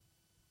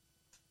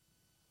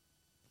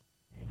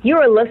You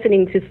are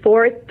listening to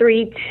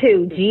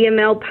 432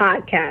 GML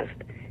Podcast,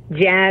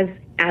 Jazz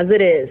as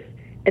it is.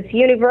 It's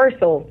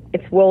universal,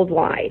 it's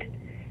worldwide.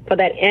 For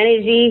that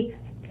energy,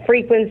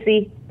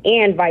 frequency,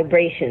 and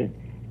vibration.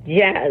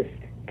 Jazz,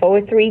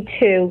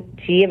 432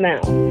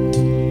 GML.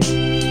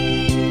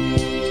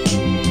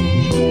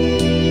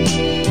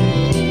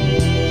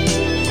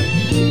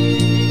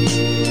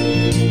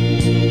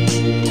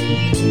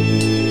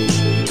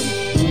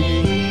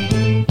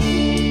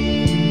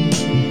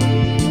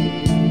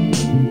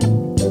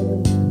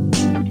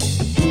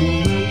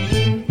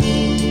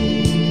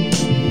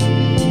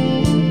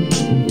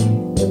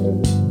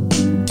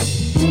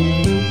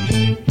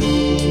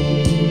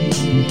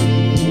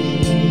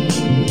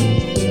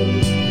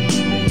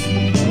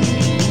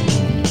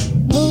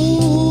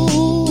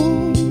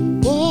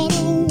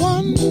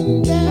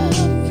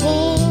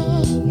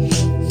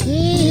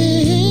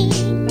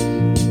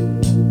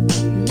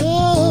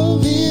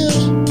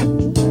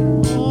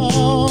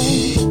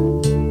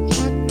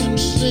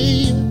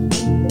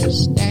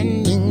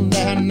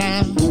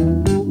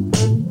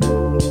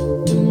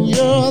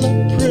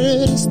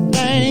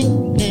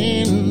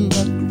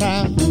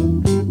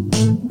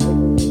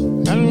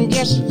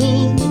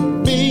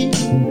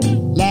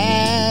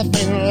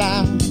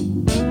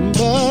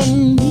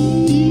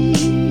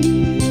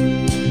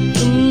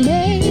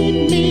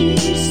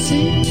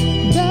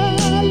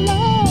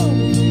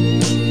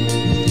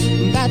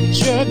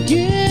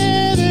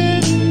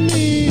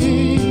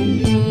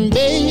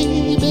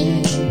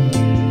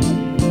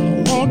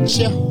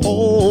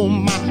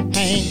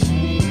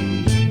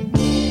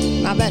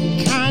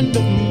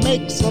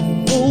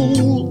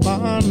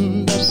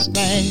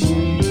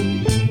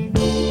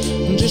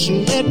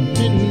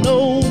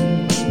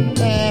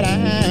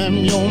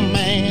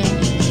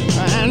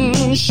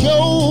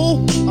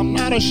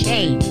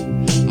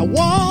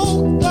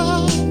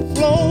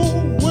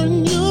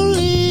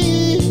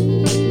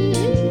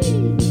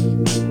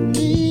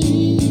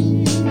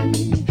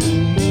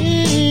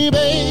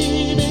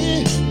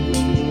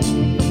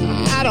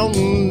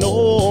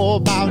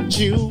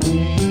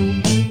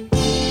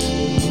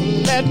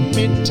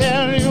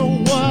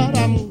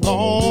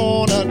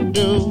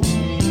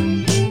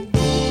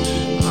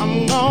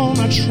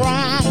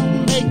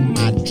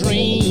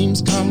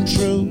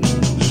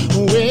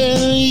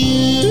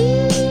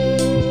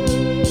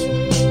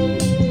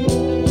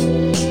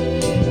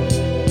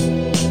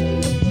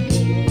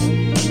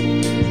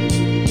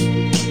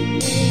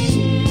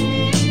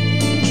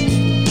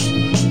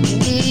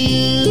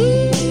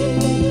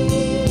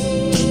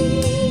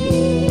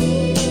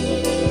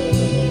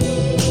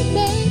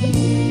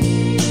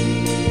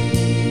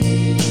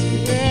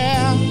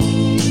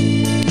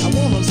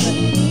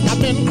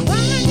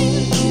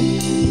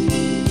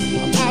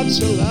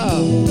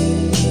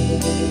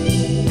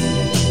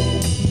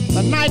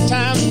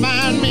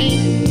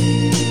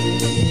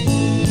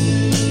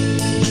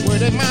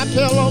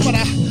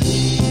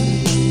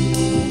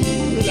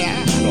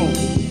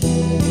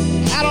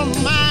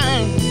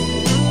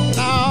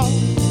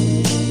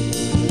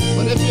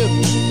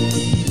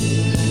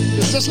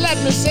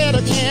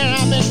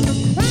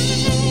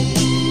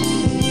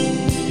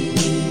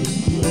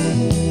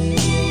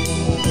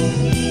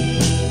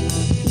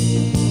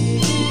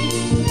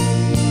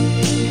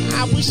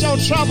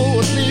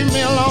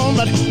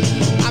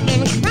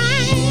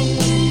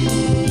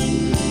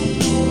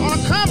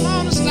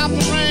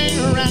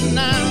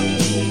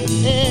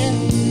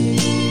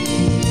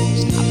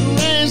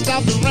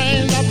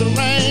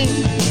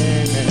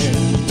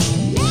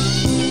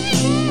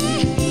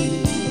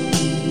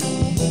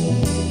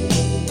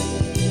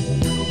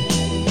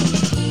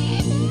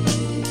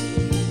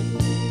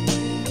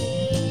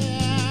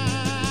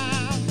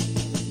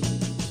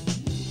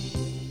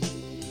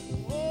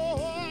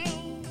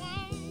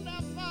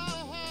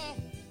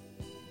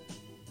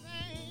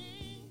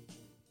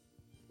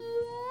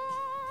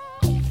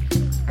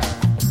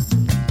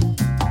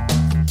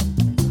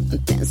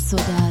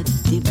 Saudade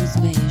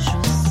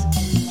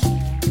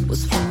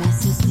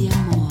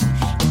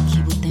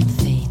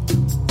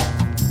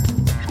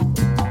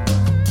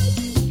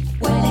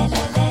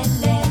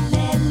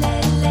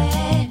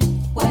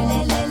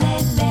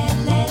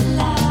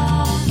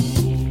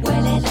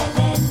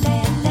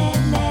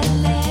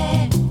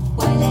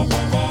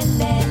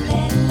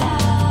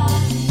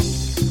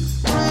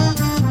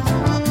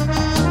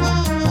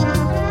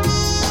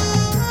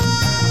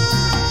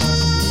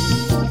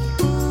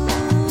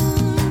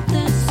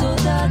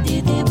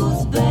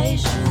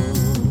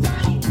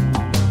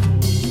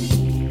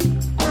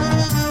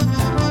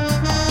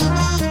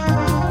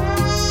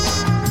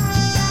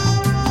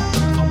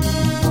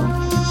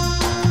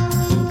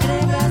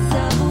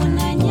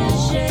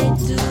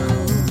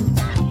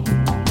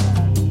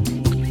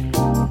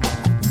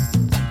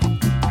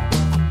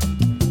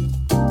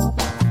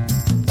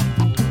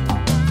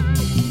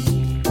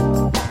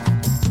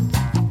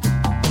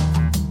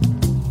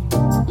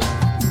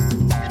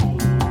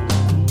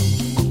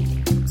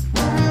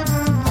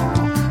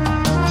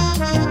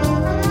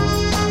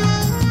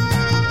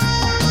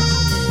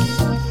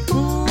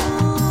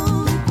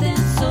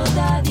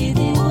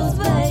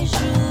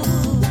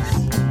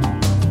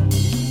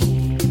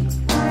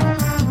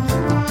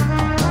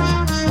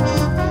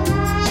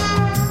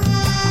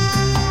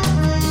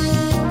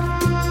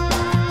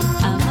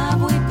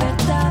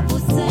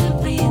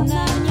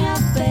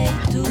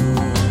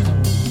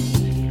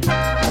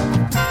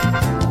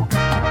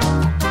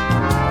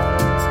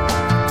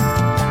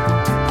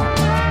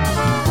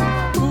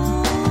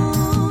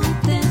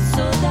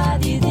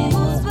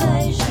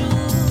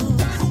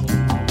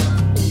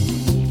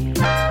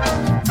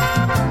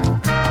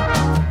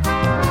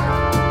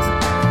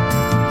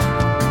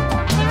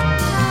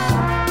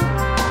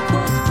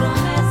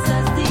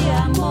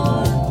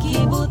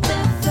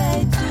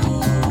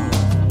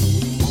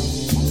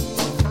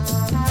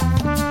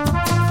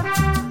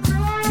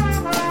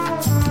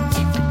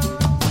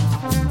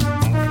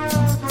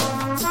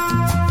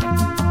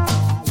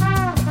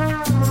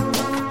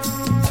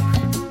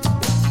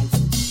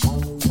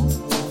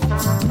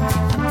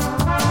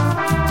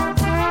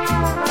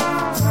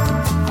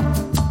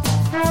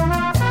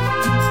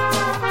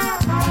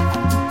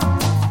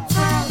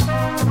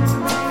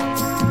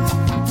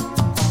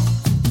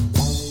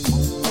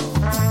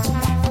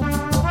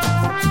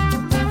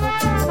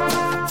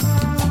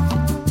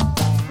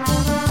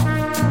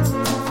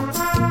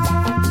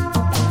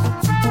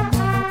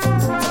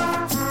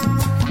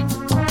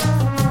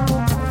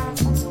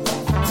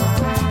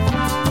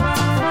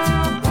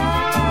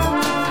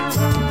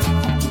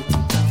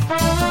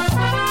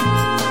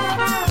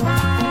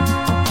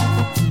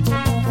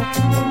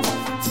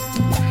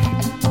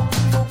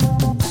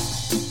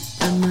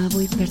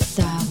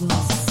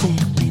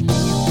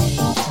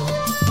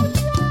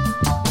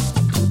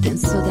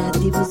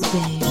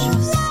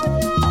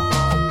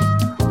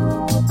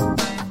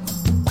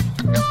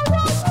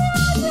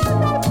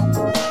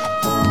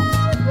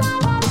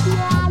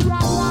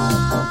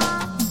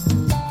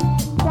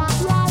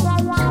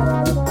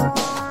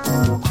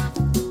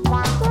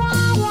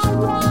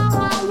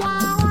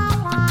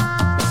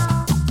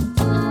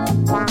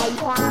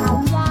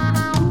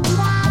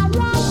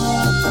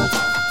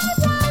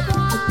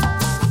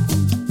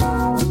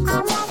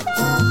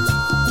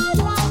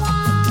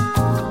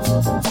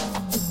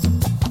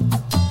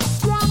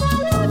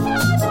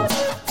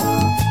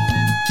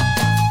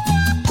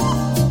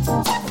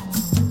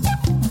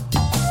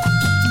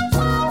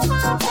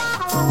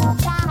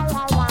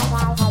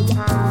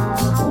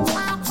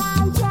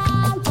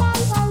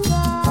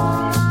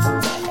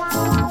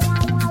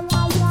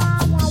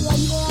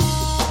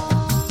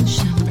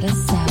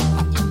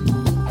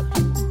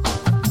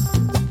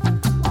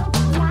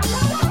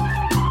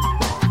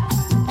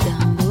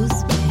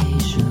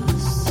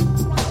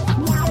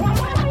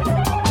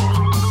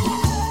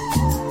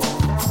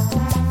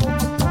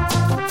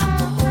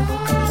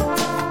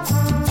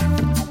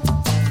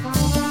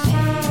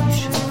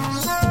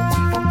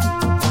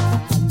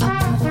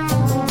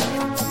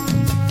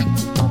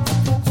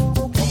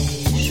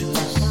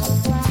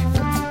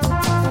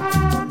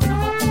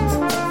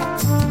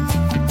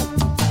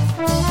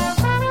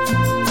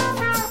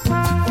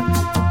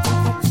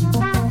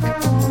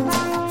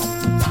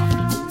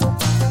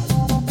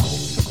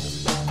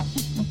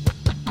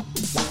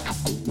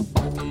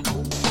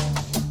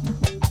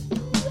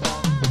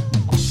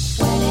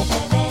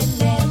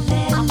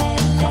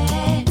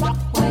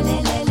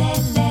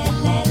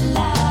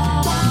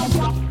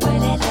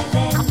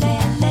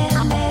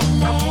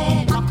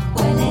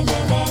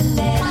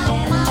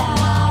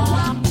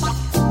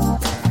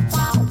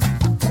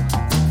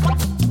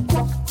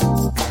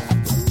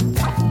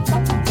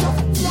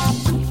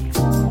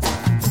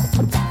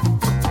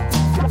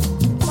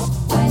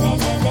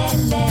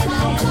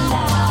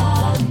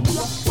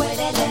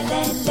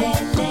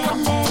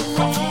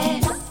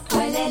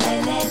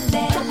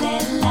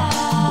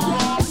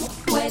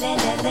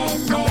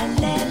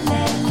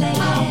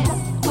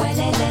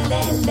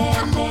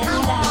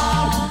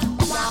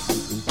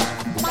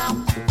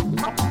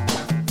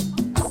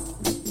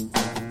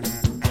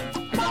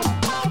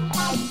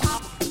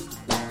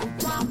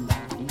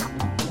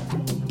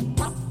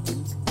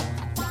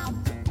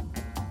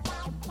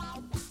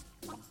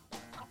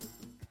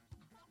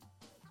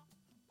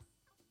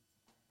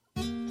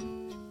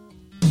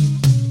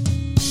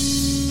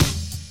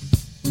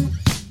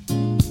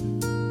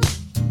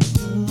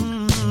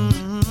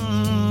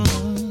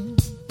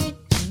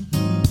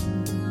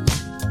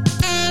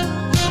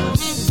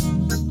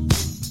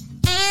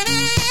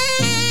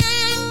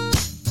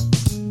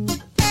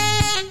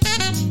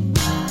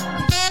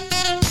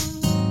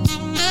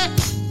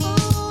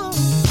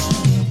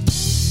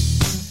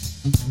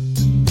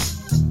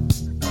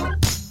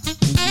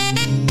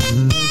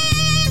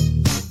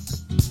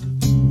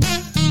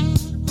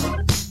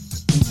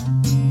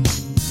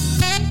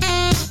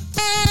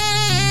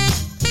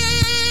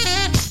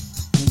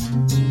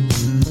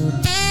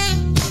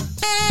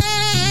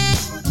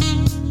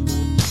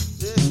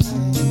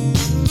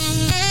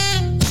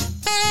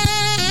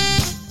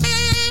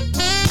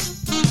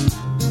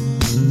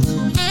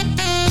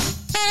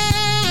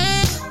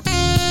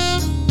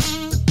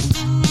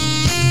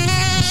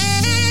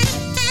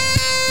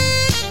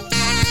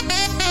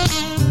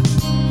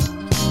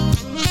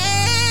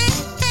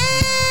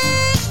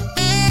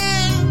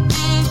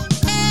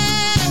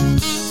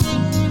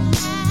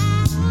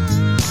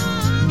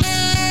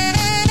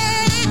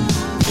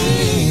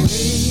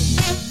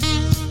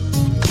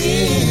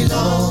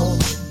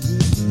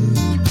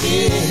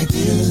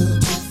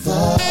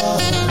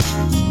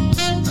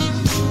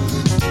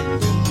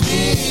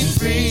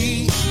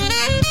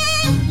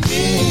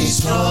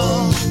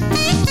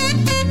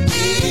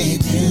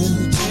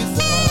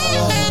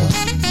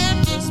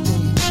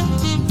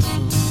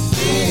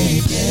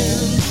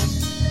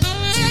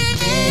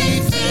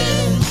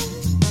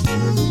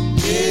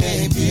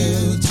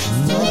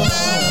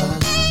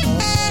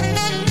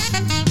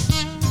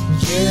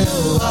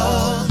You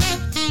are,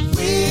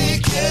 we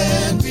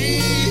can be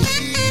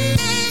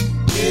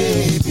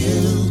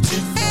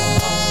beautiful,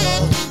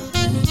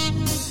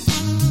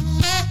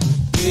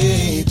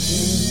 be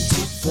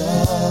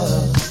beautiful,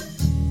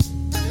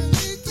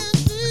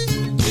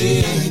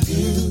 be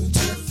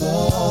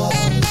beautiful.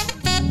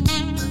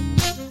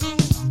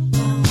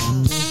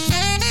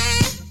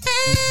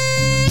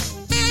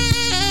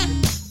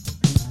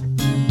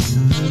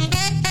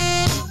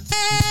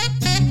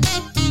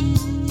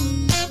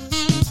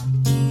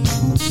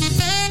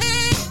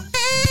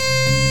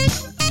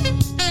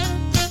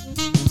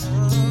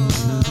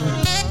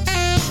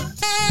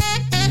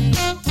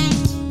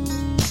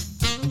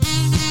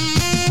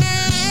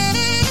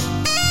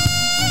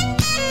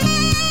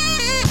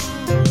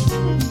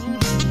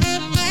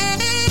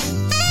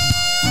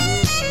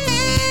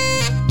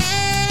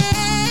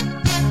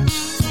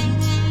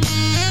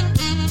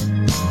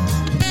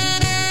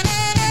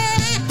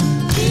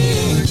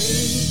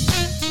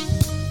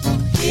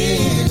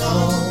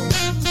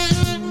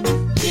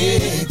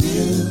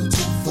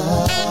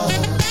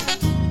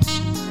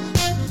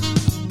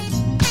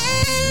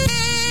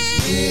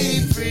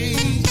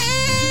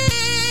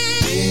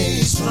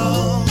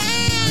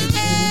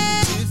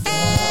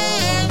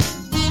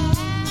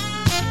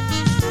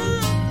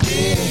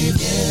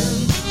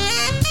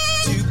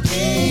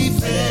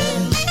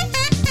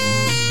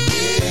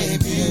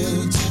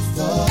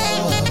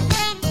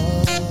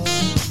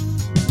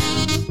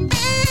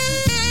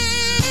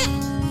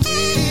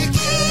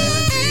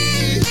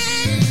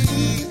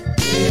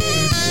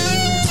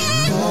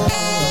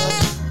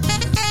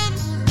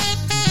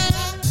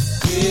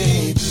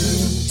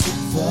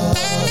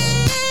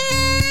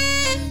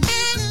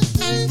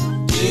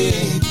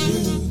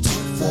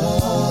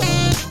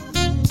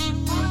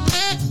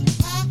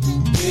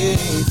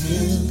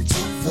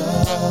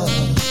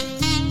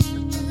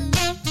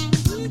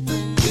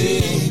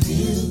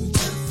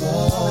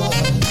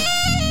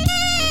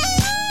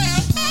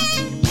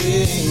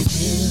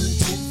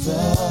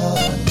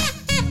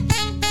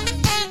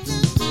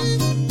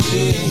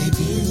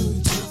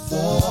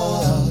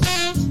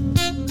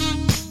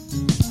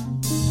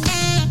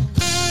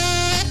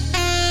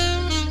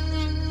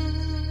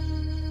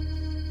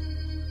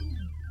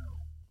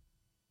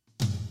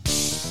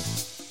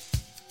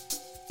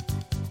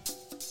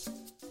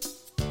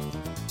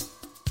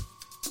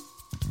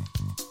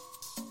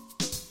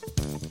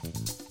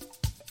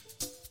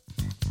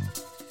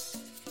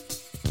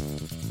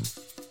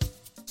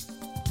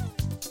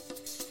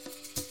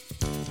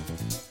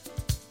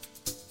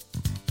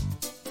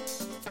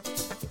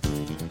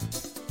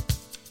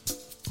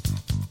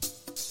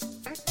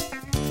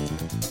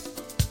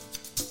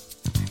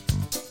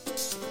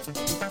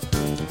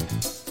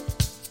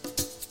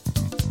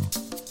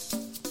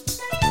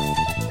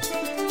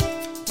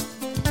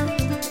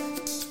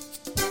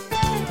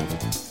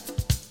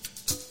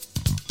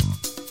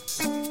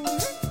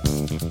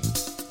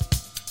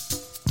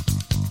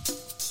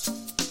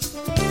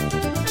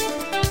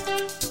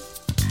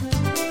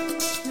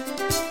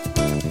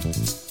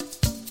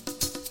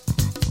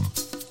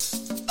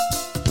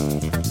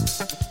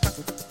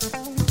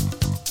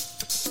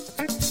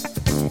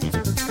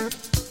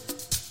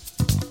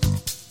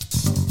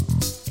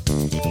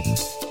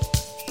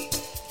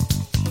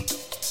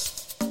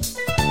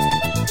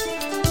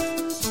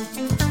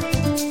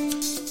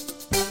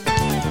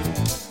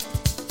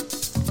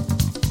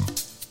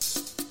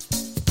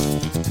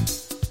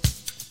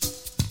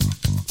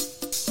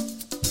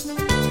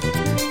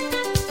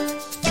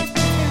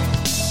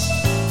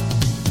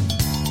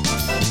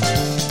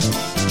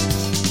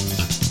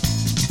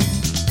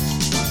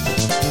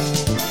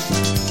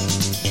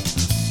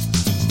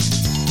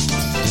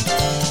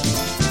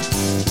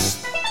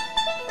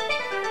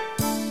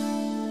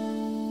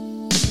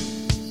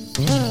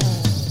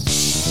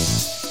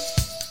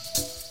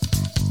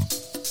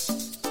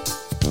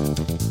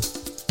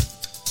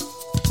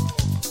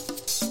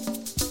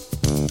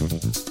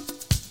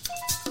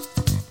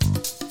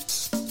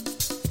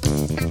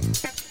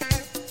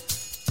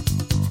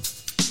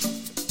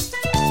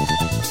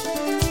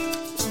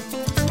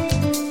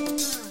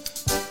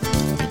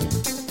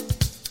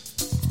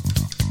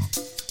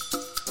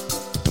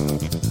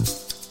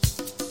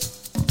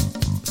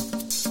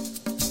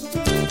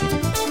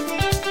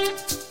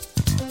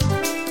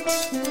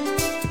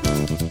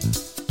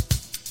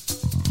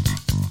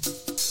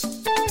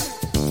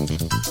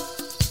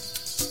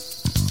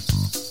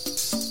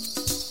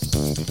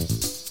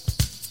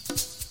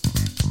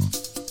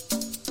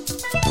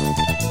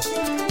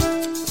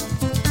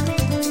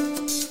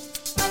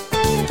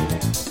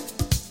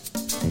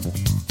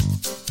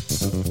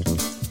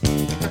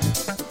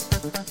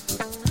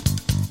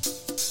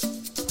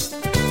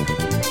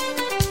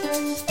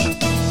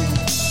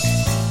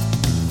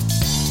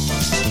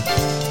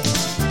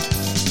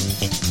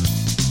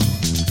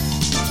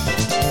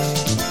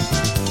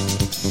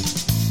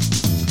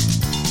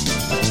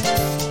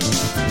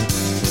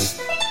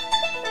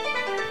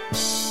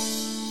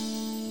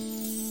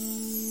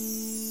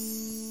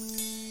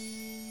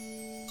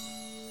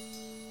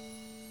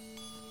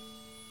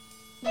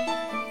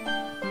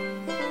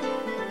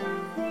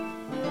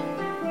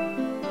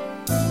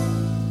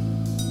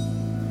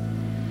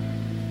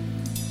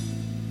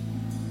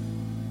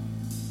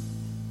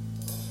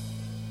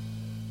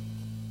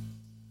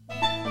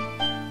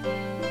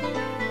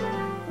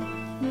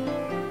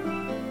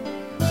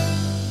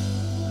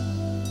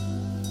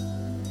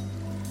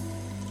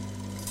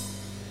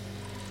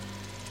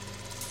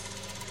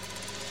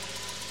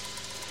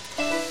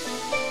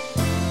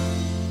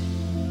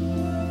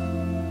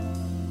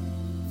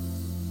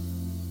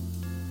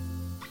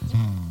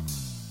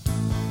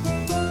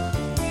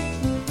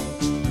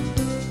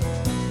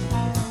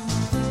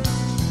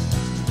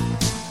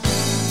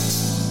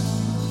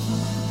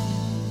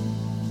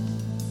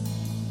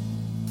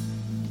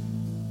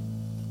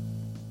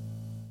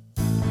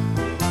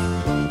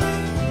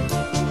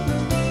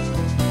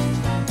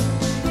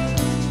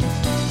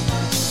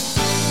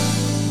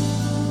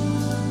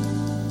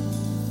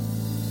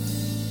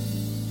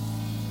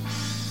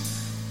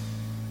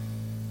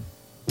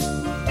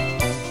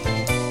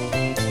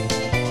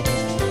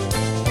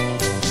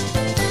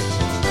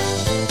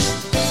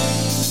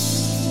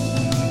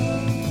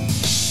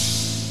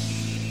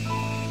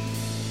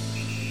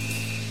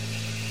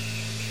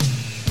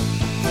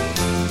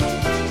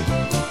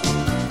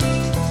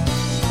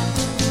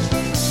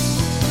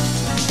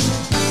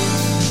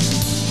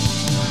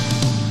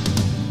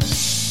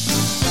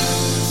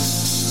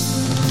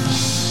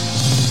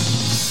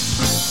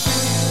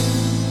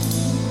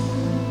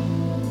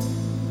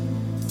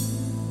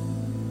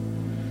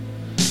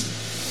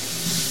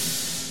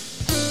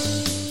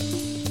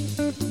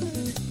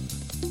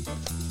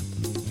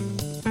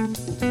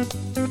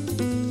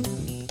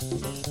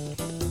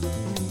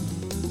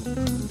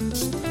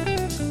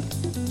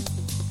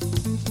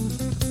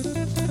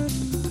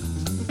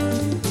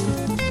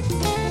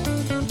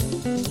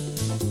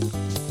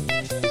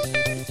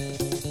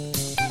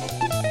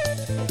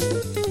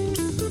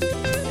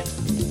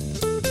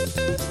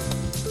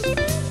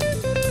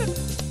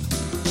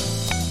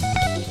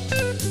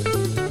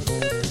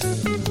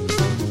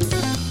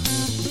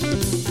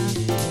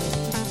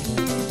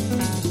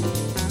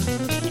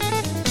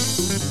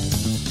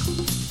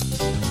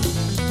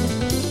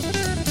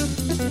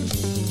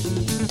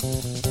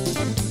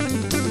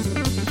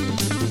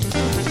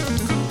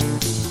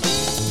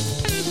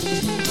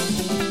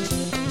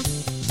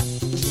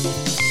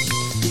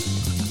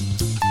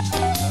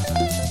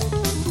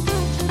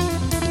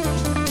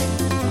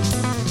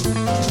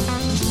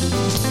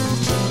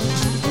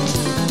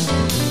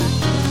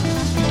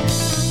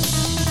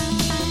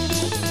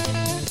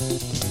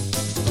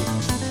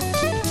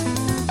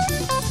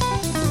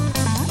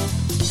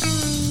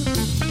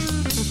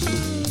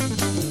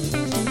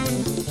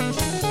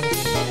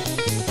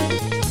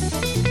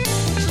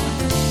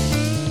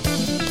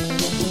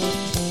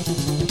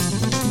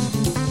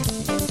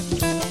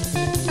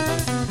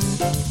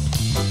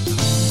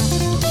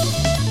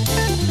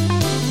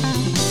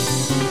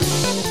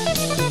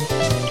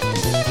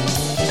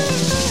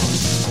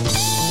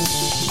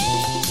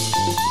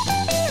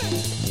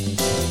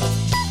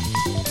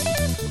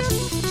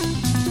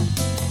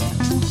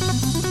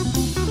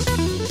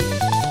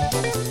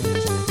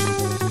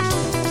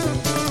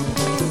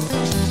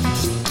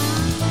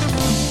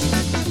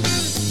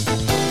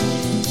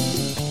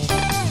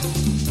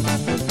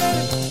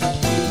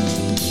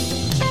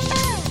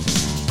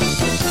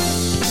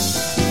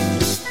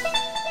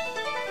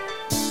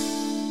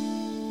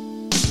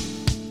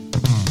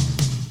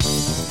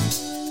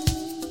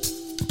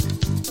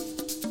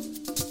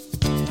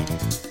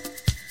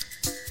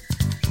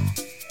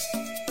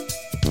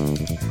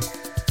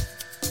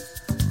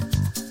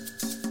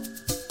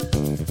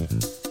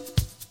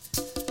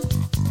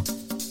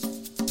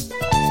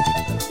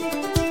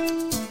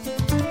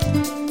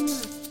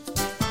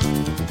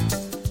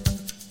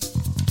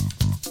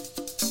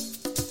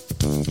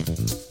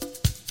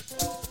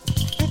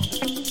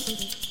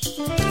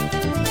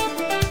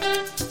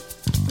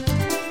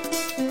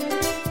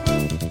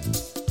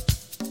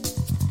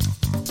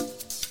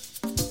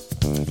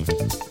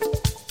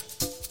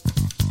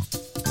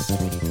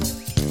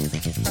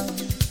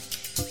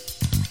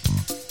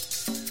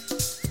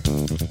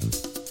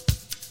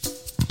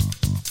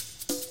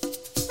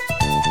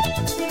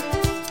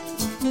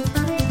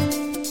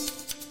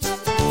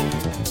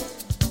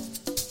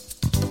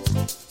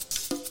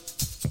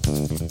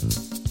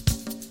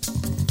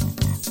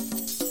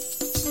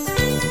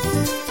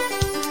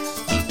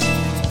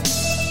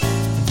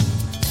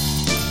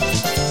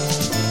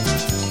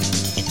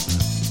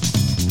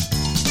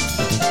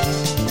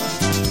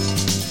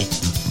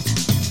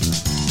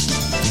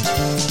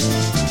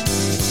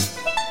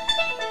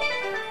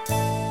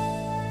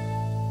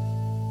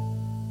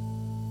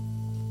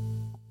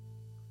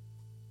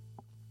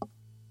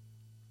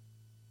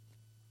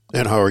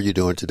 And how are you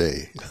doing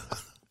today?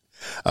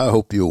 I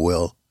hope you're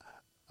well.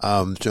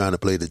 I'm trying to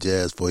play the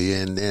jazz for you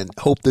and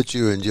hope that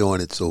you're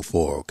enjoying it so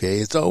far, okay?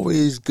 It's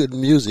always good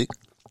music.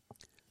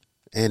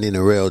 Andy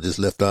Narell just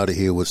left out of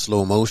here with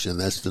Slow Motion.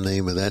 That's the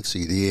name of that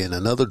CD. And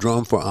another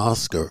drum for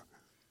Oscar.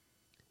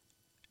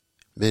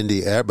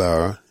 Mindy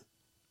Abar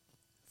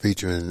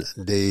featuring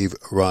Dave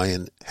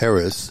Ryan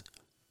Harris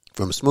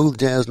from Smooth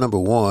Jazz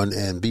 #1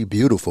 and Be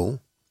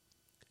Beautiful.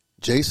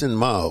 Jason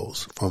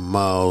Miles from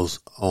Miles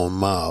on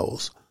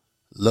Miles.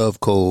 Love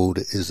Code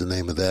is the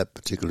name of that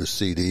particular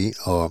CD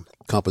or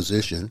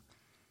composition.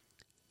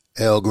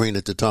 Al Green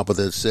at the top of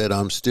that set,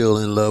 I'm Still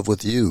in Love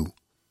with You.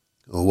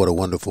 Oh, what a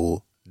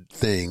wonderful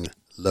thing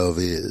love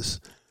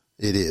is.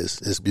 It is.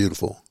 It's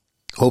beautiful.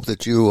 Hope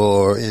that you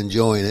are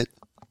enjoying it.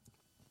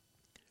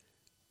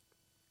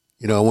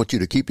 You know, I want you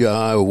to keep your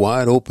eye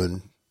wide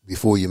open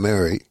before you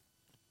marry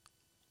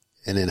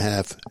and then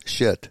half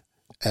shut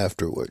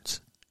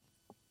afterwards.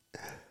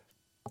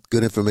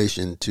 Good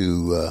information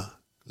to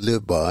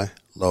live by,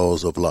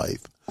 laws of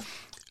life.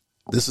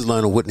 This is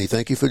Lionel Whitney.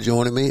 Thank you for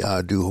joining me.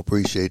 I do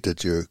appreciate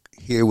that you're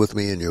here with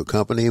me in your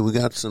company. We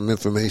got some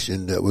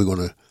information that we're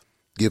going to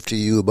give to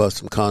you about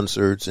some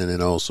concerts and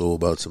then also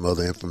about some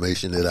other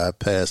information that I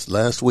passed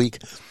last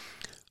week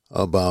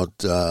about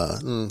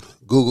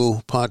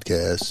Google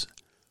Podcasts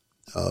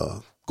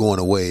going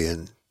away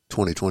in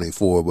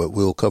 2024, but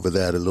we'll cover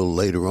that a little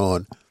later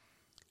on.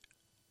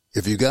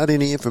 If you got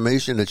any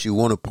information that you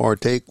want to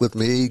partake with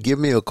me, give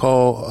me a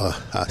call.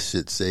 I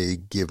should say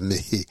give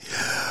me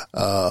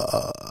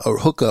a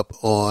hookup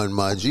on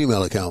my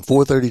Gmail account,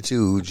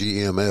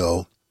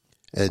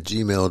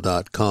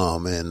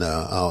 432gml@gmail.com, and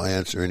I'll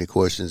answer any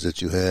questions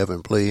that you have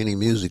and play any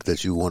music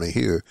that you want to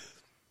hear.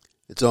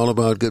 It's all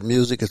about good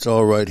music. It's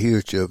all right here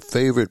at your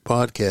favorite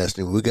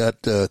podcasting. We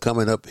got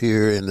coming up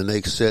here in the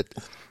next set,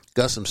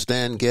 got some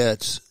Stan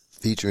Getz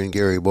featuring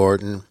Gary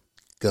Barton,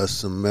 got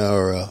some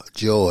Mara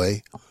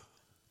Joy,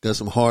 got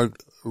some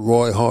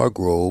Roy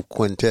Hargrove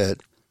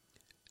Quintet,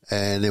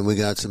 and then we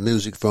got some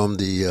music from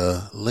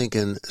the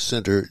Lincoln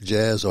Center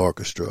Jazz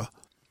Orchestra.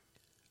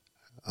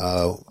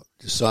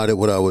 Decided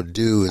what I would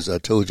do is I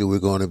told you we're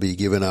going to be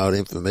giving out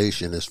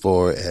information as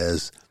far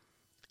as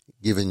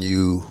giving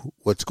you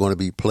what's going to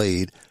be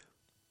played.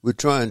 We're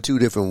trying two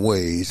different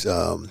ways.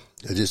 I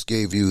just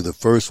gave you the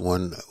first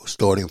one,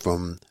 starting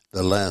from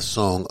the last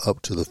song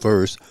up to the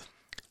first.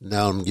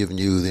 Now I'm giving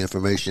you the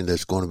information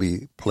that's going to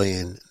be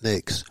playing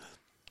next.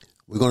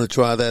 We're going to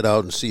try that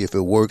out and see if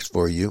it works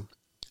for you.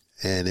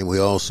 And then we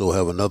also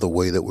have another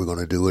way that we're going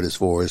to do it as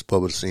far as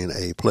publishing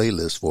a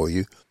playlist for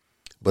you.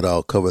 But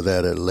I'll cover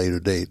that at a later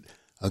date.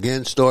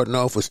 Again, starting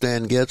off with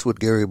Stan Getz with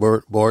Gary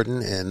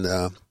Barton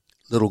and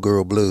Little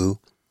Girl Blue.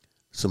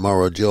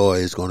 Samara Joy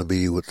is going to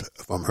be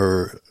from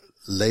her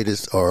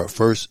latest or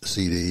first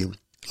CD,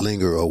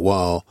 Linger a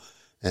While,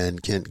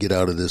 and Can't Get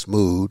Out of This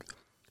Mood.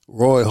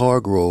 Roy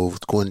Hargrove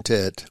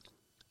Quintet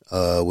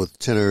with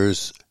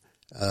tenors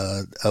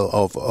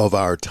of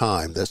our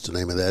time. That's the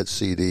name of that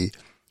CD.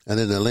 And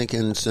then the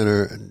Lincoln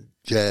Center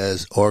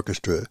Jazz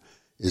Orchestra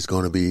is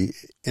going to be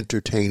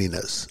entertaining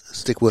us.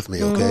 Stick with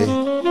me, okay?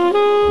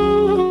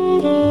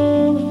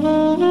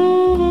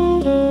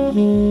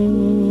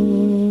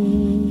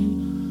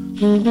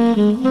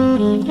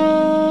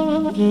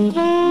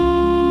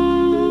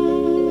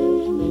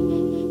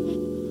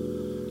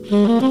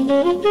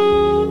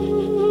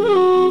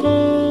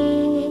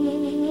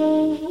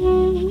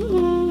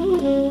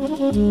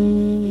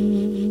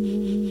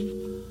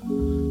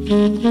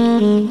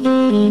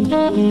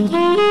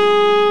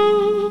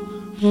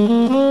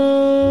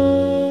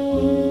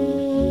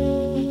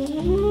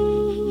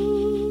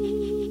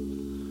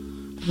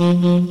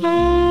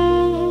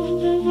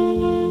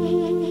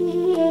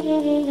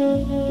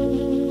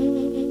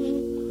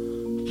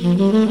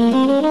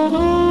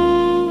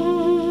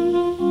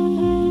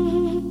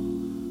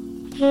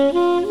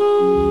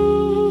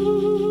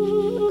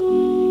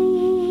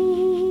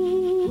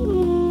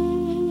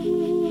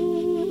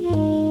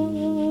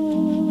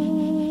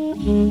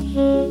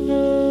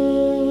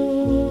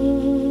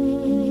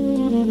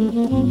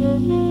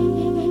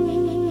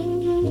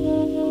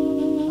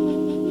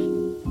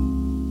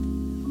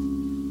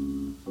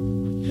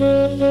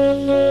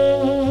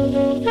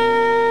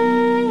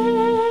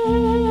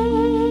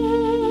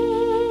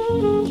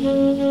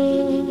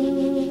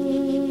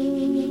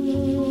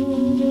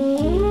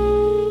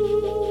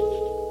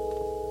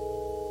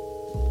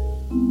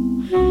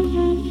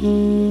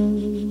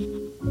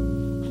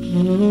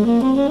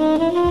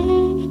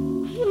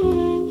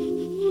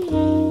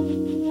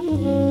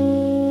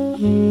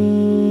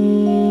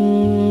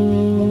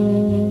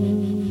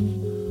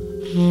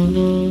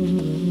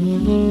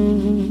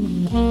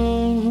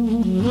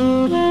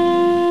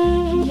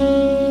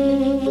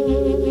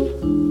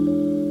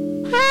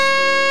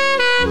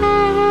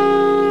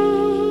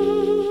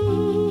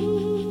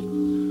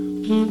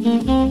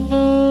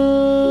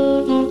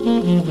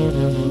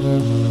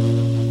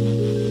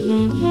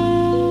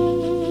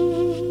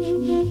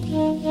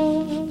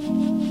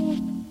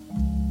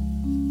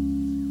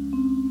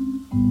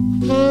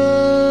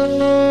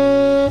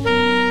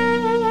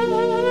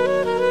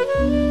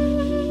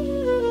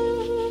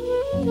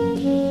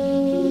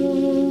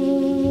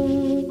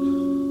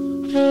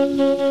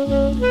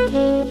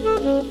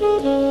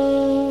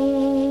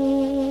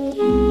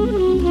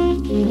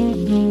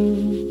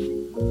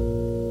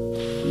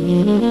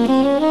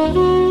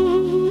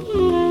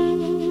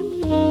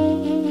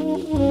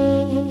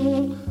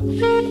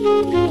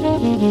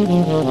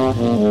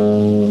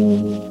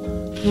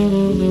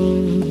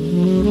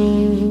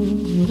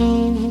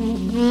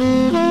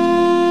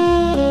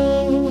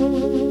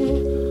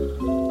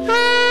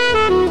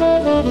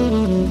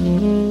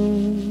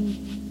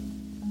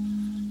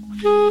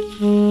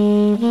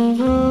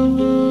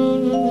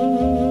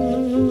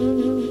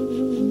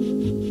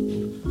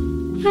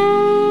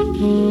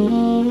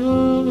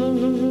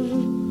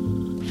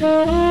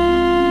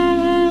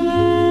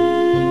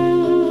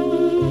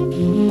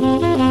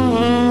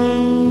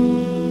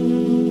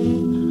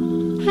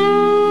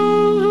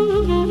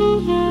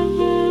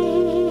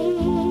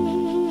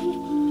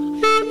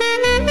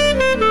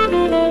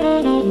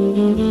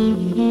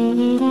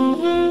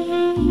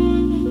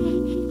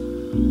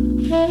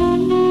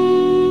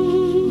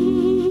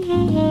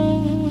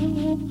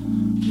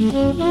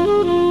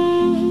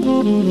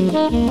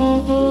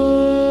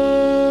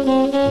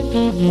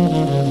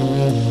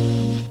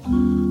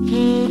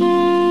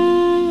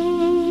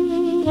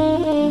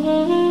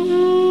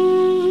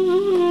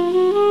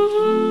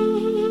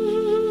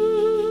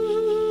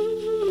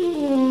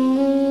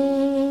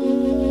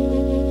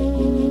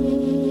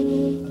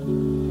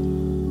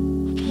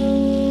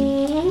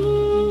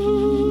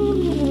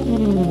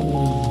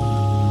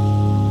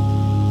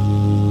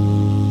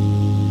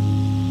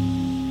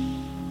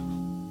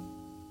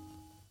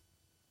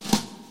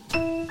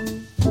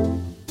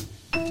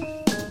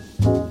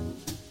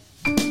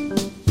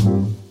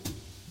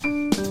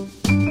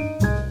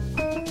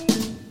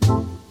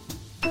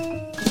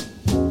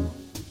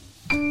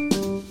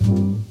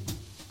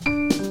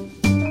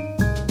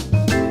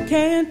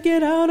 Can't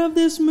get out of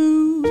this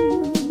mood,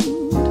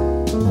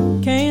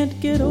 can't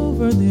get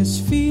over this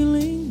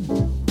feeling,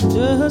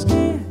 just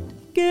can't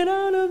get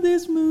out of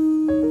this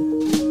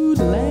mood.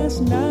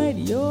 Last night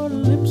your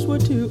lips were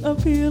too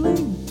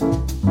appealing,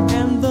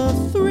 and the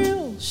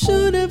thrill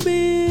should have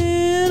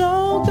been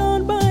all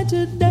gone by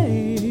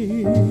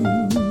today,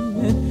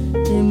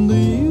 in the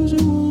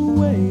usual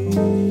way.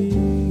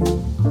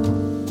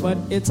 But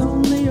it's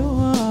only your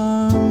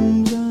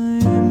arms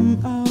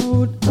I'm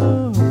out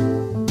of.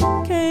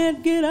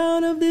 Can't get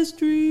out of this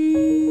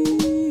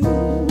dream.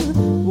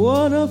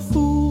 What a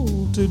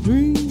fool to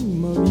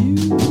dream of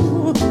you.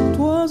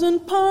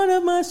 'Twasn't part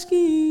of my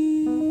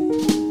scheme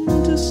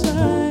to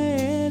sigh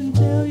and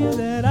tell you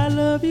that I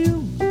love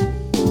you.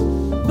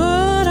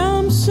 But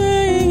I'm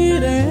saying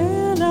it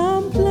and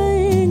I'm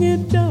playing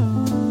it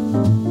dumb.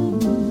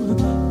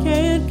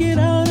 Can't get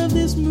out of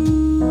this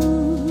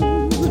mood.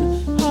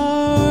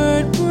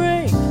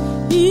 Heartbreak,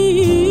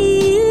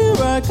 here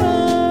I come.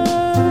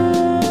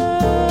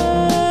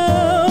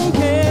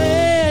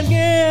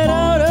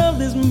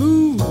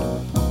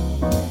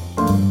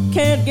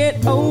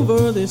 Get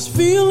over this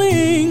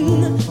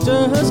feeling,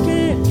 just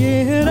can't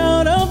get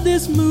out of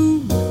this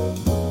mood.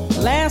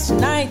 Last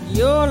night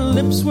your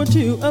lips were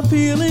too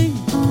appealing,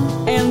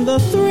 and the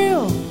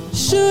thrill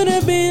should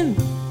have been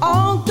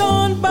all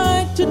gone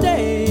by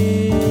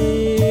today,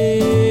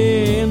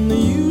 in the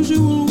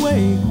usual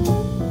way.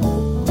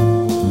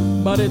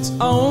 But it's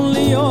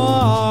only your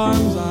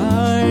arms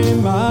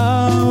I'm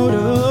out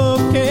of.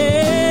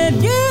 Can't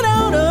get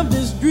out of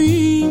this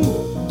dream.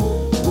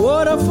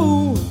 What a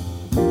fool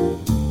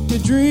to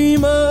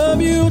dream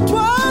of you.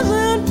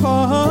 'Twasn't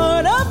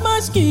part of my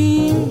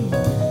scheme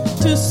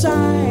to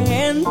sigh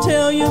and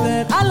tell you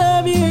that I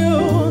love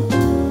you.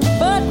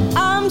 But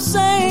I'm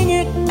saying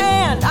it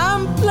and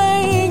I'm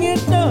playing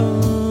it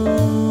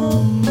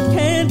dumb.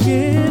 Can't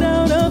get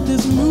out of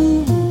this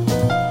mood.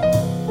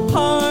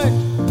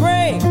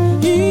 Heartbreak,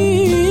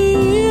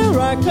 here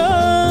I come.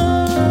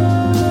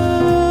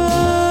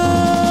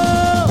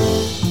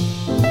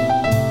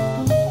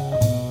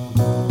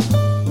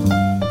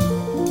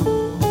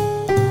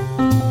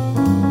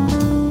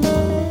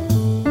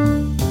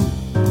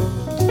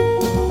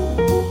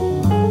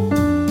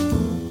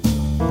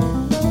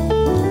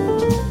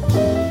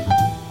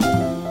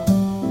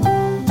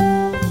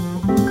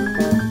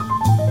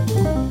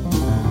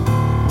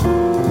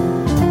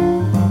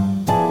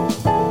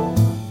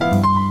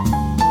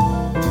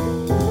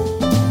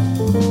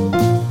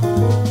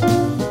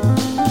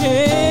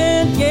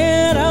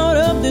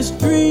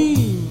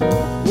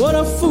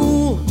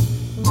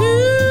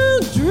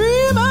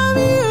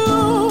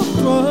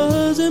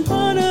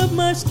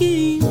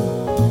 Scheme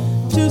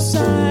to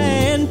sigh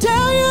and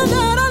tell you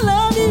that I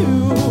love you.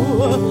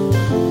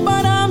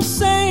 But I'm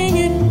saying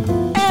it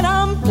and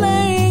I'm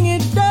playing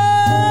it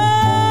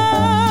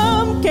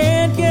dumb.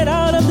 Can't get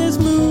out of this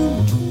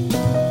mood.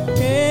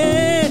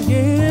 Can't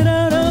get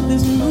out of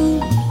this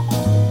mood.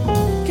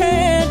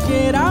 Can't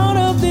get out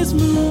of this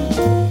mood.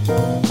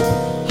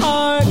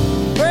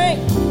 Heartbreak,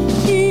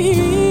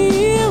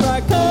 here I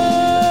come.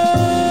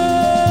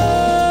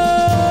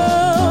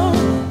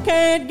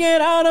 Can't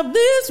get out of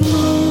this mood.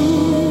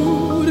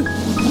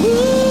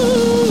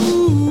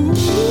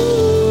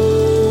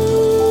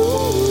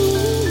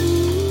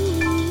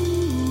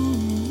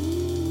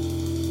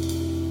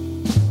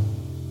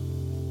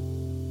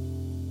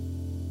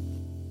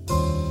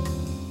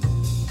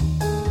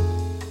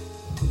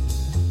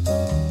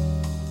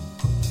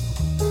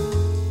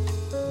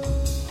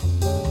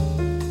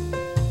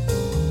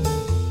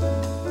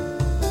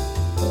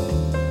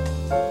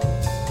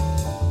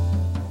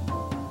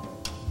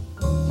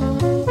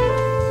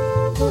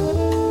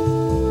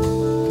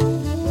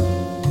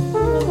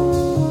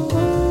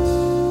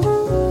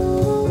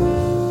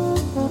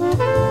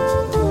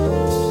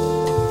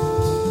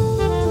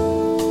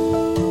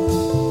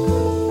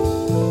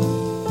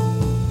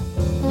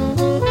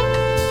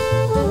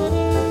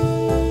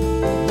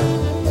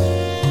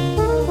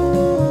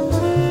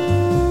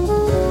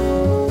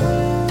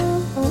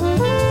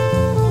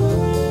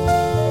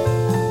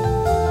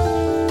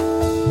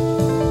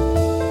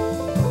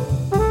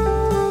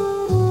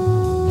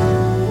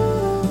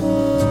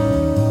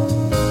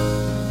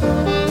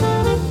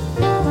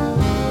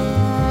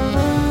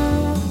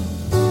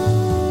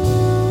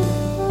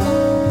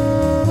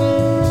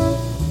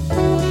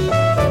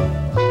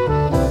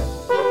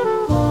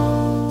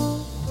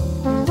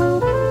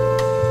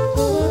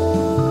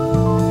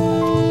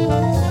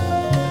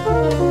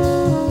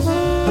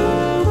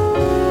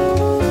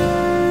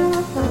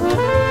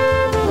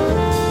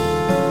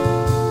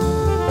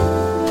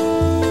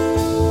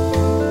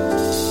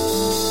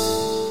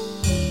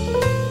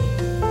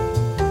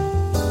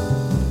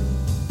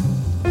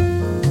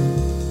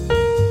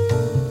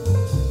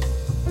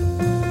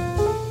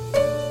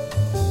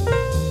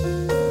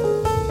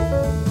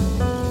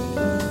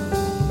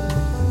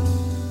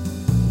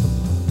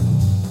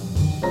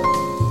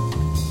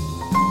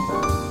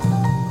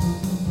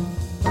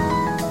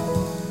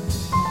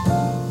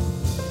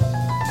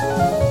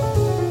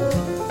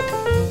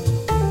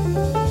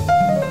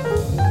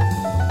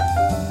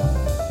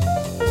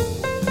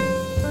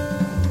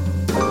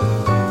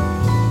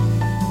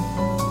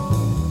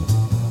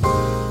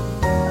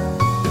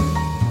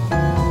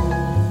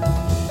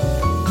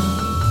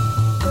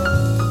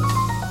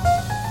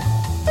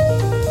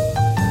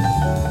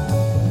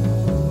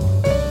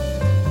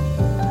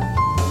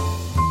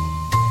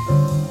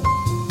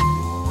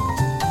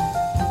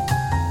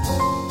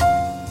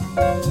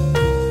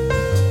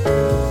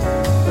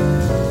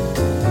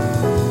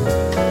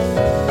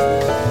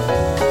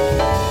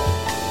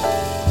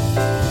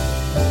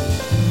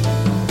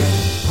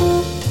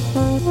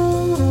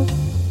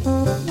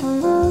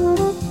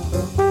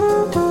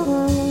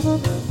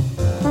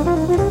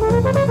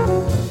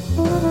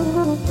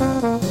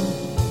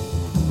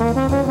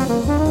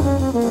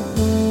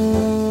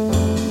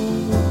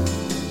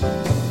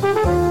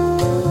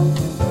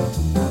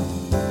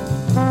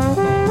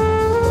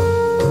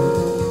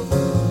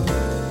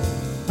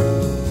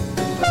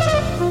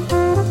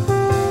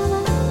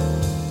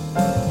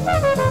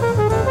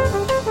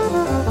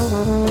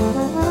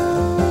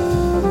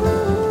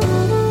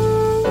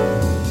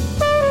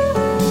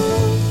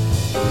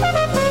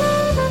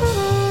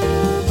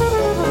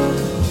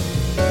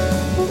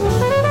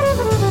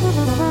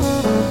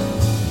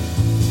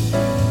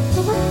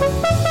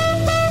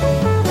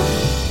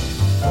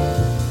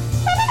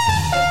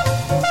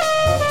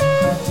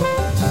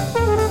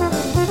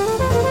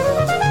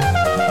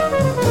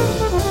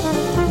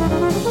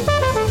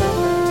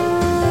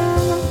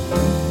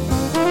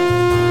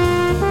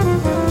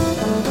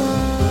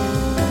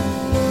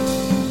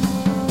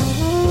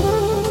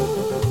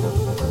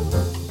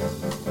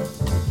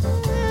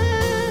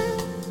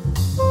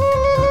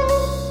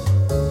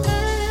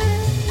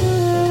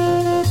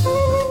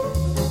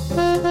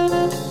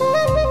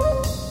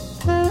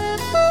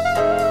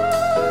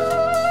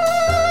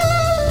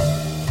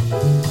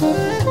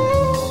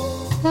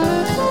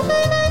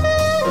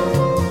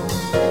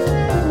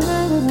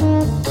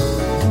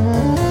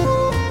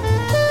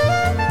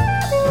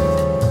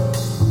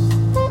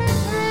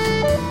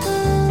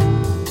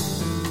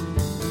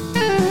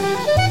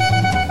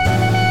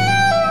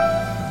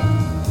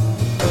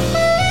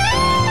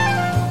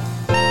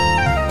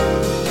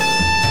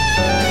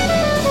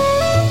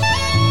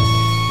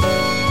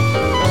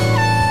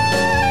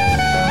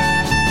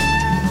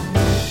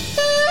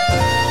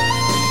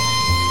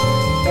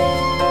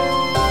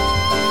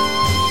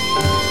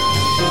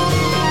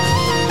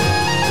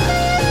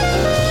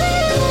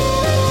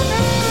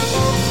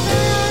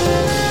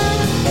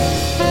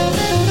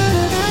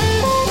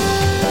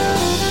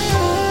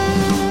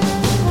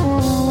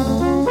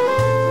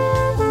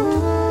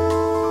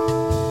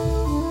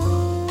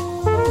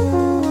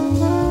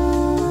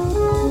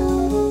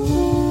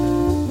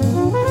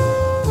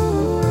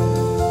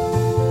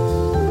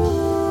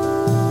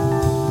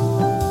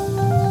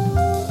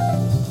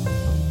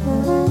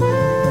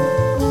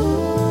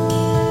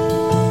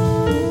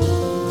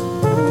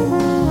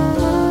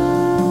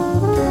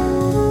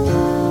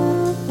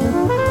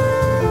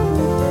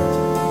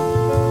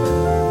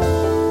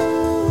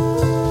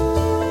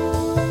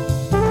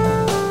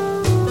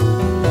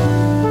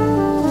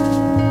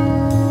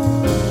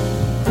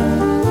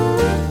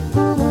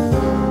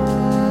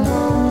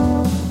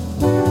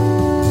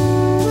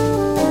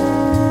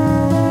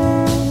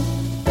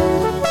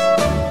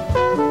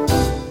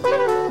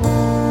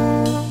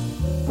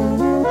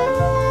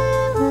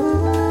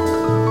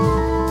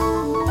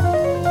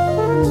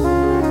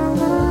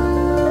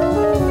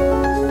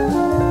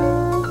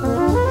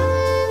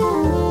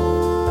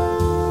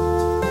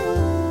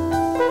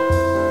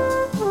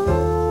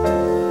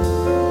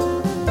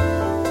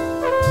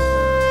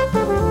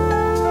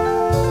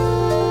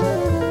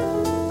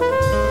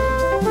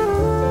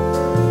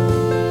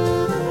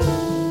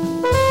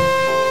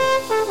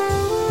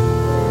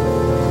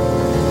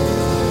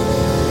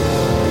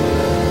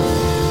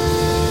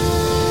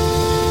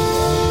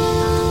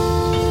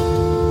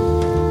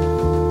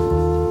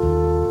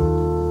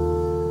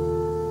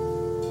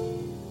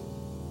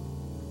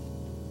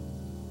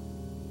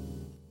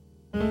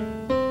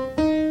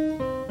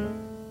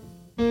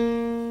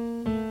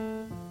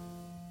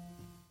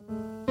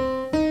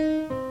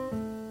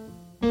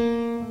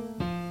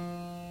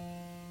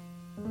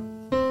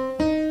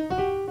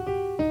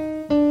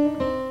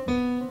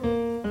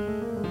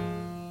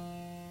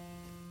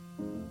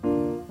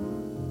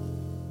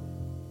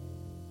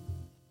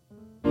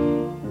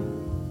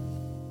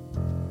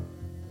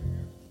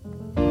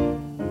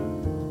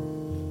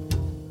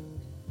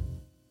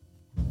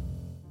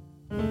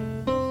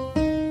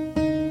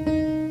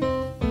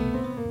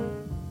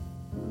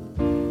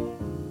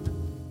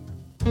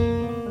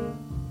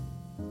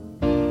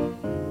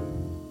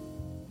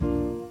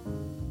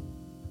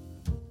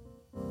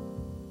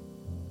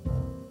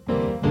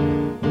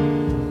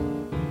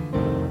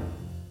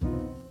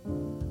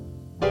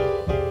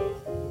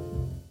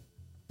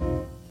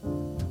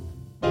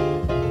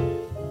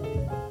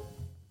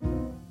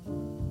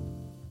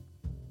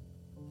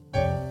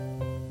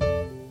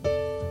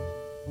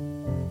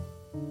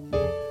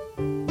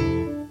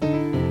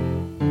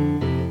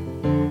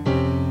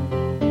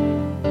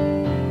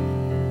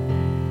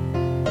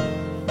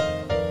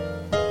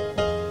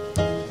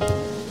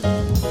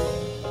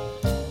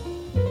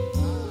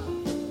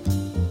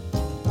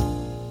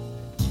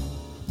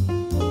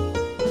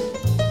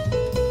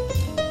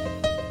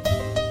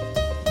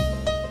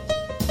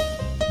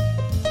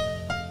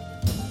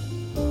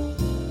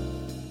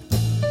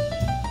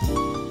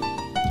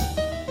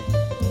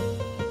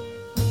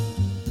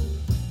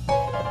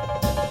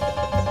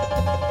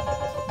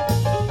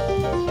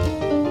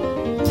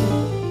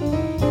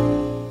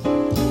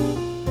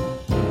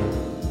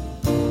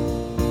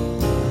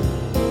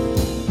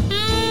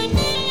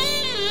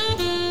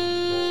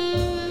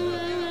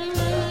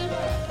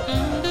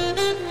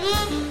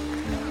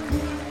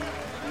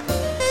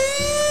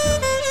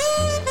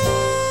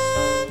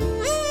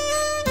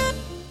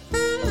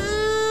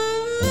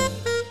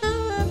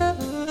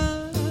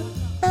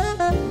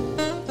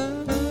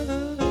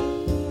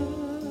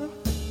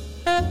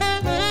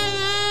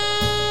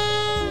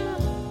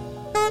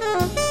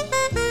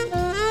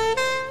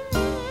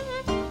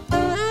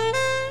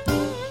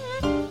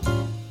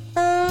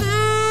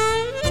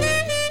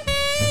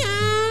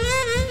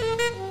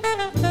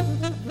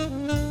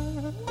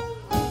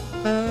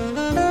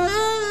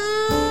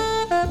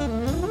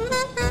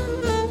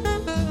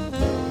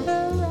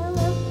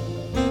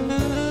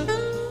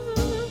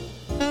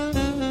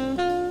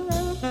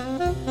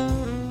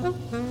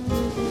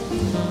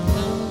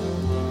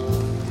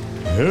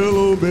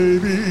 Hello,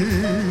 baby.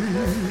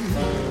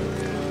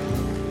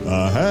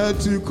 I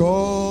had to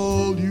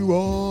call you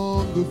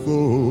on the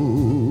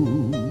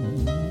phone.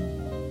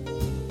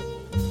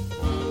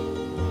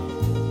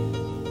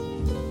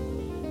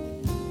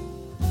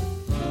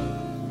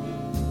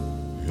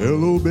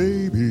 Hello,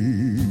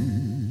 baby.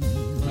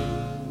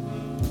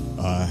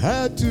 I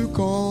had to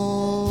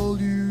call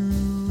you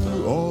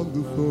on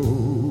the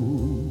phone.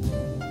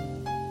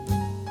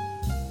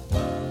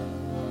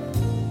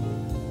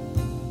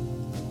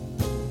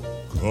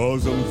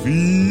 'Cause I'm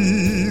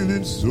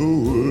feeling so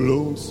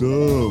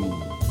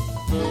lonesome,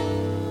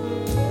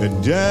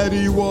 and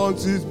Daddy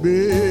wants his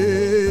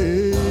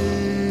baby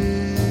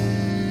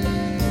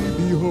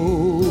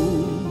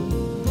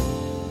home.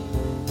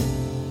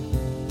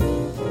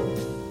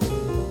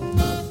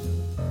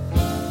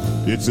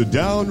 It's a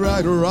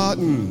downright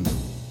rotten,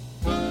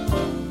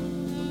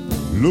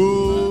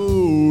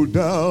 low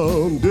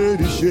down,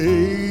 dirty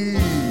shame.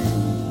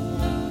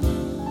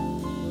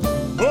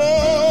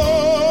 Oh,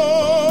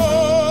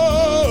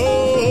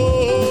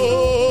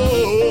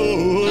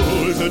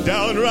 it's a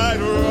downright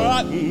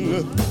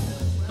rotten,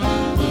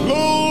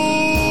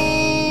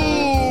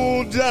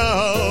 low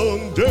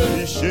down,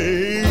 dirty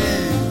shame.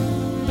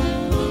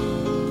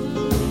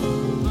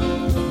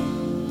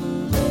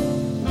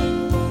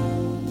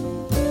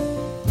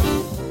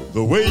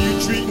 The way you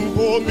treating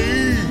poor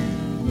me,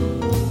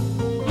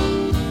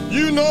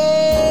 you know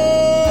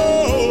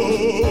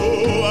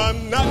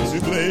I'm not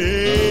to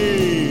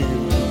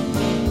blame.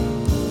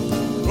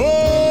 Oh,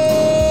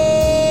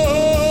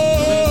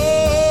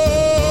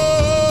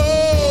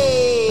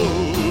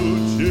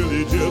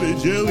 Jilly, Jilly,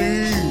 Jilly,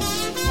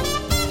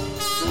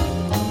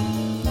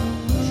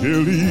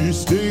 Jilly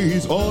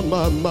stays on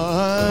my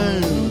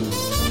mind.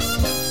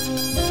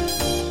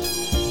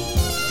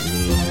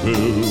 Well,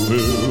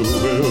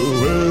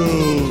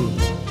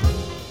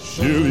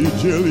 Jilly,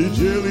 Jilly,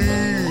 Jilly,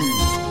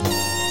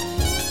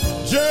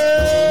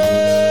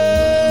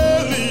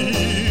 Jelly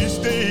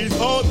stays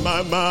on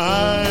my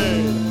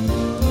mind.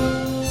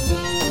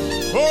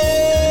 Oh,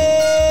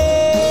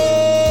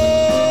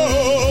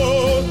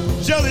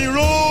 Jelly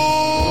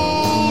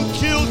Roll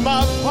killed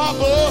my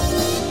papa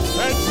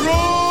and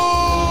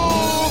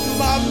drove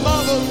my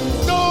mother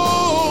so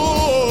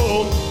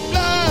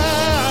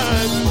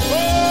blind. Oh,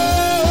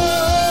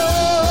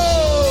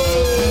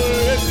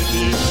 yes it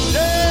did.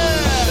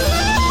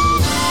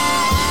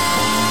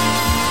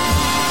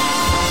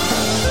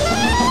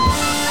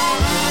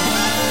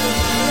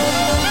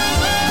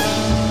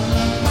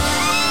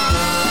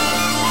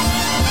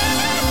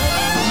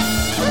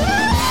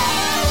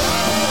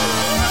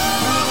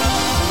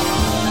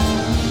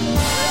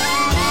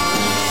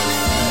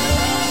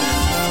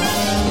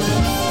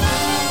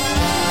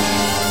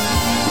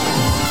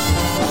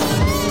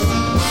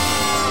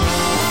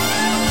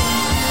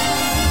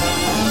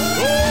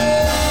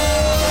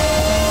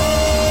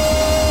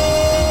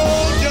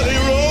 Jelly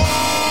Roll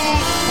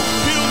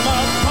killed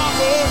my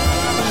papa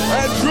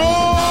and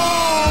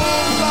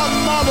drove my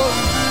mama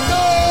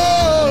so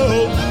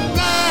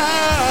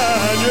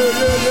blind. Yeah,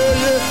 yeah,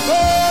 yeah, yeah.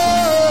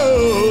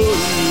 Oh,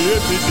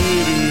 yes it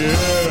did,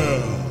 yeah.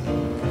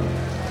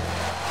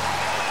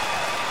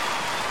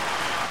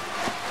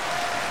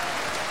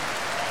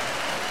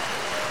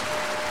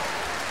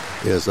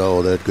 Yes,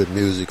 all that good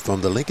music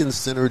from the Lincoln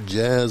Center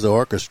Jazz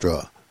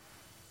Orchestra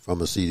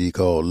from a CD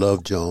called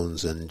Love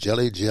Jones and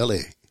Jelly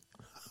Jelly.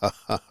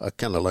 I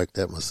kind of like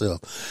that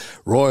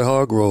myself. Roy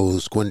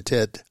Hargrove's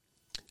Quintet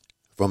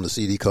from the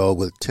CD called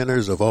With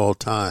Tenors of All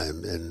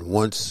Time and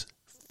Once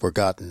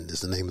Forgotten is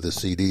the name of the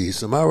CD.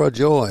 Samara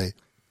Joy,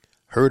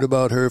 heard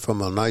about her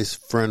from a nice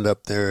friend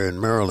up there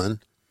in Maryland.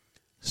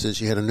 Since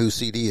she had a new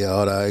CD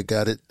out, I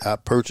got it. I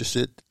purchased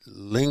it.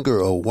 Linger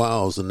a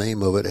While is the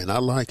name of it, and I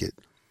like it.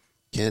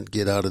 Can't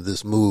get out of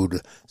this mood.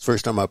 It's the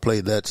first time I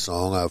played that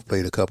song. I've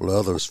played a couple of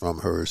others from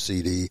her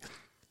CD.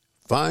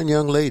 Fine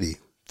young lady.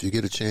 If you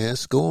get a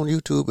chance, go on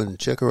YouTube and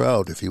check her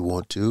out if you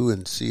want to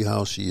and see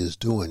how she is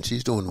doing.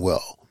 She's doing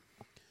well.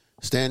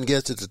 Stan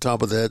Getz at the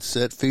top of that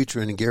set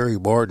featuring Gary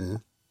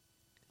Barton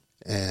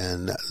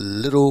and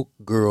Little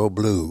Girl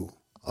Blue.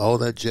 All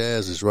that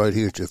jazz is right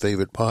here at your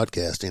favorite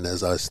podcasting.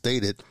 As I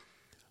stated,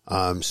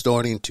 I'm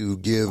starting to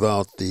give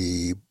out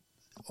the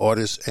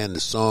artists and the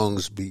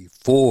songs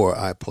before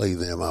I play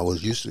them. I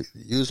was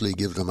usually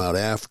give them out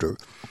after,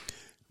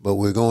 but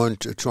we're going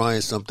to try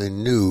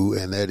something new,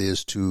 and that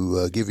is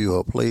to give you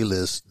a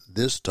playlist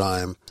this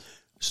time,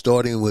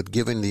 starting with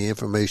giving the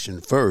information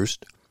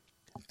first,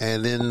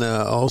 and then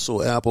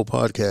also Apple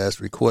Podcast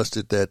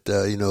requested that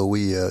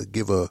we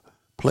give a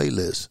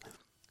playlist.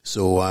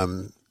 So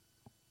I'm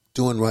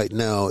doing right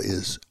now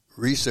is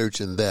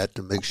researching that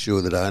to make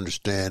sure that I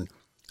understand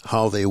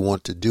how they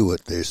want to do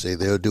it. They say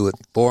they'll do it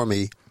for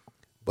me,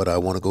 but I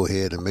want to go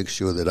ahead and make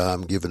sure that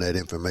I'm giving that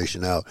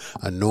information out.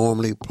 I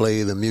normally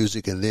play the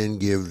music and then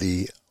give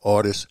the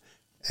artist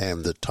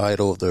and the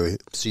title of the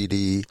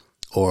CD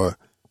or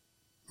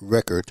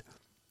record,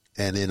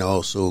 and then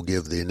also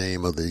give the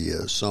name of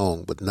the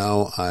song. But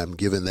now I'm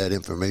giving that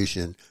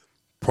information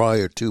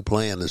prior to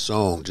playing the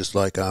song, just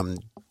like I'm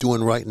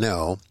doing right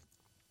now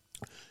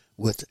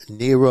with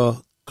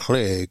Nira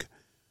Clegg,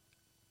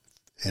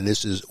 and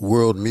this is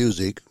World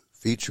Music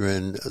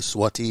featuring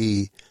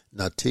Swati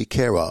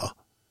Natikara.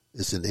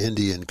 It's an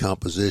Indian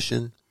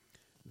composition.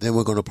 Then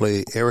we're going to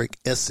play Eric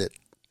Essett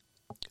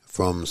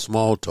from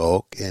Small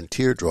Talk and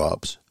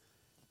Teardrops,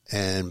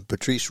 and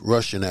Patrice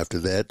Rushen after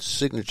that.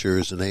 Signature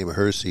is the name of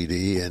her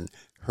CD, and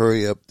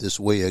Hurry Up This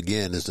Way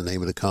Again is the name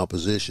of the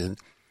composition.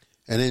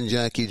 And then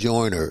Jackie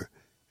Joyner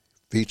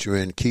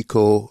featuring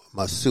Kiko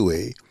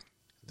Masue.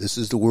 This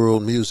is the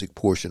world music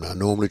portion. I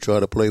normally try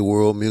to play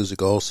world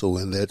music also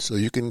in that, so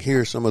you can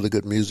hear some of the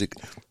good music,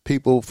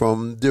 people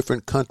from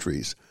different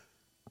countries.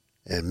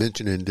 And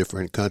mentioning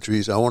different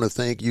countries, I want to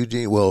thank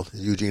Eugene. Well,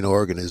 Eugene,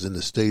 Oregon is in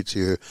the States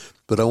here,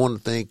 but I want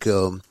to thank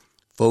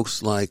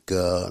folks like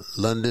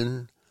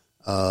London,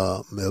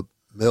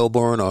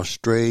 Melbourne,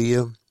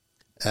 Australia,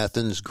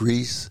 Athens,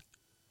 Greece,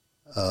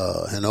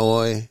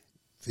 Hanoi,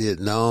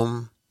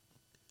 Vietnam,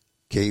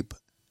 Cape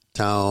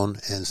Town,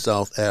 and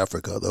South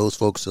Africa. Those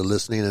folks are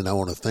listening, and I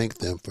want to thank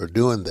them for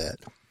doing that.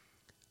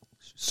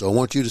 So I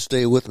want you to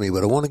stay with me,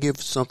 but I want to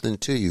give something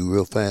to you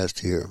real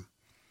fast here.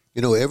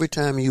 You know, every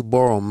time you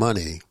borrow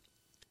money,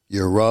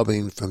 you're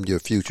robbing from your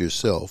future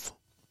self.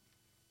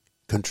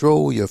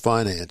 Control your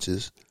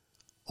finances,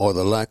 or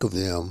the lack of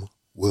them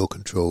will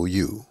control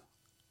you.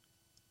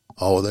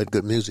 All that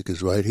good music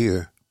is right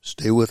here.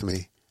 Stay with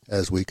me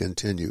as we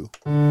continue.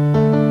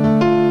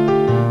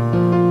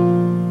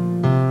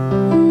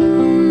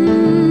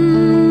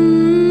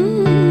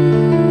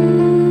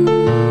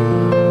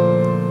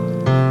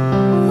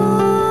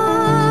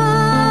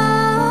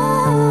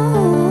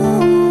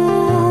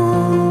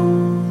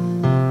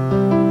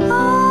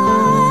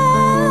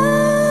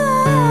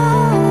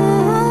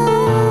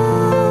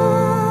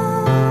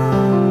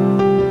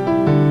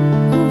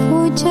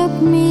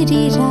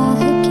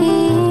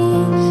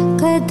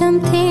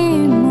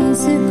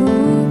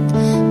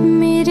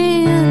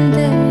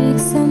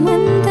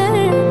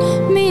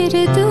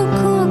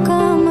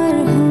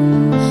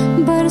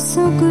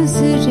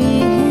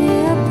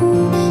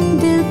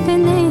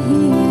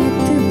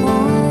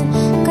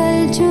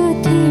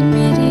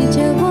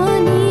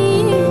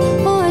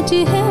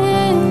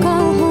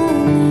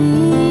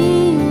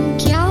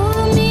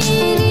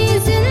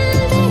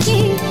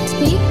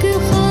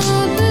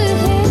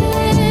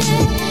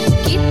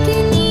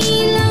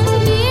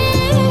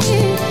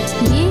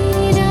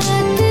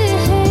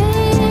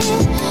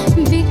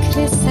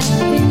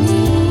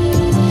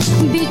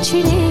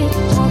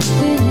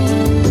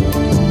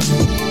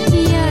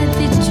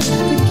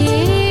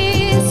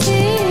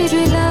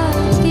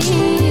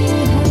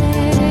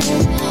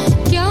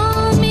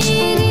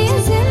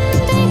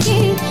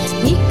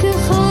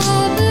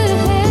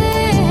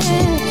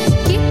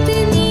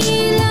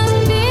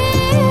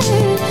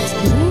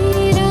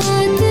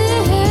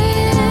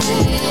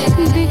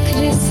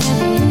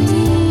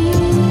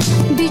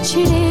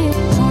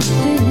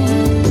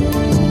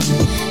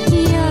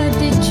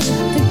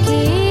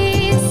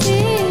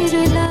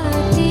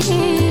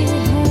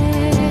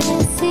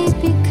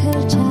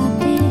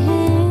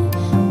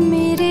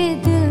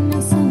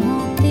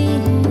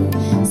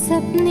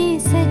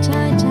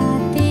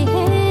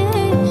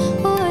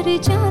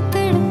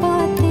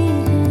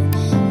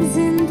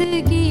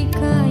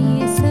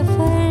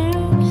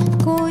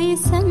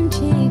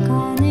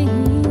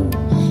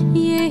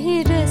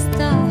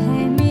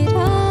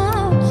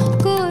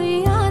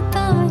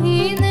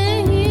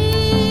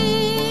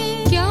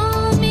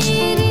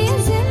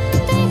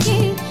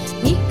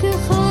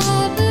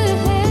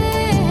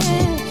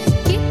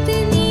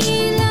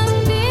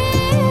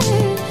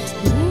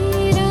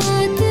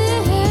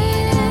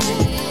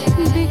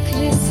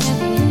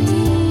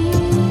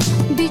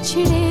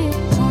 बिछड़े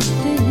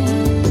अपने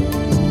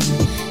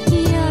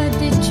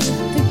याद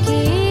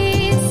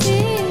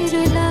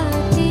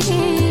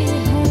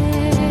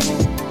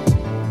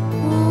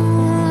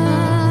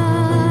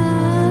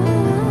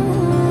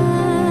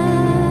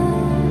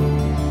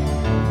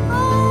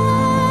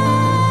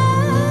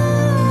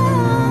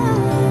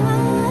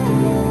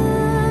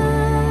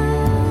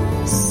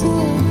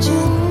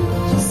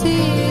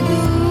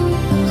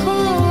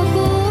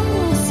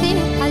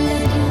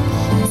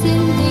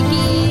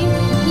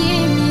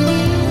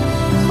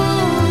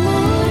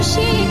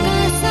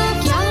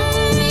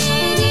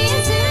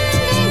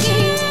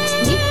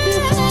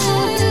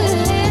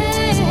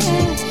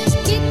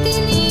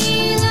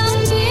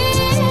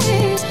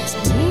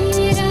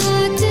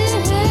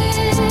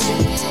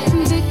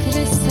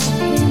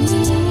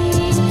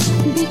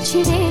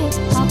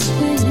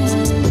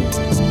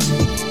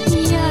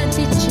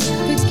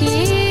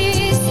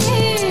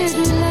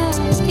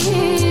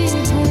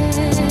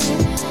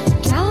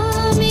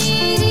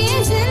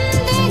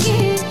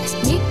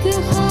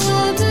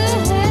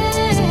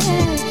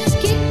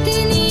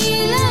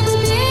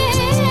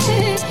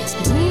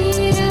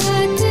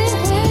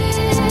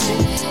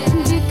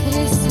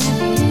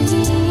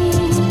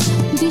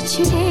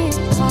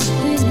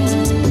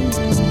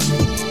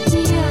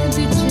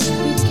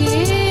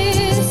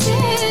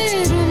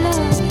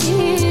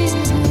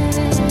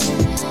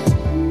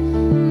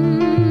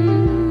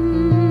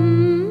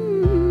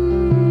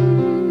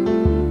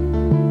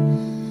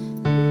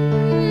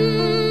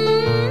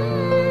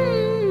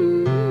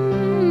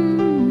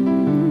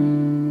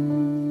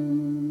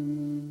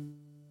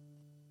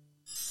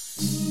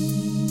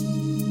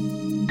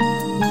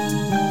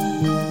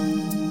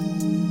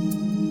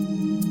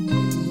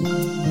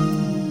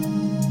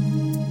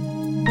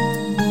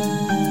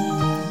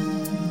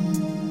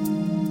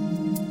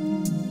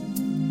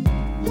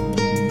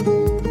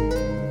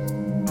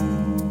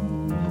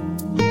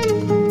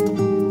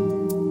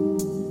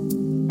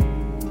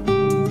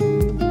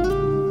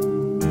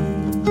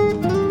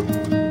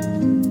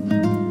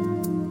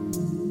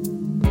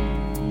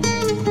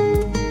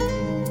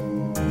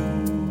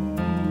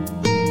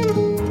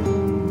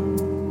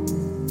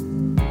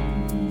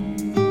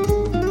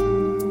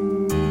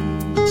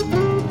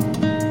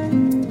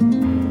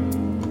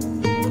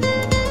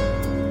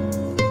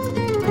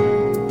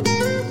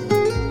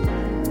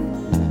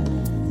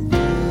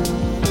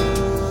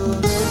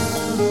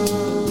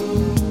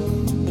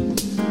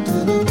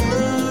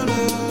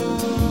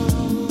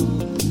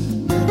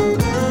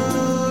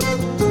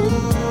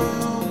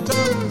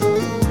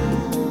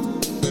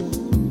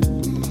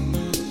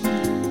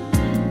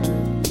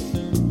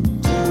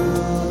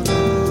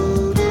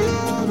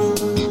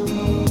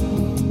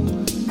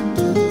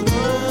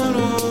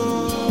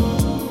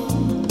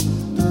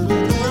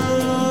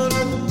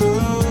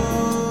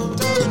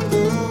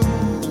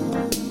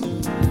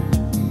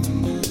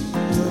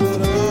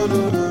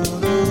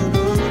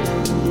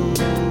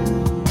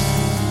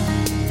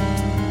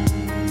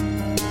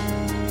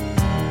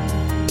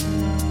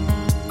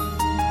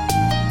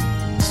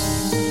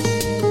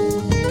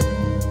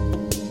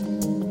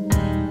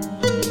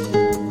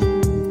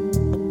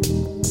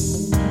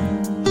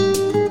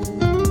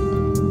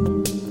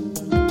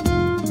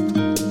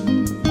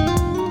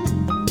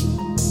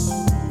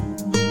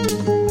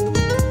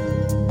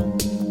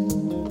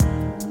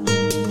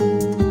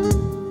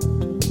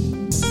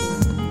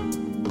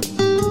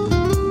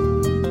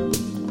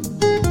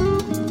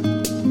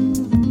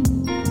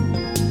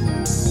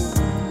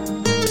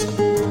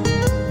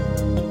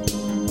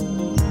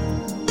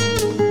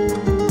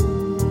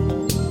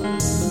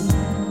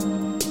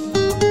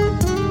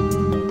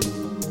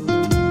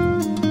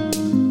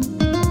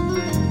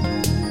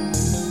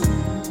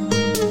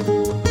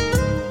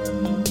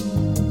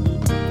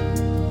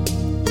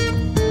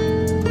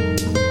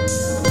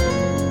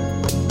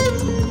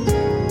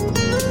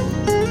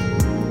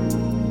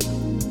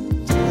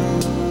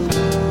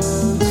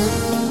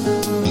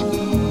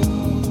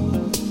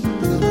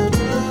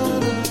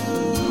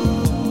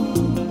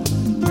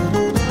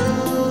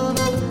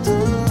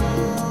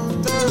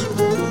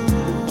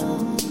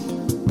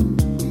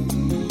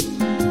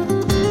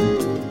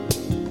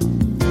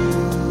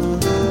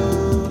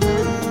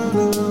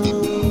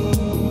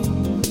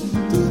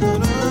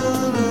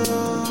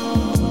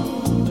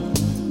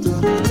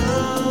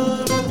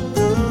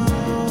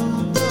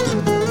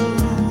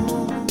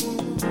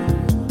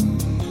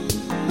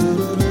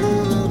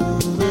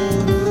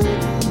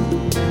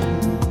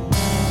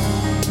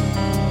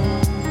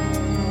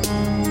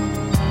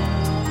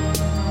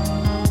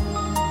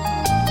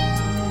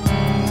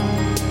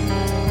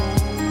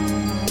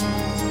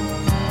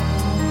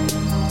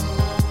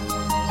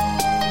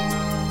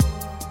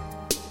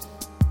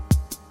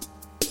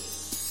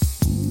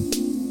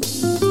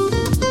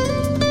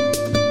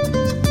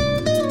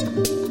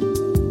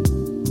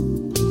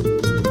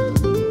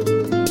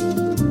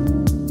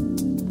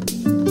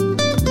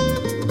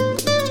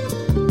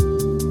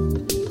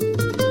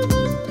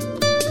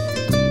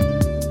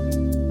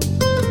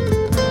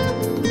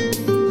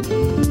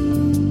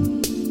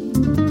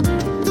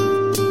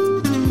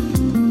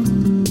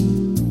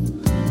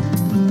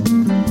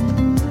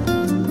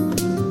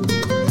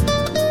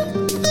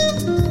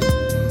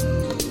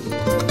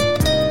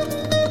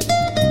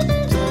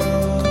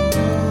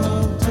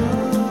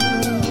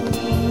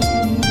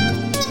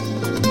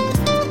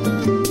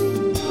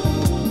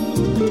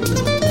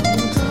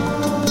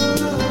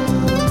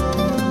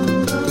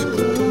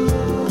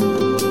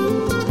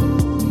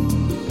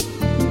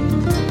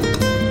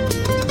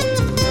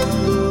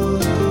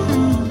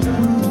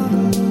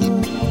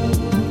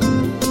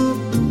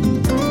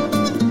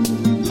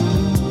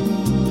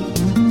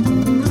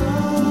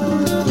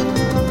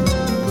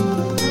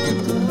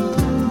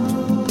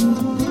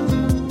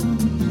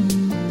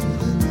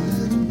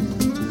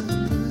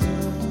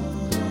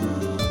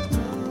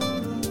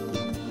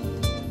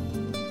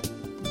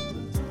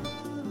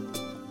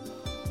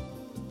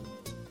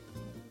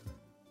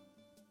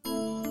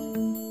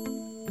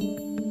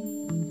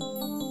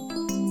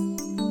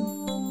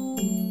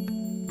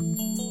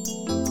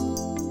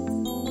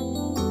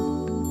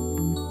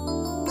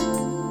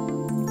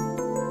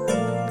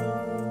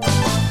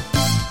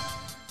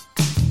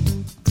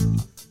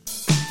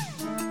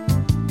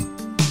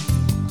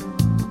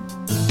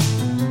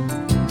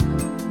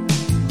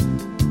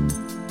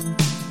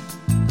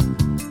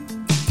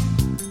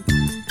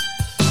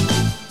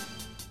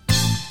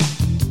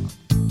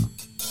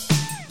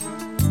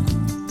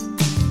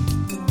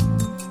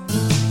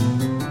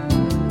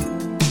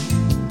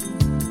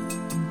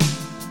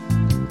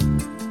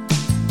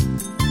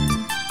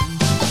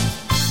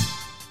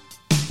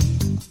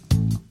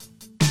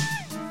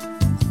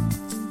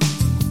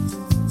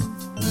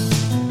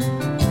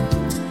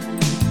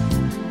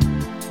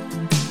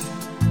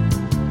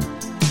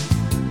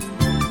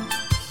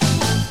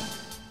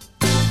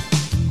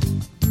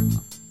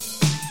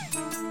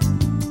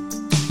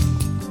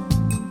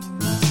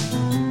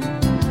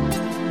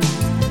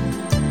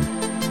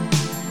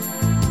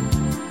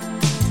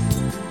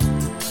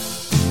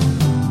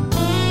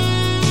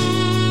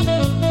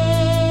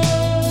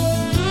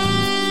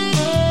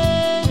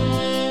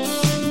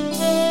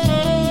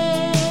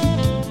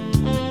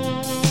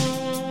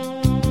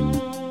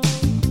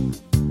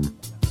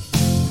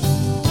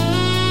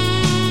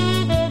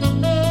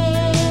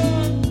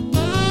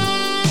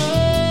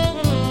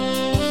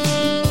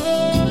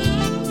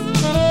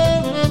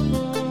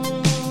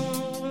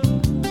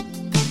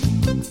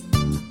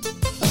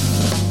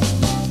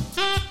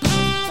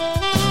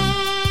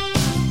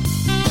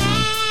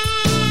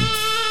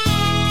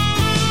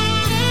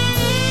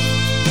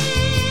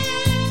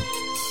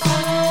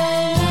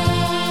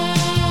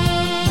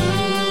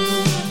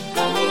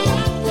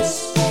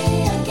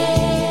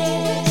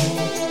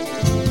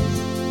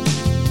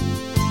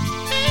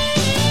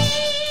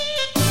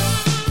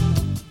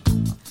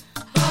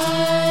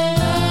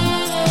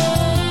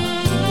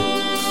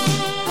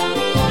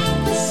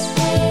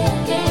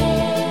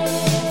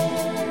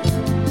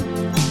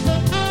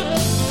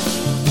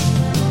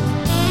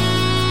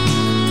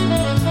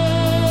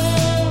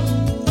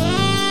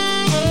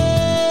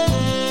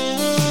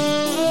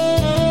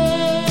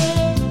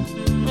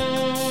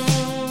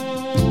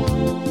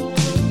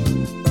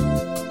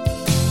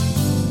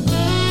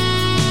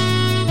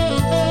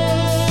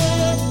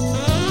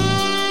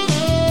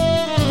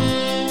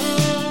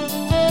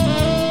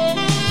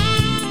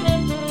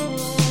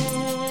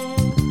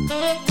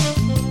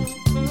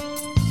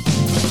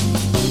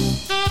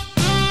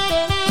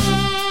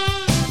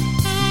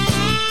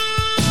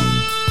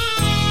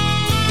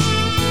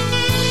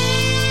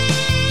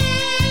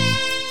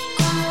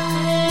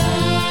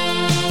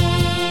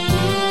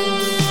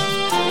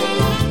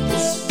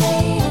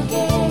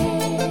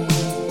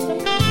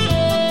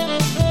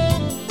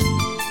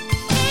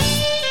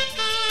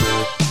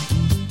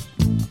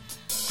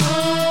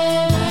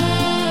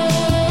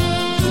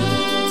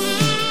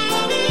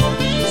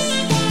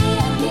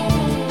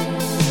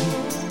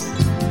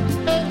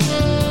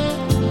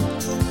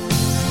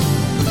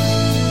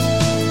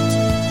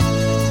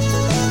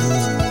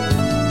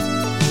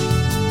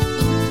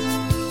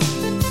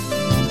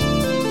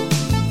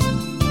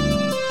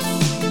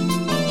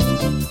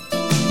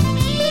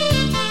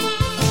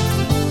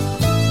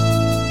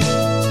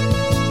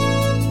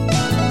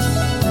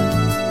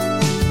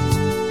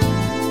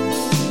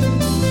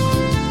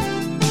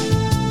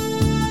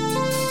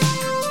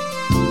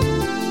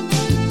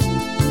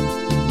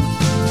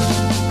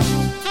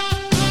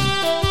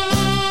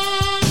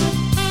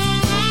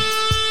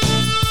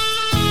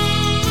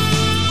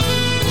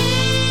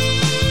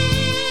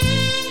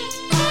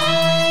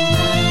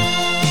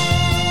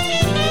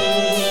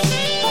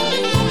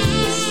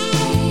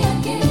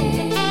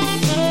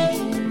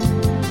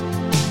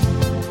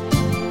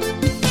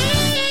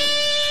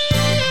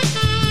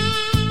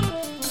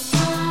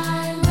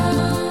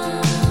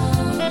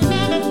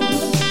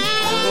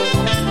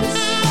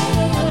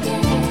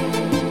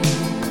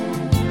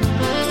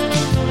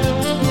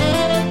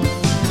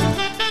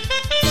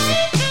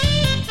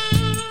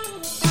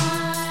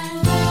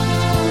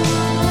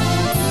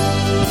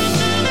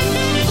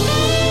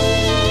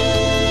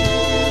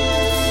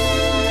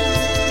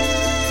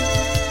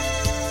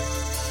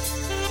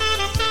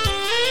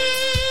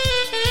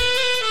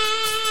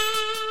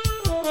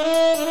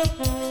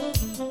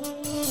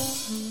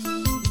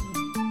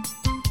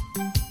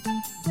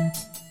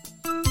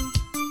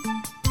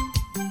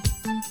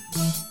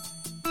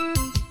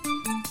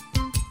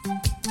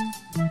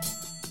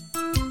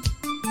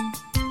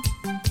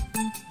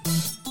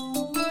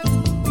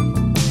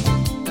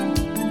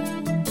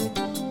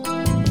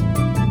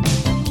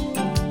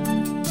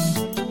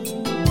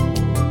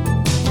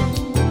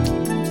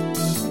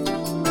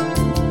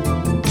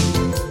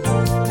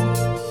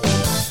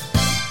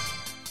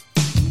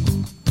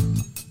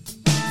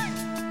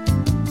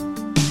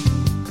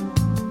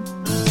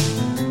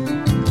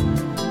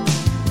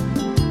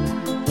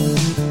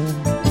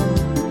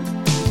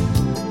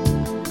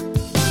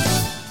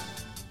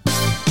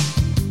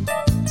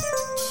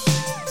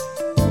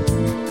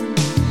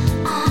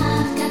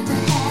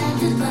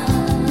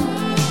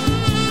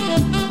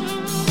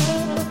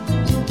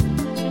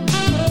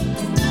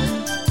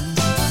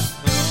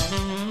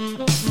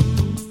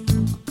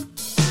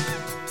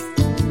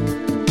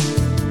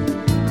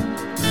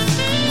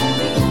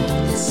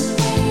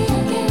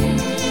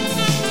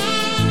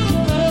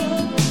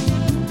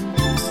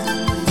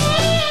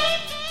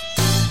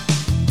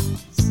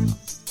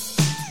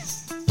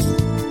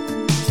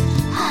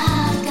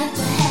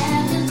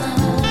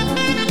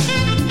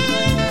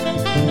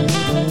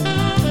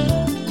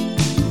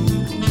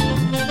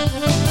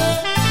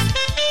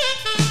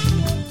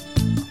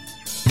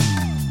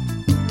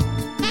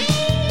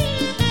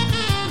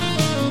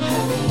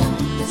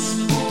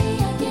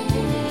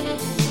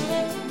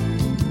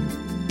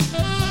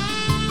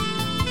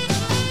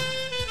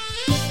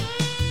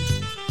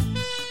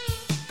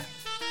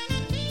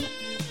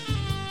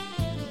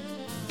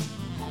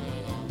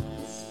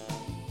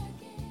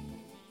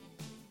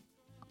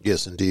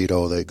Yes, indeed.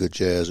 All that good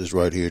jazz is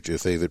right here at your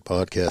favorite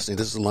podcasting.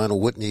 This is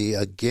Lionel Whitney.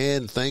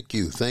 Again, thank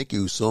you. Thank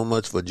you so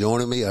much for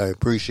joining me. I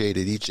appreciate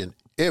it each and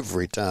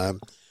every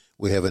time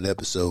we have an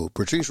episode.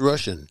 Patrice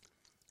Rushen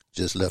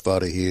just left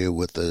out of here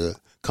with a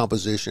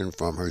composition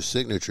from her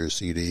signature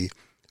CD,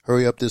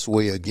 Hurry Up This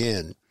Way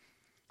Again.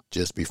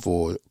 Just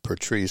before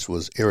Patrice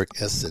was Eric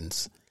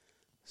Essence.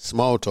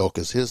 Small Talk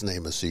is his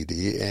name of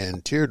CD,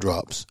 and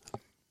Teardrops.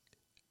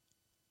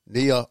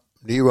 Nira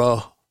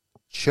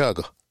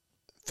Chugh,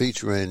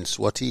 featuring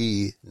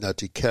Swati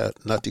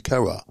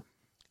Natikara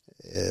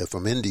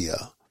from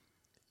India,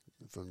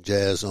 from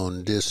Jazz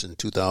on Disc in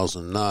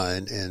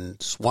 2009,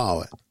 and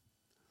Swaw.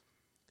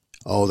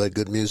 All that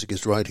good music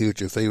is right here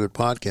at your favorite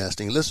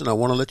podcasting. Listen, I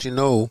want to let you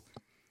know,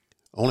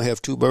 I only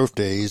have 2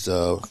 birthdays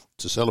to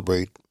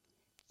celebrate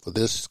for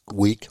this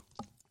week.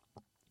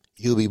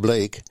 Hubie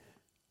Blake,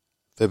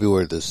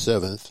 February the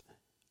 7th.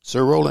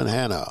 Sir Roland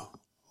Hanna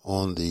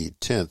on the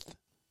 10th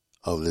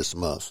of this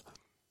month.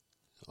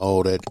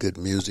 All that good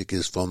music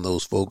is from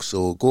those folks,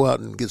 so go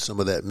out and get some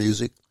of that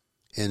music.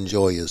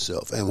 Enjoy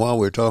yourself. And while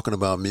we're talking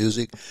about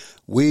music,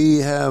 we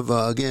have,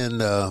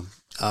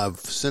 I've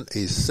sent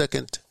a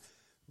second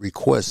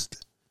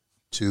request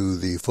to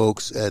the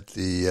folks at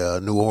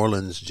the New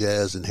Orleans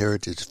Jazz and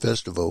Heritage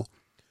Festival,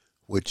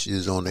 which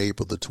is on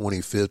April the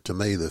 25th to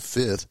May the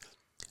 5th,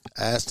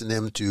 asking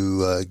them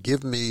to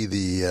give me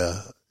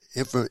the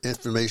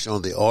information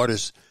on the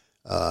artists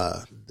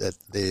that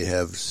they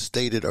have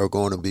stated are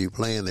going to be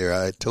playing there.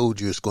 I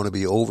told you it's going to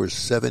be over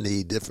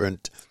 70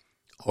 different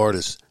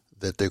artists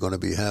that they're going to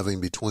be having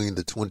between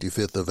the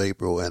 25th of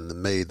April and the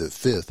May the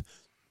 5th.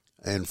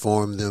 I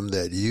informed them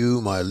that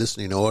you, my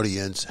listening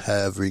audience,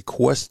 have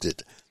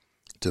requested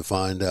to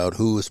find out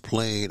who is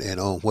playing and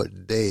on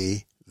what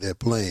day they're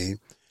playing.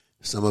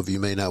 Some of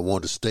you may not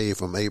want to stay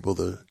from April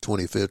the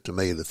 25th to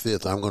May the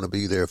 5th. I'm going to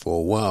be there for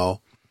a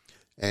while,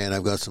 and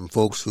I've got some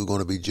folks who are going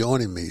to be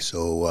joining me,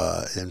 so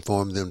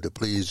inform them to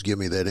please give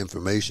me that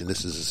information.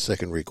 This is a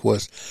second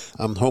request.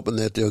 I'm hoping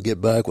that they'll get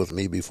back with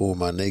me before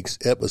my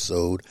next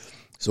episode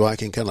so I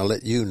can kind of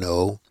let you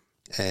know,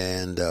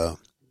 and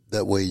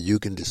that way you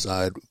can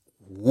decide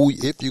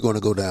if you're going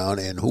to go down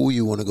and who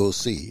you want to go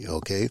see,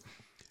 okay?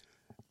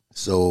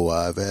 So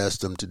I've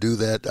asked them to do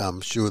that.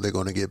 I'm sure they're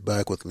going to get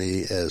back with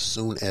me as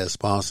soon as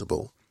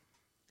possible.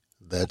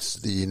 That's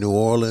the New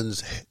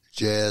Orleans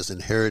Jazz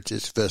and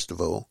Heritage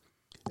Festival,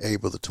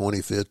 April the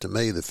 25th to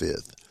May the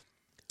 5th.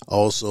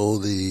 Also,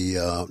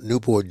 the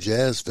Newport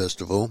Jazz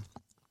Festival,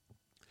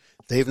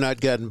 they've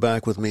not gotten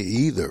back with me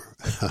either.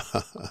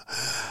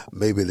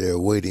 Maybe they're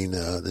waiting.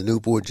 The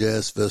Newport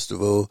Jazz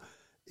Festival,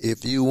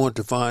 if you want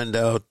to find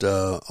out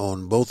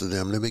on both of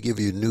them, let me give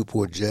you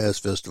Newport Jazz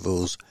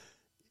Festival's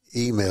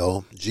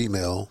email.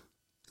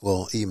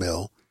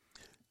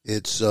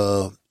 It's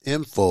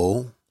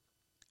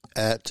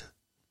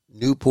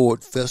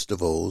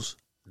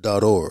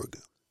info@newportfestivals.org.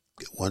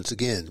 Once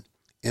again,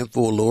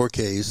 info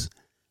lowercase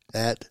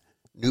at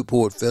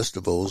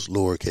newportfestivals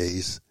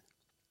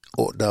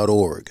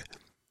lowercase.org.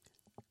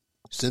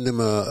 Send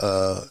them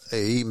a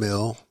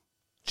email,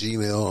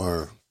 Gmail,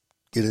 or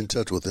get in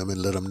touch with them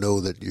and let them know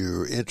that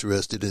you're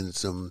interested in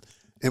some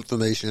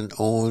information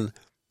on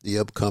the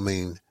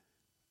upcoming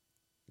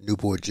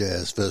Newport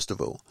Jazz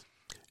Festival.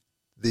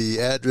 The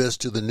address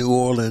to the New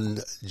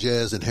Orleans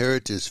Jazz and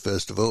Heritage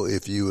Festival,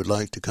 if you would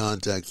like to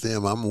contact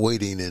them, I'm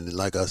waiting, and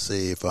like I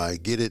say, if I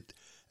get it,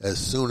 as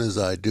soon as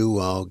I do,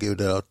 I'll give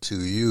it out to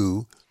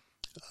you.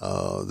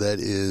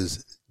 That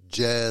is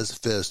Jazz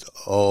Fest,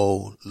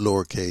 all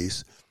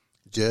lowercase,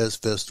 Jazz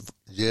Fest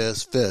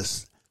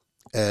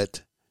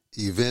at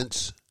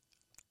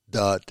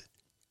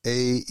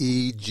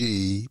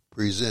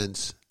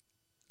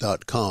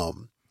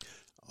events.aegpresents.com.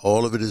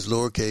 All of it is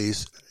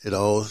lowercase. It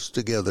all's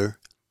together.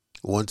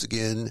 Once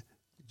again,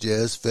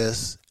 Jazz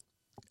Fest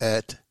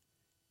at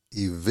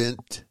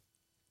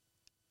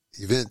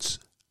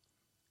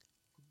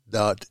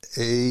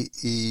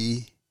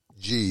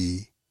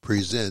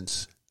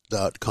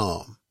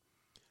events.aegpresents.com.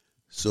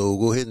 So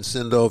go ahead and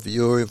send off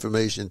your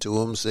information to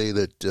them. Say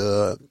that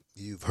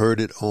you've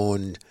heard it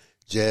on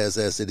Jazz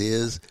As It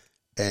Is,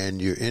 and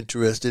you're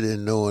interested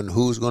in knowing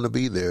who's going to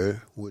be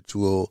there, which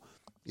will,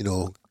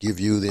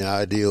 give you the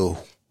idea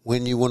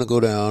when you want to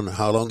go down,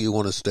 how long you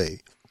want to stay.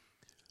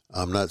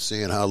 I'm not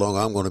saying how long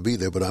I'm going to be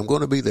there, but I'm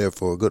going to be there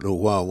for a good little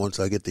while once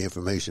I get the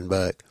information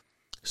back.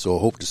 So I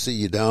hope to see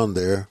you down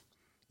there.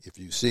 If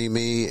you see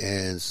me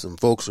and some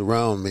folks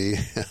around me,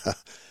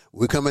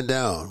 we're coming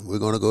down. We're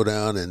going to go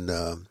down and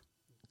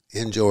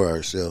enjoy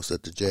ourselves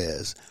at the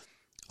Jazz.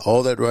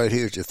 All that right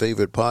here is your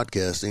favorite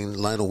podcasting.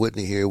 Lionel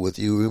Whitney here with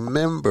you.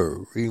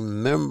 Remember,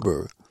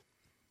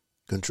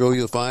 control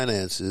your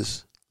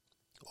finances,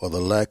 or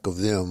the lack of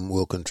them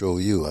will control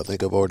you. I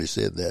think I've already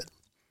said that.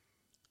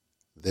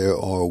 There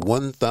are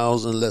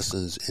 1,000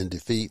 lessons in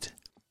defeat,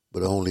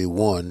 but only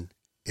one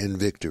in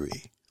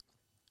victory.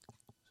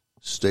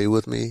 Stay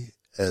with me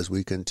as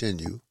we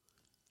continue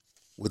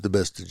with the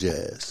best of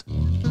jazz.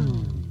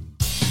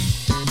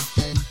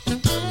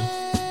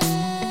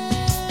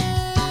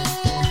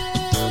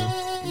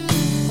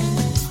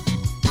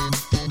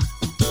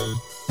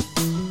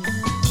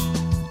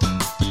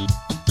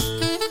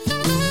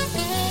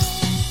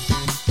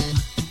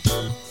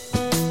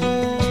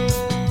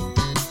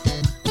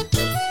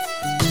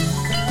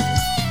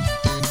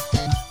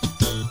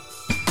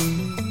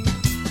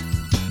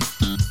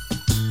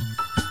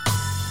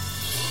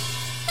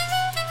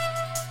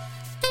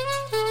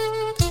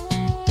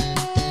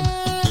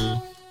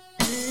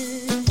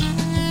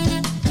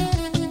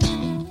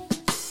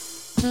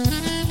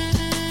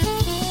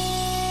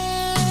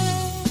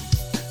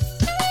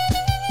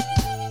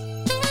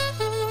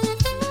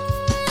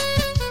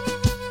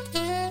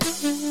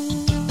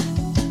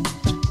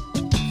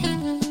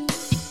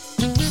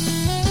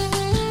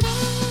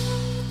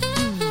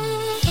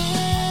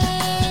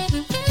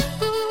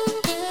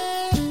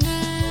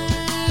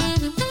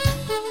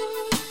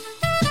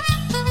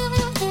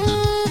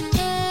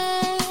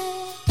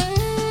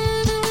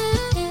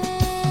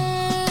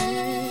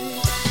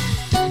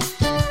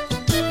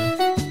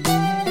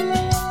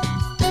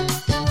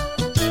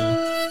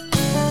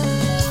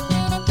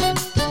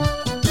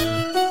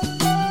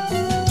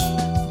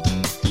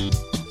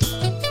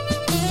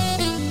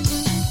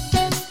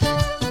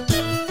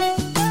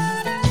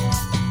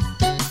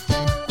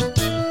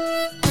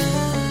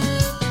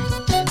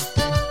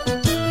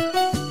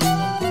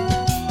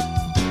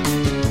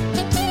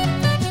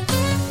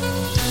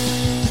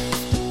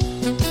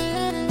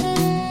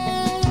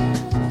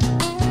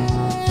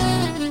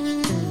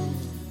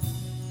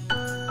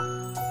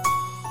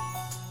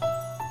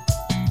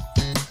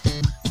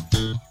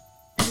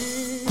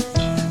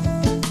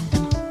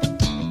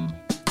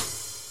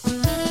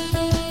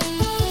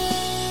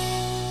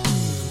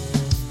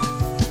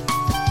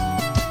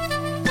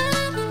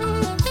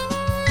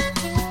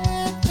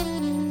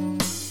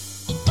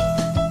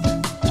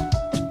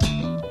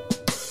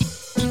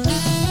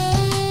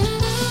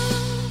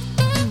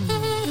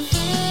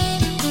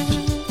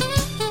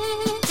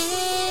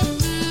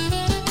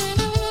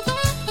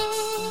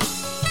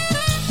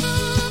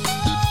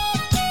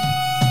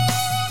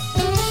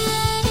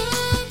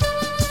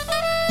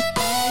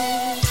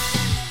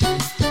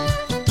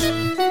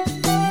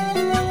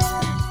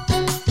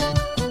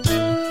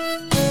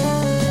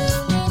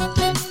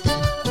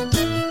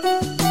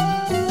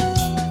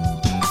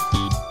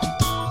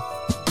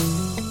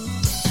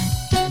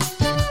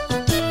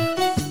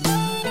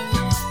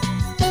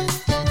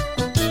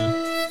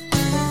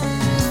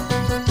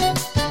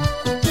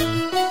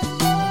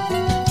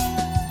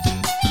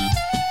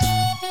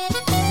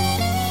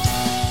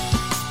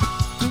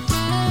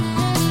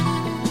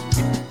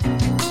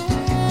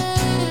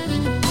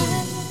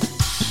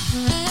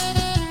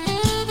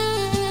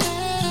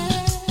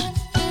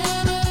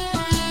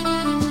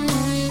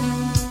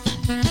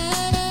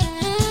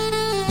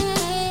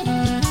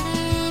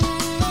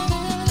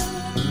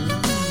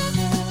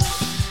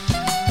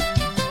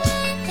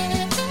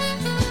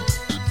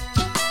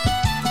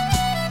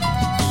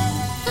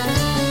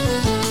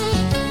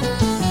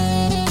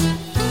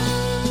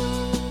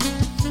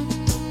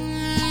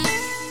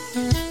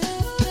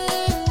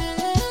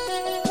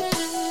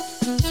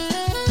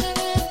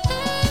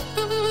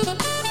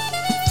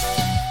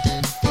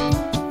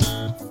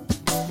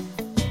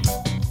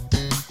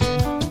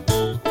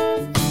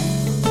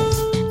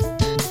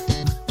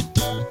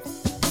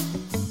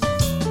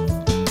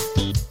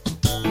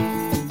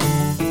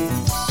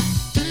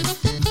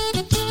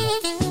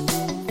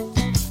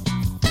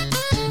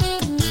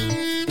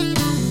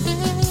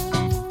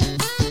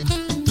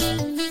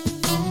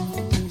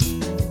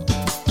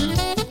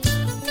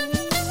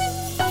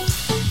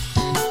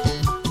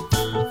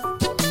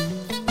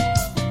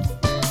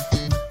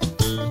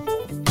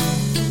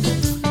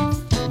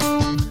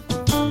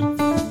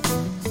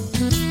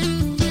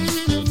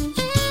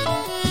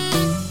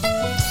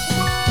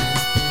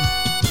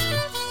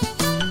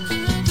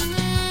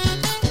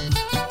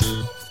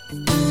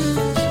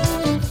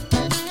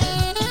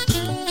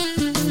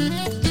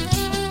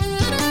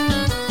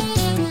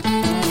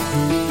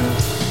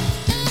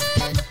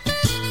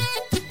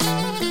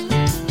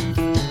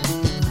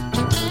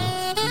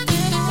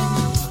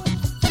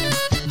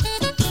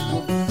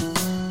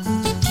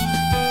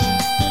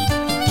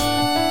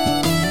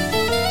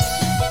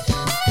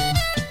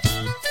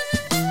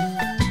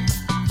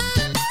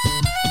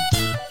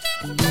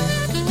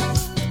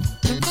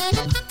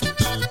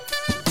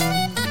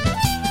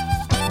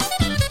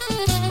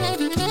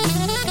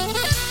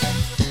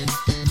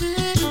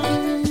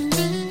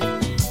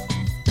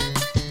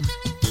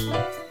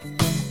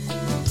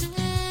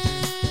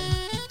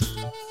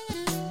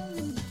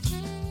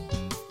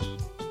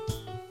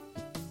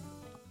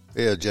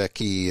 Yeah,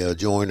 Jackie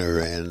Joyner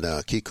and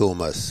Kiko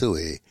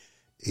Masui.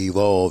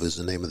 Evolve is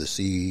the name of the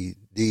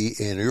CD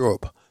in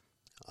Europe.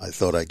 I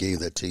thought I gave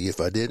that to you. If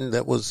I didn't,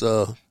 that was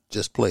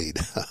just played.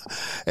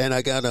 And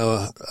I got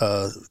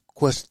a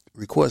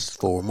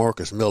request for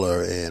Marcus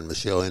Miller and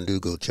Michelle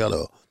Indugo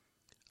Cello.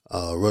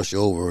 Rush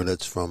Over,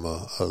 that's from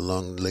a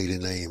young lady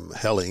named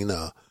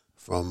Helena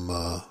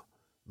from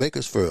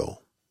Bakersfield,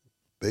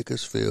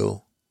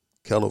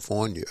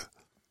 California.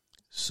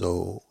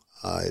 So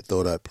I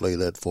thought I'd play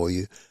that for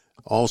you.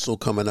 Also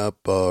coming up,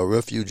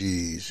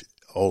 Refugees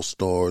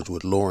All-Stars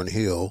with Lauryn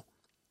Hill,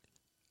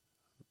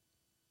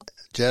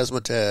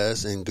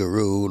 Jazzmatazz and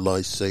Guru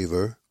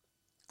Lifesaver,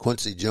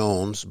 Quincy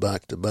Jones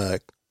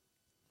back-to-back,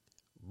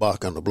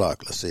 Bach on the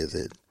Block, let's say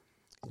that,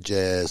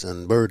 Jazz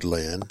and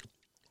Birdland.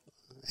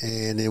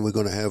 And then we're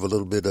going to have a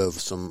little bit of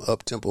some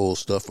up-tempo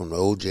stuff from the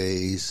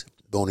OJs,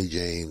 Boney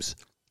James,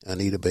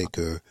 Anita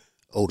Baker,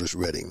 Otis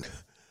Redding,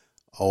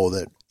 all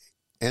that.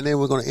 And then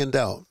we're going to end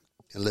out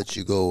and let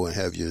you go and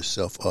have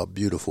yourself a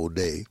beautiful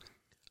day.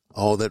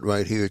 All that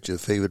right here at your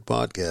favorite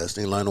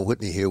podcasting. Lionel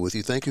Whitney here with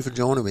you. Thank you for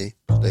joining me.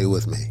 Stay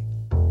with me.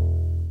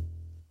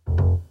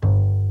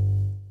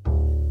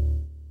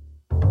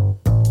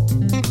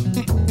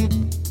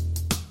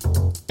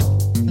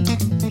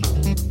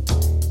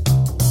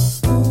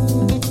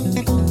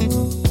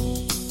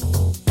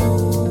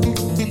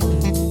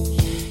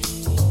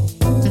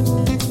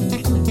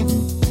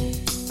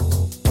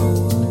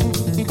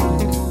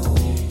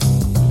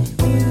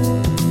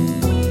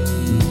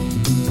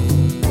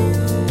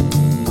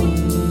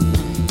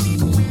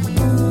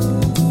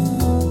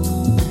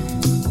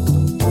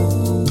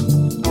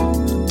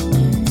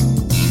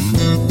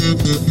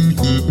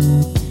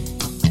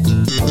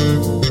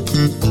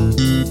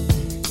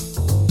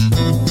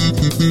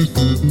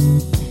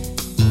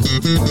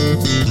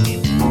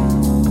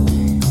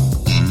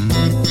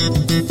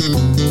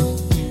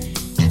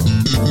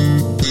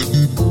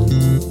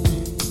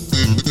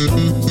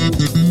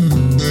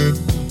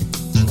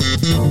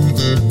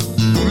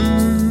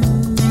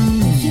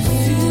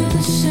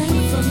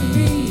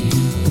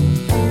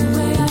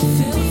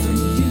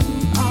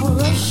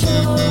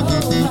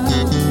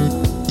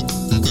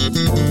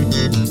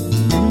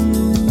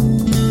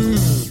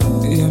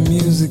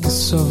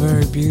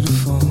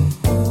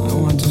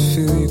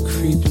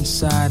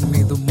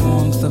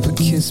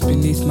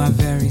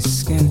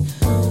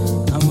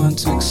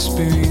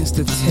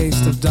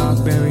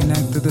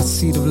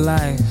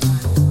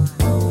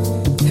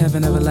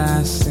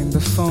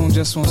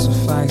 Just won't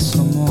suffice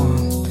no more.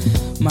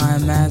 My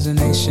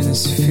imagination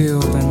is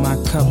filled and my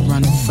cup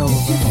runneth over.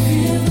 You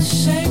feel the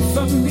shape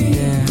for me.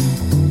 Yeah.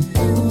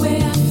 The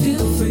way I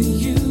feel for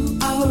you,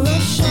 I'll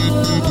rush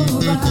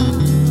over.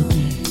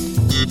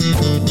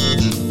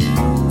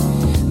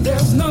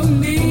 There's no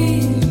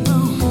need,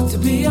 no, to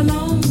be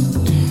alone.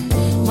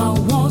 My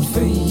want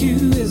for you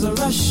is a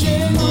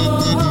rushing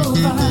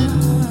over.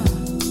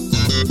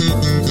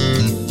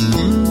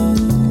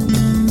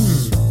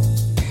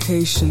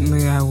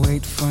 Patiently I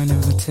wait for an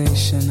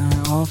invitation. I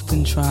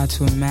often try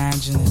to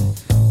imagine and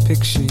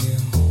picture you,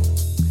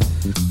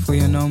 for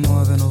you're no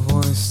more than a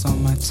voice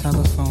on my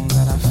telephone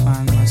that I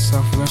find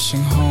myself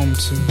rushing home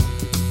to.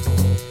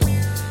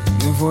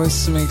 Your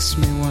voice makes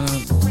me want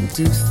to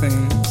do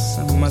things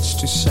I'm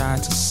much too shy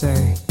to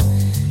say.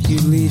 You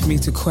leave me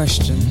to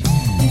question.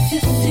 If you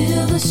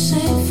feel the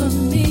same for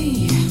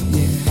me,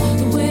 yeah,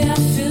 the way I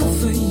feel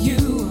for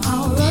you,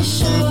 I'll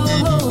rush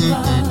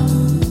over.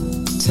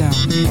 Tell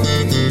me.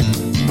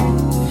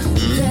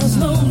 There's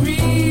no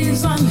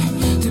reason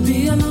to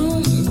be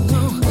alone.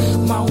 No,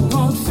 my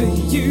want for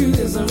you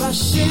is a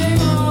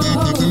rushing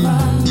over.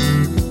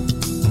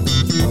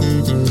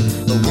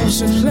 But won't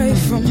you play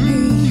for me?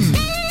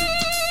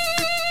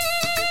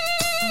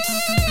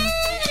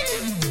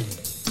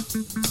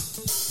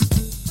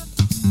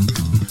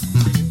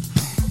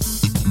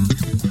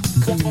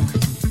 Come on.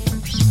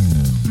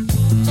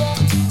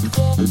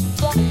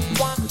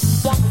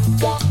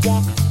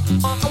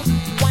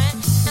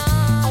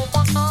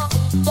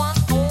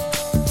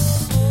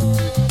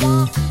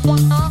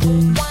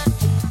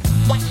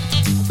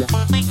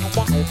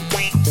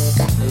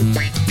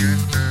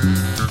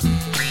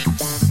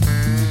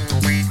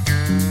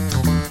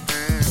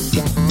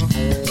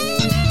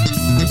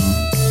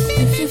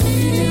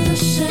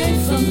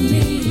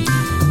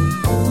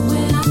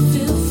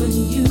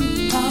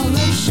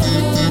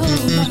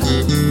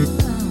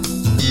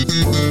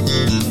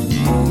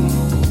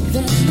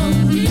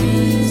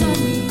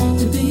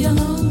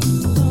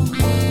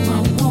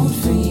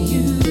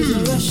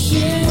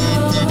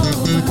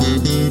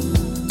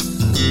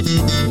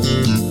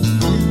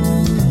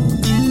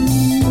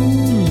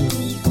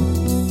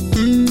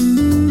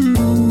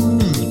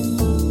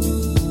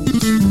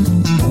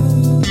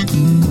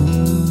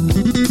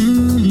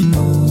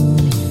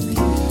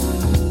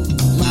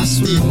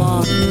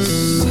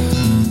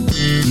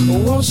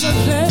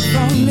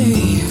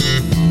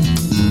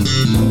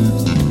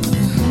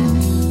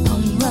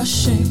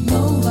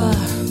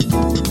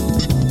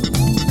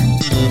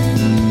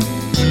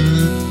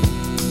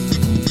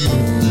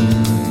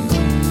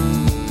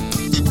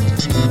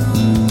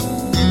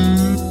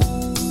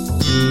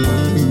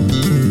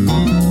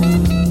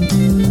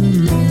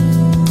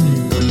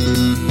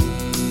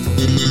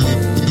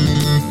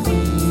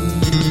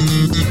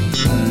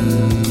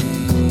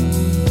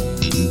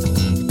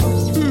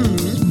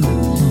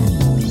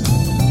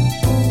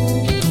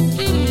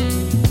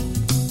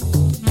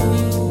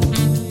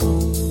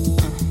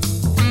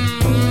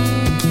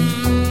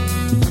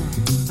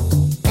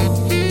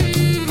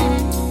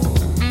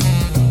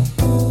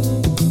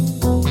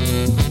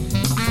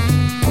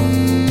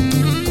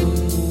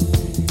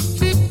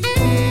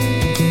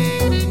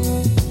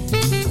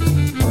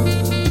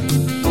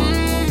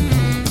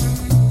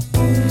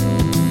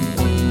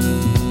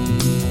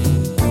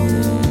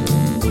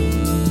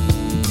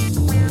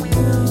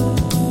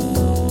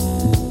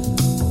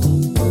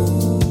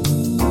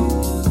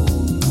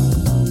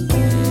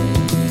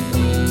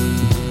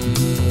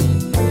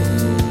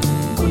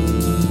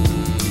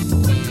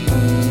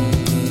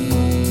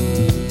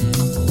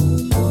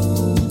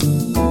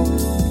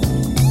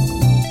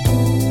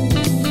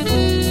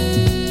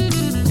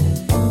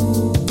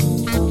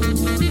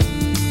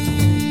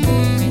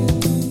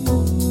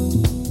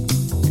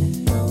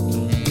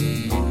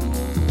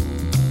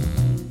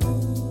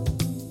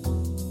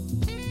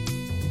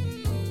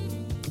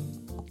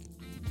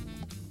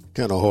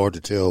 Kind of hard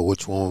to tell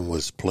which one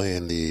was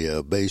playing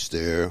the bass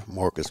there,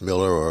 Marcus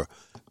Miller or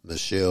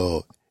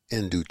Michelle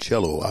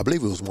Inducello. I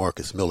believe it was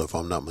Marcus Miller, if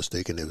I'm not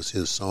mistaken. It was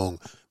his song.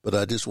 But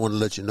I just want to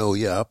let you know,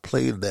 yeah, I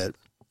played that,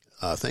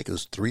 I think it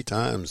was 3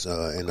 times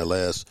in the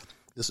last,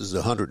 this is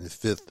the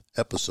 105th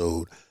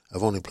episode.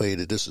 I've only played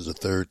it, this is the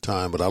 3rd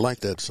time, but I like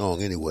that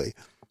song anyway.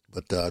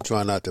 But I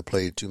try not to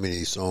play too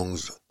many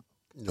songs,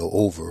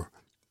 over.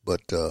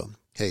 But,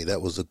 hey,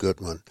 that was a good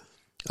one.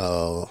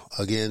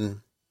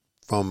 Again,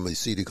 from a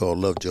CD called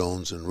Love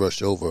Jones and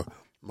Rush Over,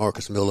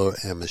 Marcus Miller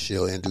and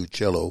Michelle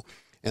Inducello.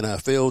 And I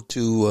failed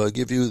to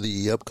give you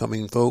the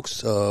upcoming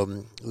folks.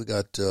 We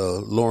got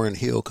Lauryn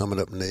Hill coming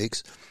up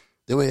next.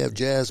 Then we have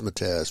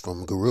Jazzmatazz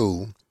from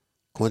Guru,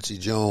 Quincy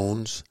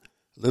Jones,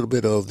 a little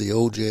bit of the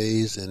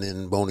OJs, and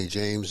then Boney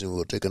James, and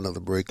we'll take another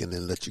break and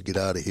then let you get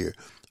out of here.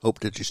 Hope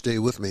that you stay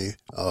with me.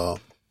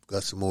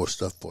 Got some more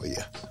stuff for you.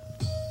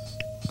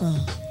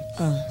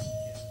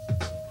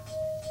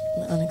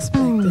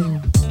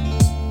 Unexpected.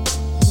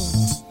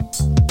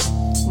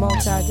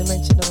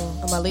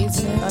 Multi-dimensional. Am I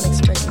losing it?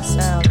 Unexpected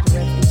sound. The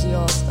refugee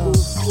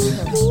all-star.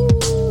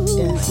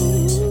 Yes.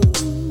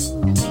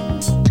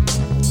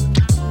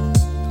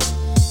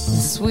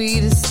 The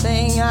sweetest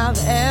thing I've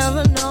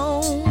ever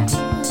known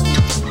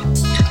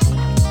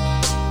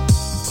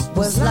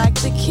was like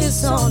the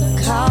kiss on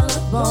a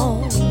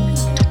collarbone,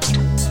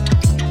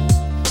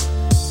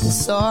 the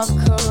soft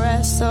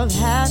caress of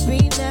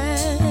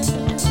happiness,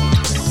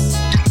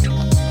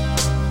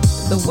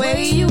 the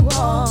way you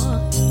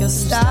are, your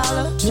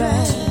style of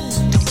dress.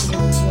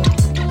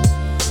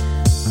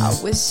 I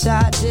wish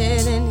I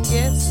didn't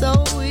get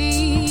so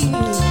weak.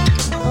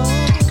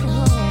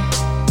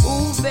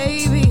 Ooh,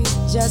 baby,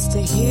 just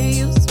to hear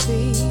you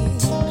speak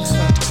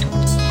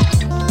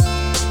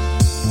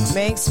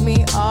makes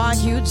me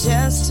argue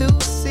just to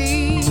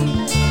see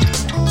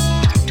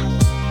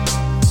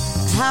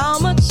how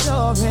much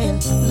you're in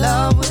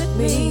love with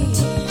me.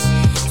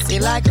 See,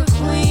 like a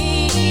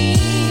queen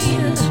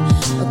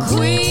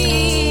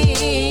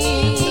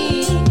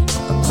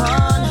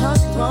upon her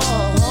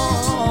throne.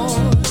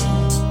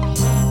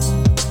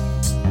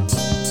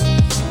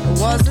 It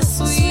was the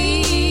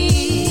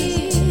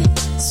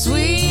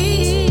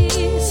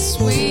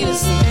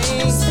sweetest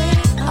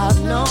thing I've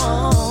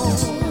known.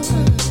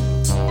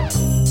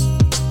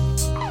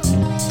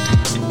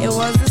 It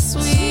was the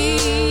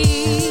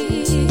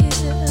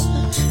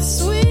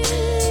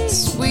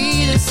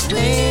sweetest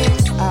thing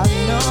I've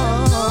known.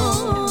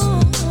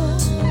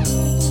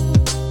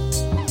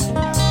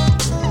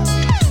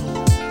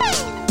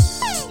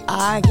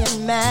 I get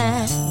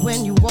mad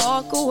when you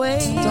walk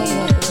away. Don't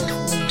walk away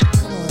from me.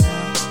 Come on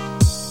now.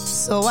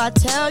 So I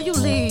tell you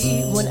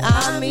leave when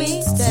I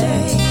mean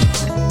stay.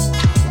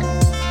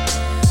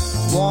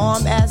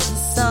 Warm as the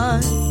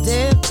sun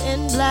dipped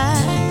in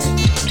black.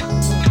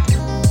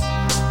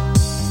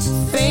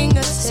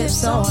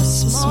 Fingertips are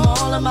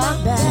small on my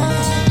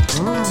back.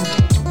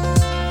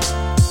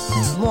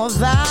 More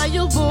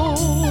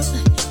valuable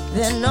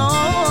than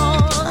all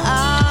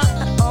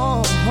I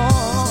own.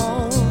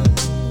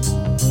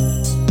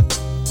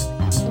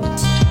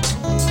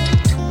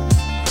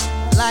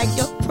 Like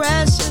your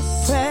precious,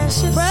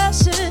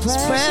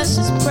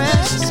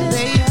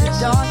 baby,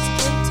 dark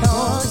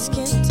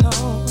skin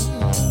tone.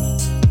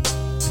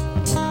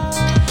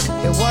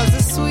 It was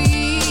a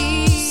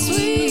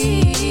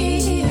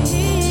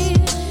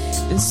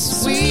the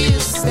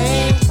sweetest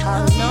thing I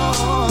know.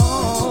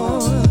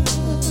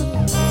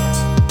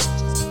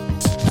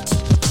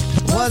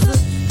 Was it?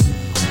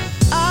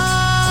 I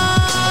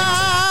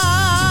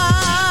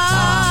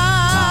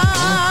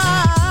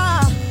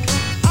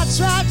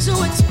tried to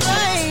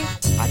explain.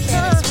 I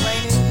can't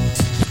explain it.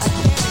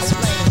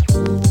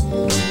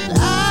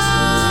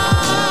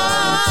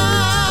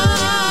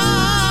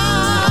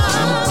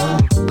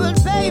 But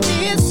baby,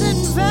 it's in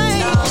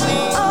vain.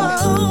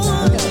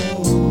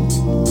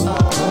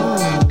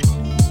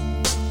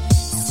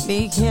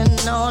 Speaking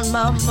on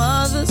my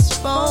mother's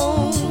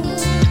phone,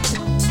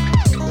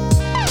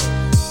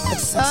 a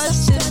touch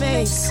that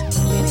makes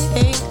me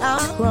think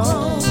I'm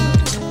grown.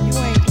 You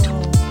ain't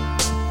grown.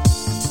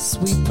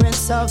 Sweet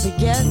prince of the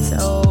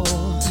ghetto,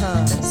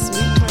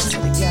 sweet prince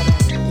of the ghetto.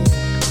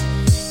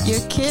 Yeah.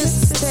 Your kiss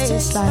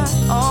tastes like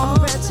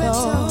Oretto,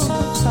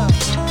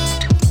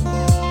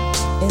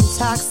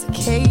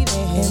 intoxicating.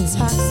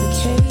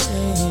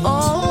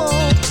 Oh,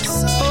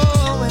 so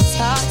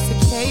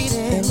intoxicating.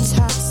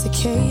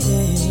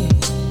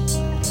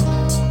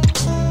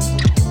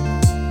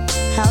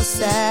 How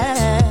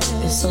sad,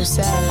 it's so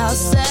sad. How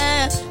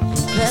sad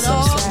that so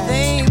all sad.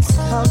 Things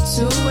come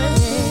to an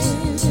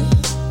end.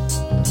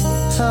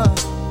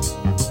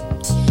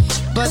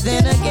 But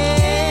then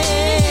again,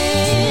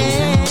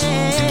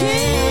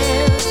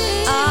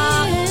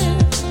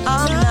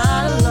 I'm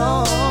not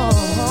alone.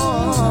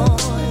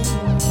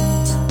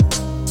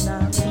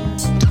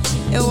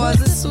 It was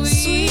a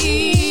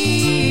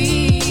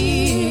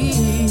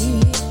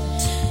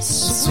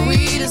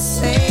sweetest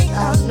thing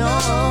I've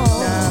known.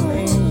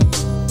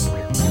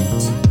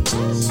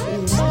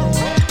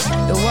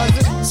 It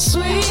wasn't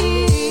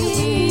sweet.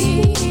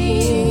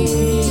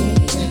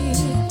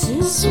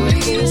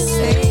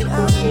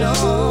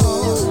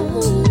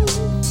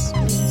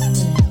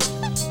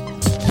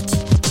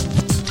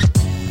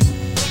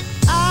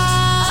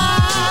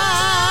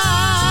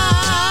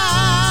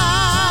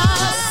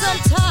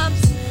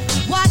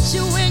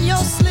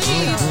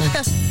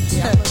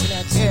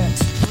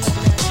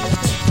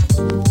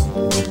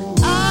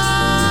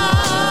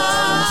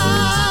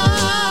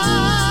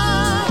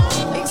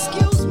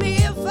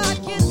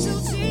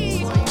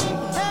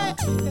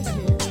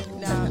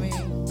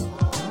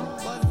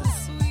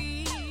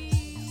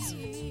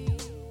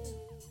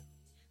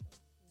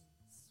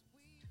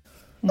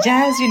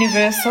 Jazz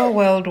Universal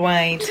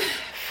Worldwide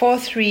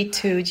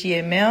 432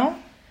 GML.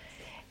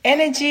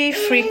 Energy,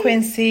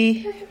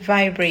 frequency,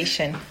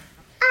 vibration.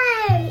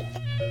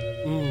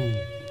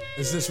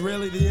 Is this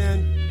really the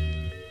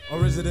end?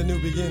 Or is it a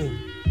new beginning?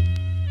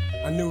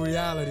 A new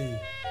reality?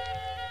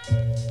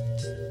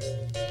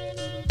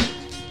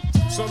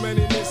 So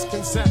many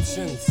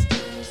misconceptions,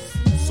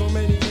 so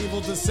many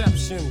evil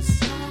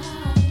deceptions.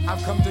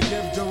 I've come to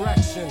give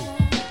direction,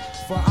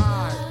 for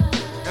I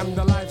am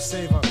the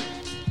lifesaver.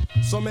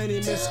 So many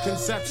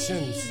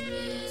misconceptions,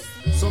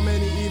 so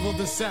many evil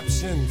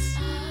deceptions.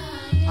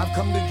 I've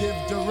come to give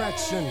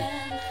direction,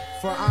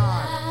 for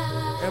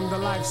I am the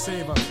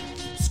lifesaver.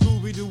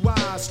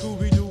 Scooby-Doo-wah,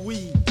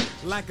 Scooby-Doo-wee.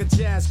 Like a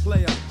jazz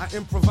player, I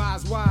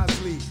improvise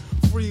wisely.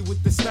 Free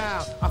with the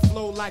style, I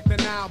flow like the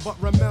Nile. But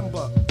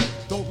remember,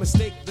 don't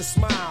mistake the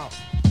smile.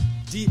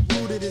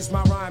 Deep-rooted is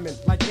my rhyming.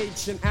 Like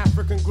ancient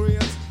African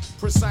griots,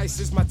 precise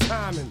is my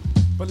timing.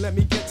 But let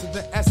me get to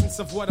the essence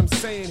of what I'm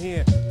saying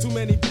here. Too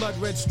many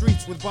blood-red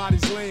streets with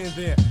bodies laying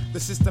there. The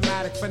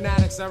systematic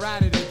fanatics are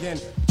at it again,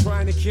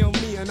 trying to kill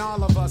me and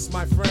all of us,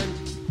 my friend.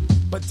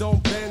 But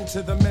don't bend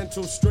to the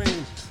mental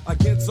stream.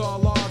 Against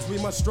all odds, we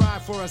must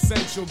strive for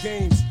essential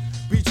gains.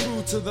 Be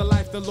true to the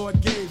life the Lord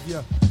gave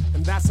you.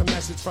 And that's a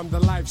message from the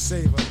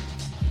lifesaver.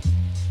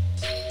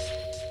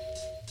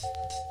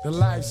 The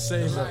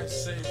lifesaver.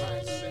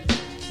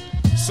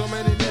 So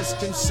many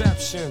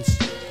misconceptions,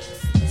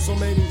 so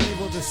many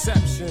evil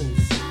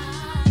deceptions.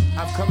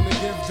 I've come to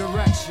give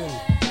direction,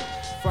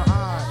 for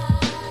I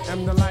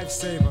am the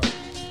lifesaver.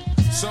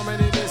 So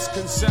many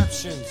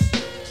misconceptions,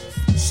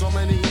 so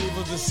many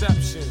evil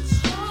deceptions.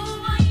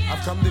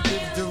 I've come to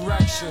give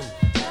direction,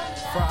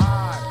 for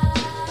I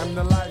am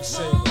the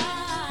lifesaver.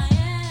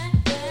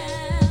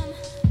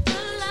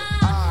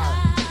 I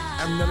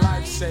am the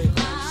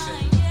lifesaver.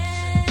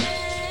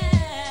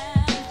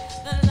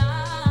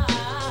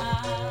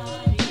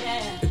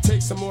 It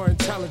takes a more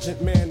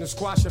intelligent man to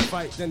squash a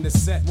fight than to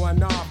set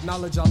one off.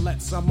 Knowledge I'll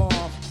let some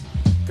off,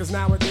 cause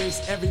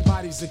nowadays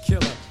everybody's a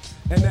killer.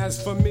 And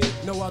as for me,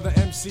 no other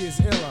MC is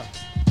iller.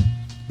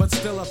 But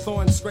still a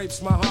thorn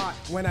scrapes my heart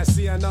when I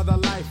see another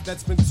life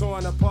that's been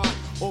torn apart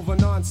over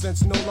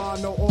nonsense, no law,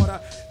 no order.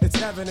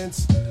 It's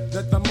evidence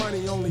that the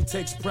money only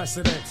takes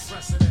precedence.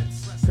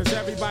 Cause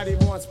everybody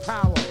wants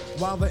power,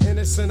 while the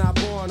innocent are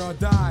born or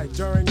die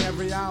during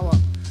every hour.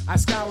 I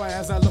scour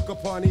as I look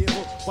upon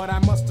evil, but I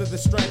muster the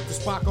strength to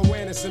spark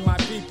awareness in my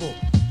people.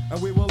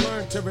 And we will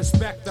learn to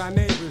respect our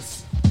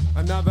neighbors.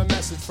 Another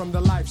message from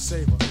the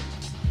lifesaver.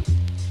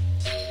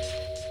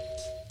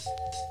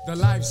 The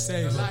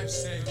lifesaver.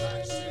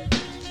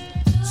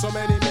 So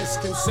many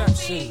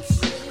misconceptions,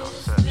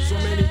 so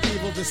many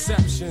evil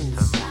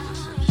deceptions.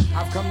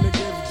 I've come to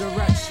give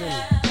direction,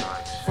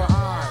 for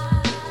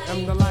I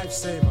am the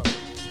lifesaver.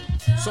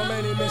 So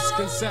many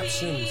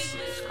misconceptions,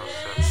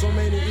 so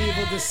many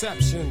evil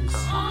deceptions.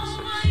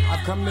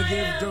 I've come to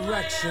give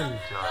direction,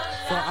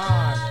 for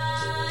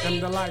I am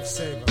the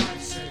lifesaver.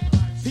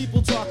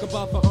 People talk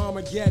about the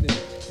Armageddon,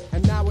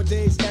 and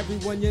nowadays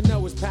everyone you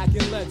know is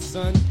packing lead,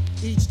 son.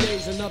 Each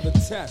day's another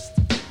test.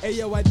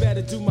 Ayo, I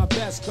better do my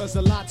best, cause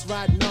a lot's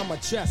riding on my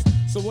chest.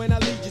 So when I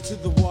lead you to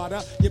the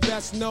water, you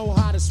best know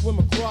how to swim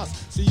across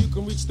so you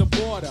can reach the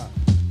border.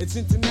 It's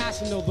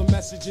international, the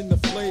message and the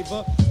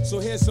flavor. So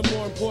here's some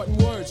more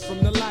important words from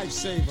the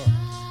lifesaver.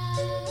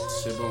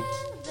 C'est bon.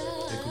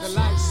 The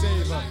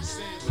lifesaver.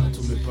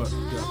 Tous mes potes,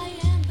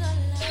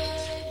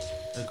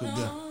 écoute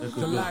bien.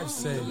 The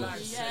lifesaver.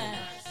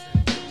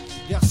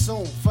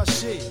 Garçon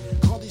fâché,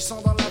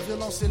 grandissant dans la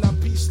violence et la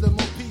piste, le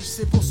mot pige,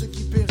 c'est pour ceux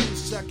qui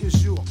périssent chaque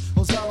jour.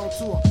 Aux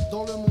alentours,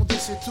 dans le monde et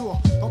ses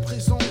tours, en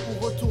prison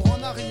ou retour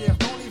en arrière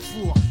dans les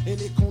fours. Et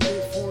les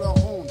condés font leur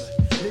ronde,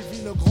 les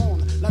villes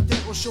grondent, la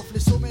terre réchauffe, les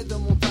sommets de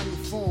montagne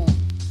fondent.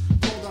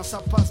 Condamn,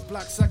 ça passe,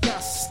 plaque, ça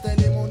casse,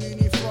 tel est mon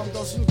uniforme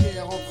dans une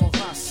guerre entre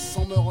races.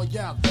 On me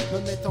regarde, me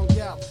met en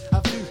garde, à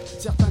vue,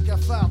 certains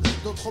cafardent,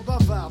 d'autres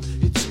bavardent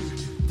et tuent.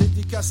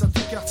 Dédicace à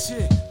tout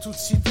quartier, toute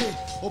cité.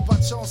 Oh, pas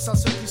de chance à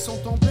ceux qui sont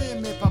tombés,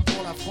 mais pas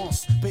pour la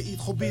France. Pays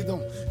trop bidon,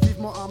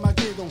 vivement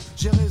Armageddon.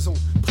 J'ai raison,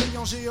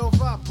 priant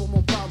Jéhovah pour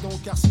mon pardon.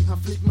 Car si un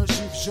flic me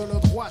gifle, je le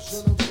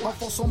droite.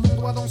 Enfonçant mon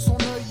doigt dans son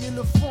œil et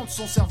le fond de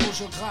son cerveau,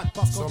 je gratte.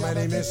 Parce so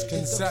many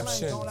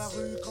misconceptions,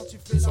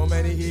 so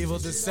many evil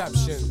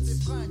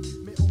deceptions.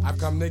 I've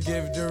come to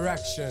give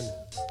direction,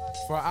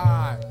 for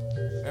I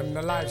am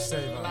the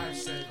lifesaver.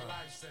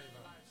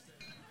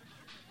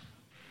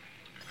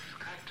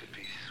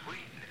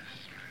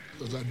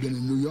 Because I'd been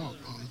in New York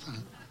all the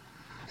time.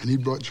 And he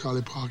brought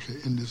Charlie Parker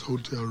in this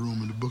hotel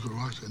room in the Booker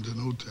Washington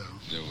Hotel.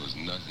 There was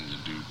nothing to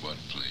do but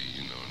play,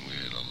 you know, and we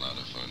had a lot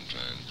of fun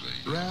trying to play.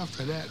 Right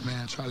after that,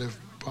 man, Charlie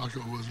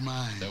Parker was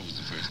mine. That was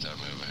the first time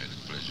I ever had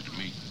the pleasure to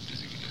meet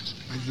Dizzy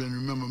Gillespie. I can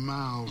remember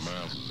Miles.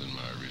 Miles was in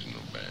my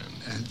original band.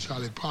 And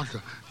Charlie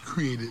Parker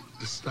created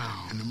the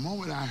style. And the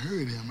moment I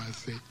heard him, I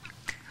said,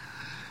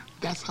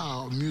 that's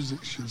how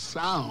music should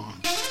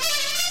sound.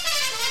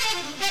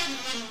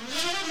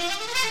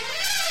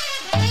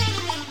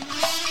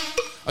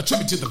 A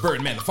tribute to the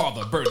Birdman, the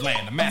father of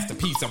Birdland, a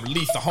masterpiece, a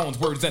release of Horns,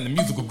 words, and the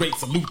musical great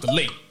salute the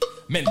late.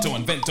 Mentor,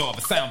 inventor of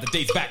a sound that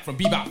dates back from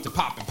bebop to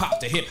pop and pop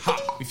to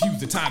hip-hop. We fuse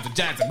the times of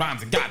jazz and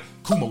rhymes and got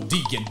Kumo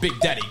D and Big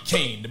Daddy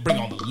Kane to bring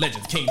on the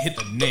legends. Kane hit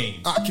the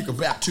name. I kick a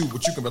rap too,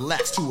 but you can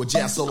relax too. A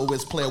jazz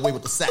soloist play away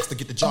with the sax to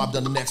get the job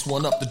done. The next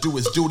one up to do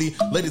his duty.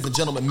 Ladies and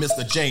gentlemen,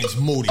 Mr. James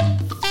Moody.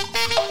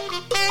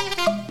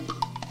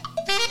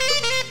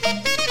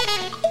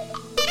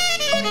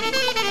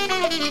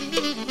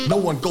 No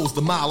one goes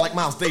the mile like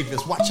Miles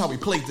Davis. Watch how he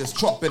plays this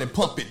trumpet and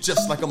pump it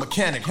just like a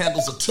mechanic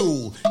handles a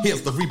tool.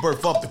 Here's the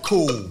rebirth of the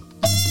cool.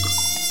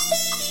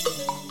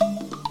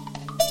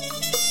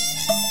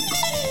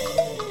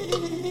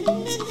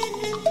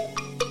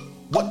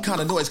 What kind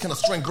of noise can a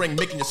string bring,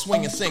 making you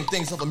swing and sing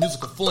things of a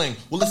musical fling?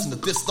 Well, listen to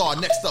this star.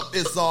 Next up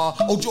is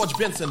George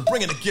Benson,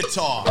 bringing the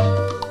guitar.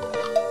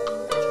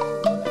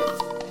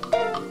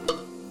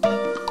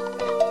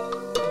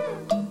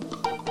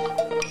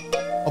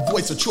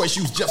 Voice of choice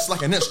used just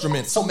like an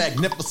instrument, so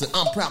magnificent.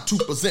 I'm proud to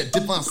present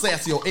Devon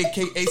Sassio,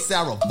 aka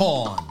Sarah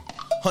Vaughan.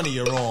 Honey,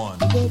 you're on.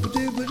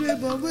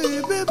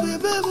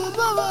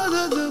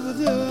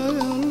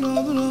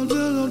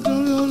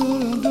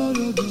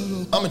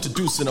 I'm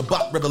introducing a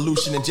bop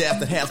revolution in jazz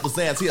that has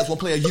pizzazz. Here's one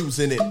player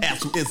using it.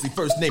 Ask who is he?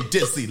 First name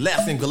Dizzy,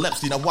 last name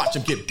Gillespie. Now watch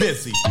him get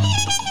busy.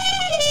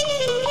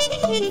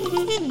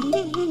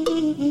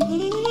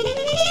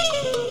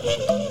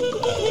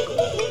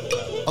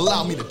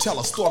 Allow me to tell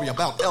a story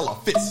about Ella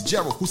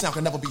Fitzgerald, whose sound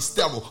can never be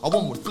sterile. A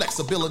woman with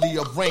flexibility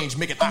of range,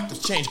 making octaves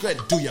change. Go ahead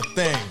and do your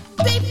thing.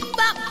 Beep,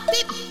 bop,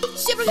 beep.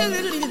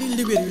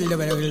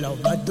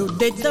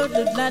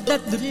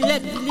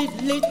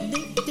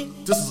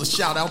 This is a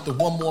shout out to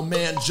one more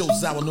man, Joe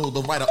Zawinul,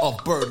 the writer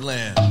of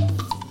Birdland.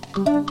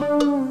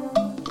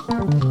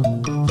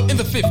 In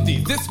the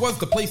 50s, this was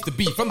the place to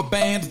be. From the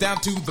bands down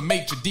to the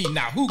maitre d'.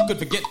 Now who could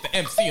forget the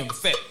MC on the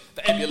set,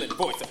 the ebullient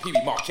voice of Pee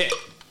Wee Marquette.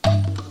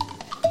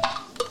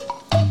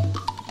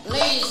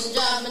 Ladies and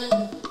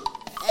gentlemen,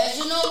 as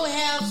you know, we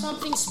have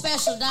something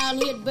special down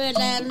here at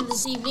Birdland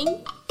this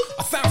evening.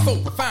 A sound so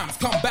profound has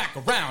come back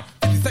around.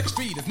 52nd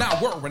Street is now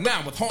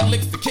world-renowned with horn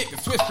licks to kick and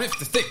swift riffs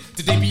to stick.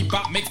 Today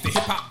bebop makes the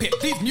hip-hop pit.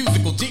 These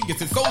musical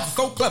geniuses, souls are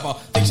so clever,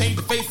 they change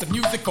the face of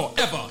music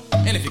forever.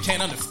 And if you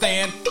can't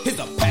understand, here's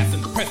a past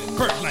and present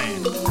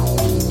Birdland.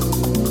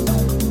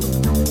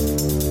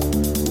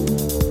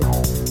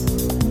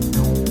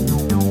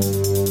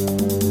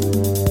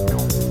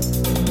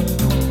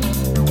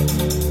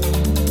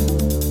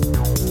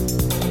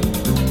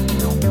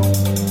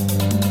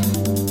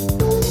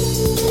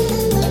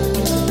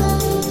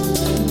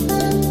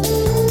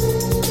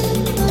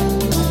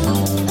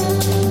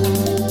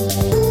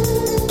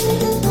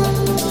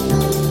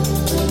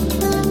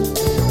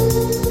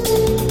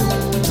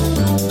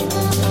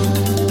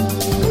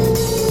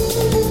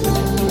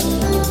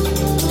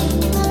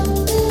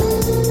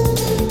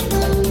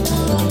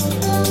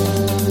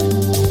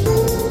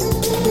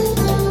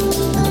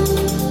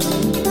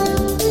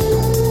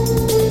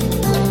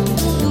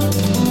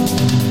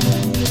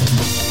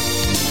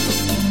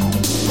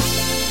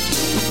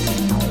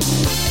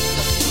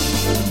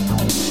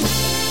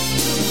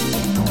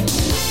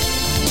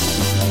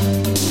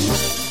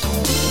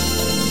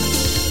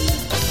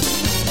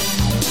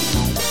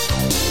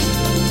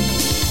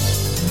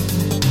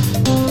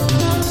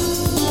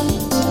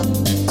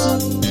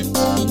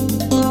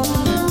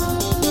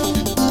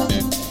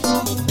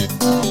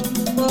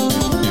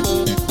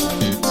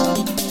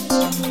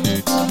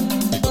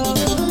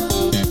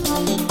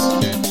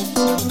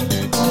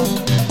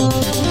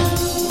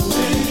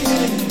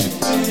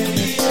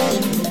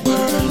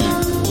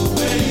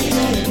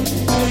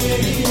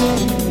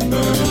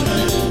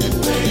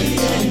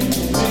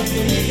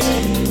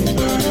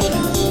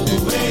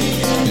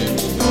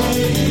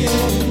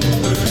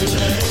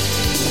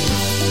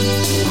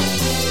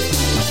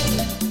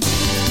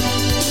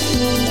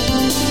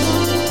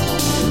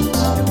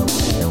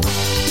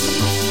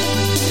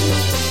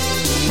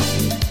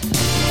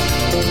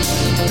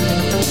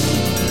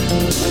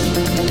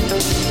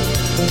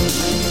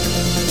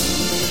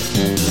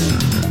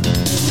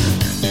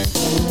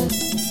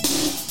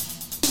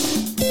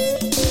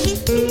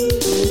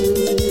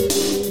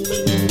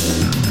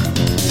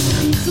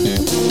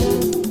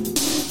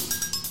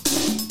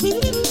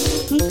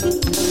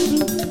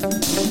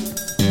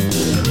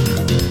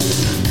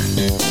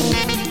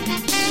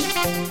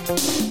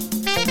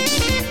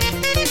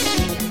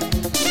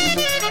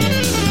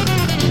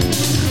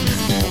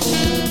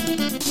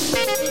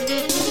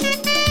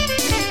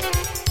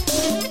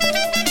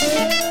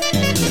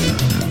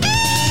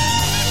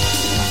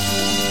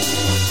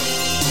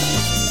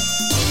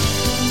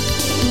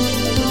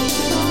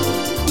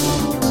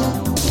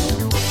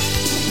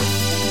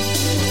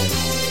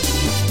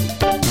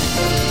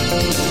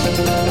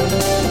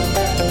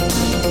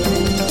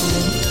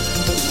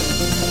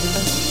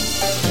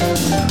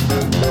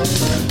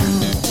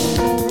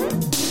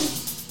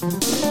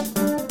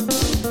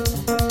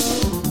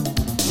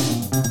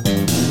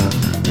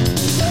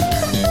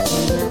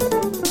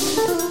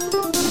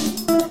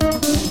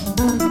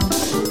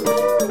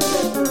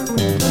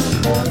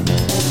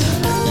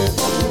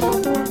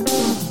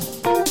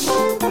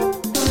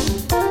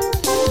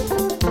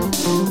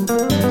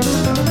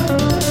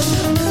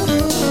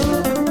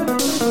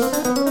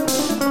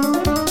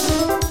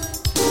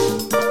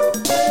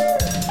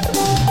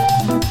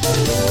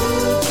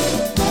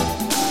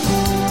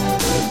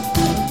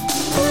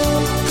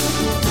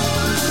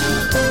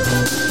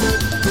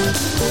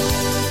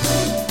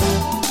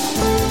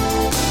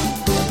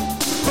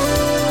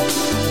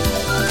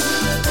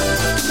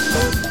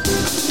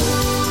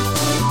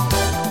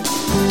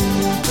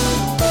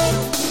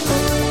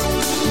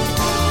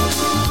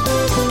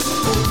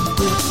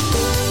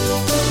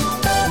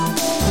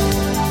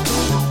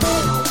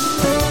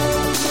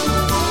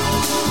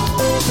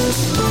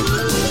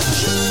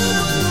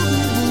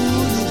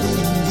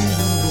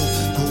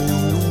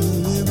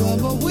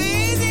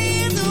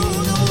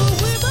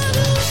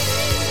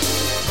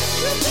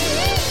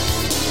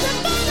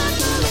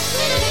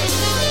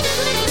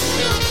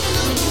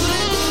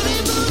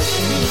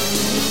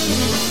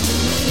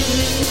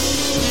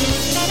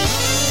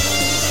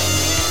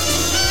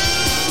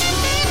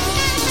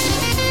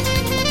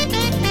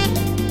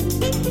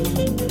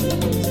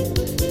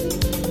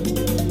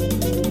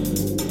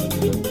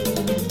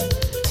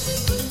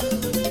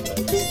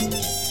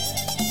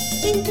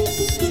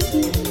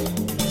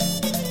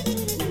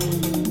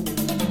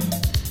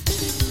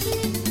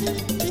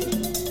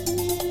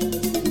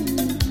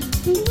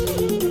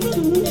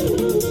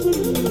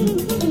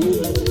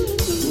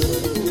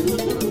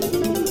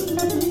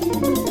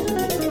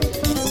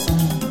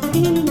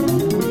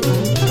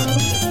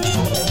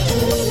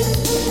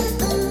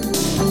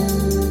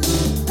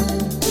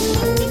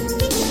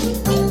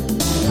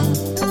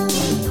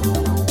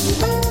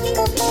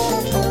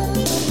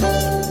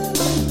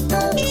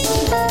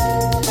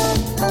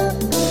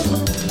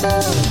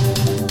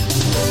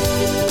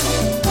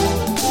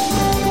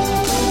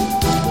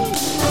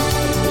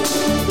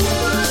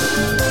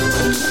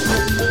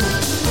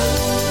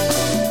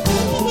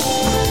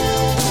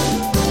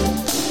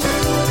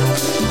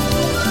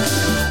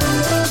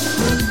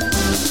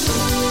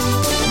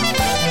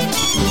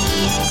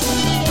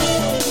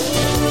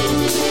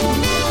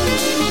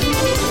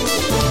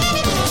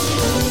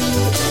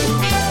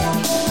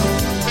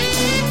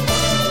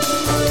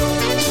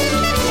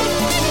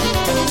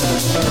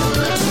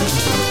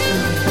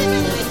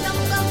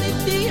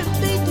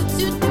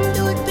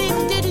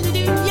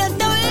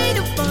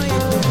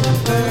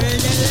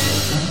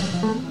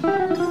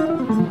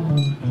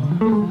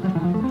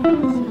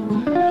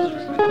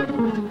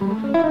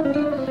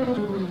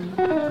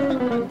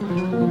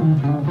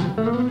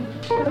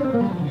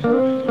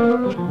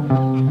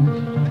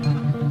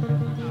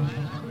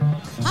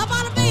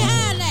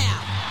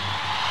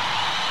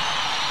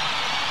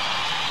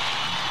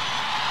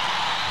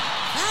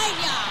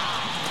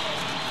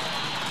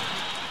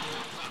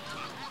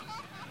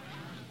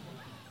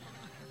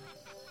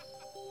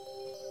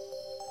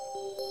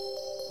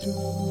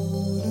 Do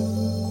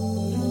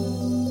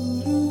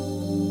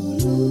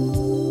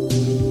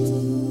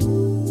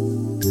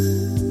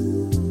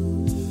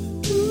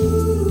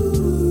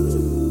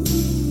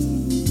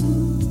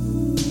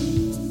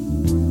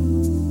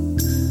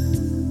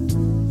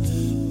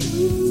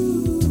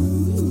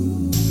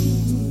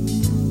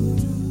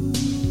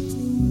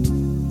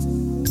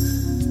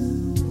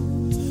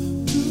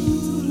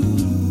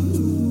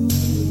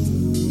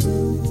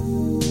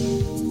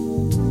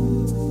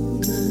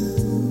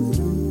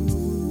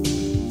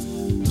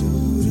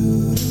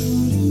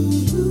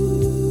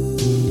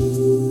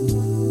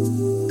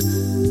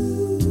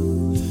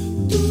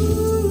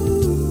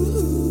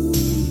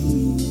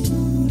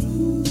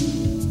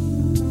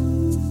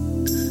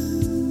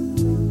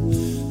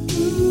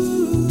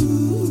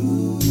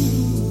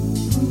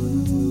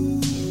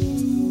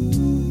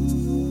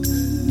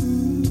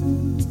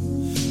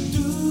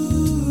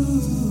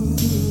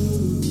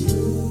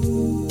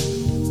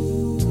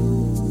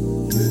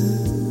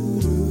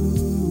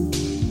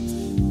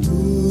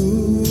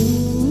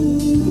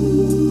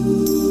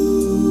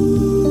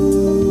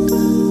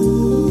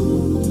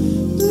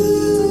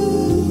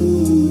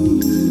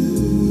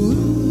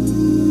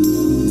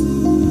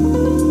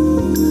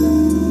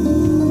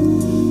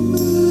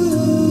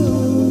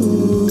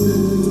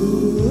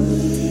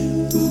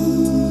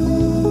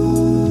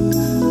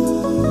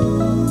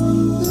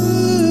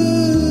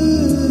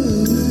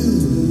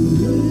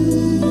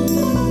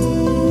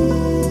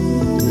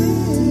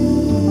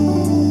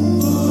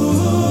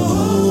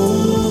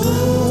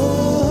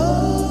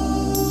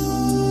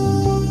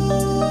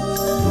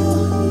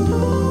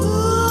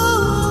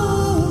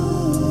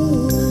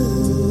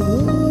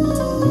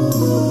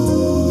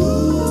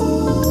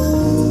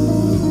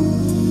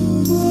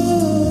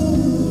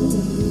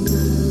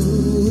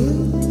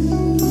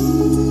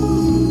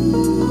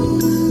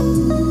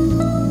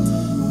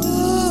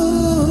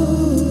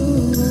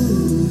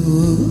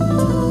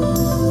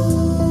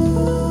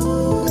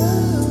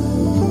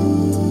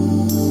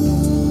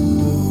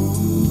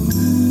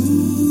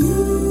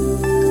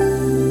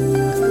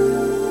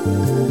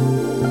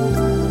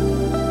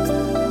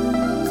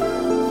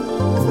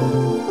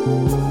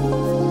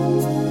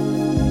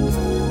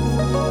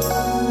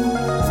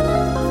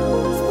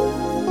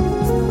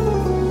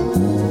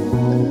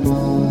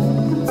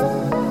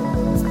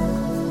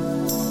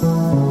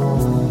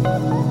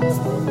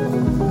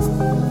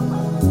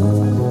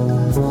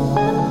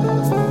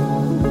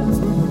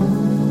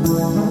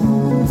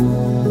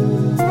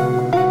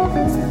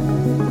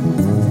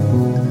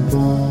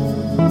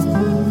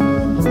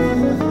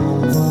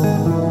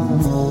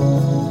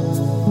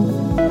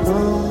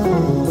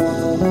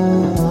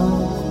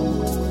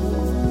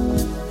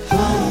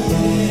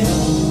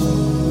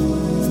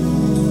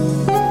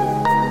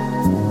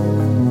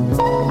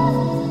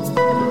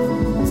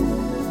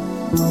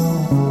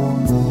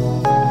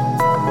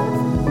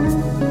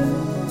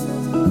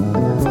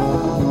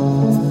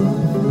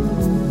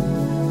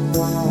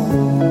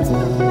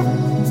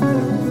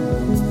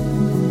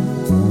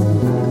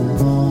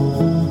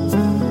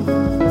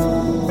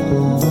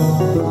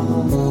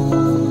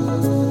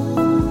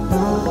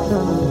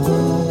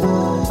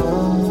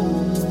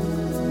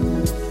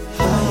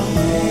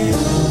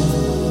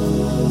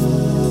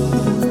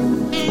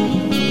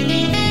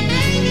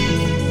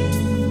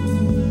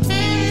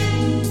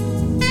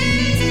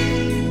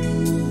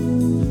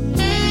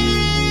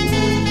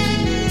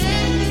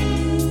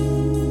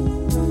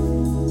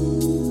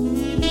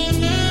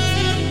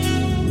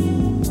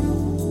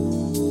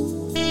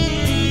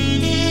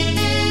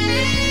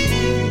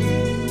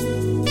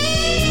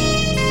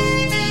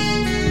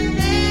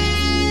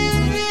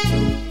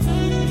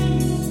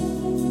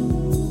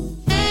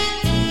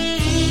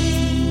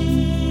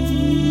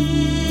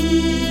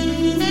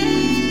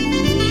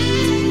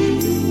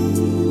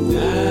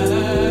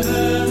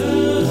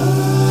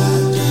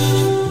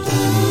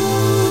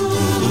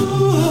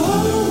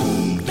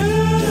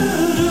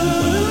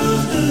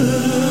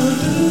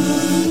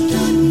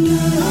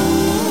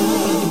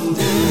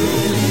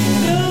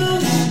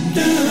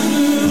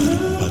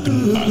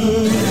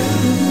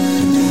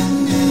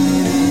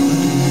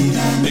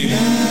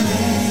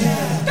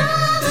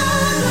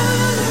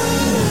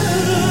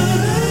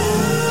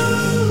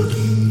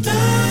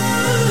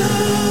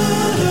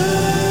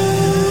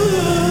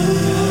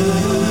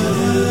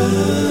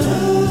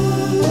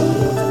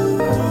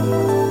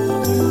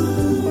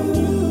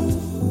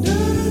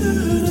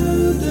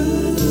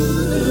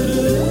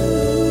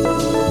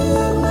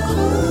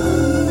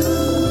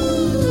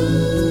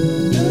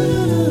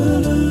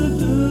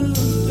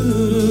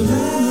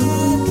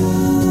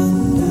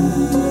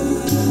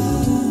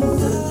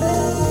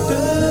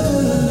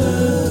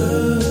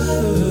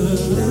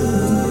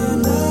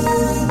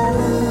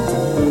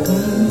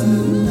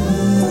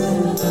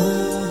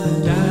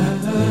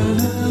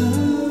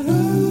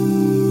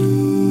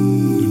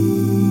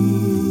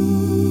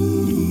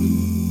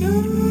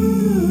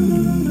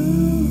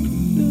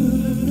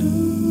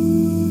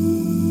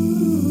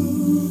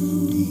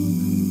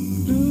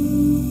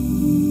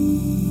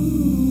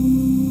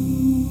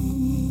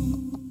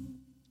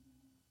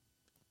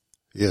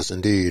Yes,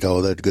 indeed.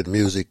 All that good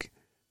music.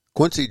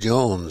 Quincy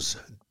Jones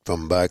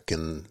from back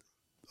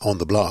on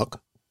the block.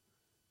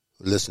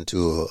 Listen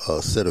to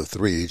a set of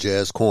three,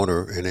 Jazz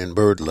Corner and then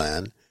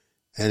Birdland,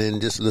 and then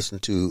just listen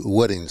to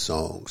wedding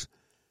songs.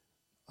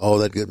 All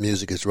that good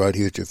music is right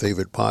here at your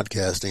favorite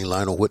podcasting.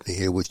 Lionel Whitney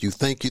here with you.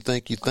 Thank you,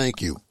 thank you,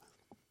 thank you.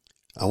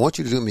 I want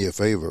you to do me a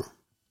favor.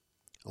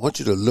 I want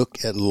you to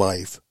look at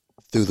life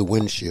through the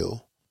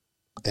windshield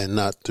and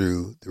not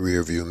through the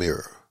rearview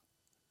mirror.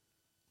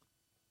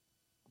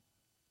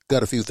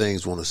 Got a few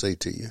things I want to say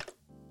to you.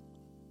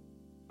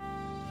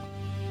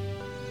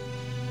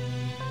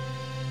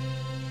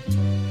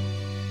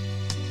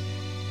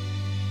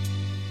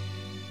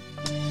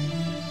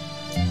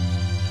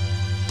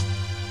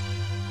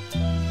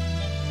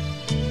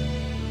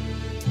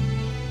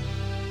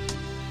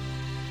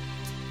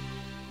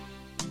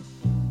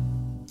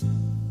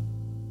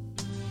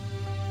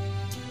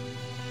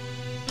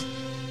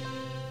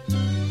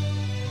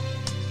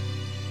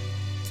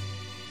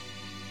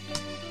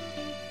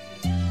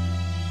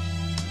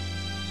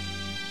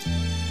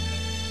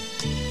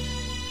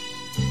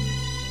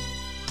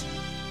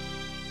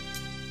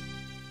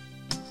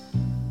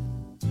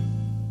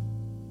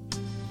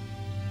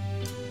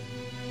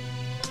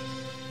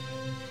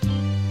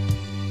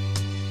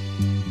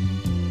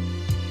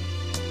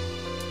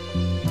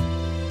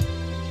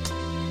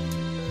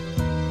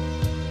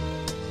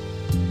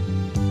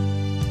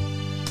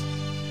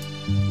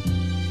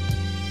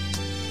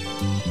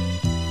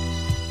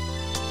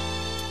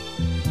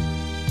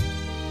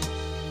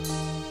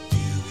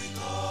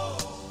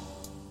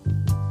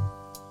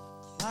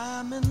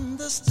 Climbing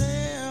the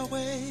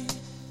stairway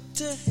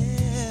to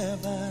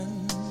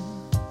heaven.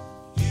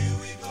 Here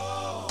we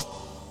go.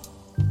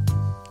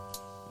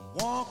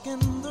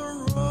 Walking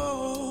the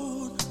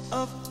road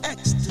of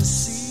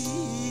ecstasy.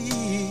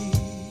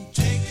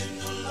 Taking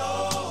the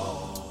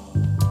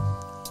load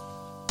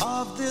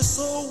of this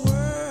old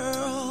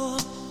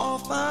world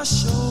off our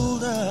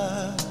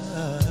shoulders.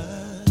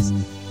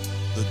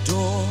 The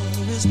door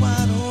is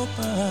wide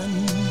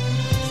open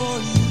for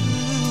you.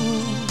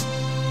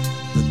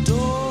 The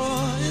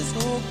door is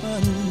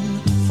open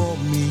for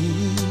me.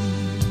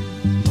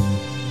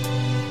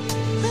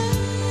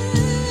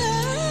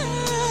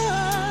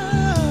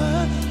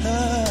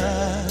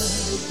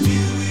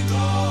 Here we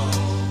go.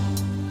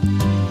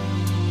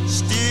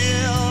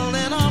 Still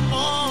in a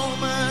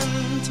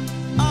moment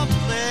of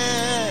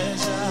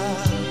pleasure.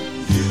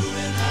 You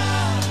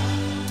and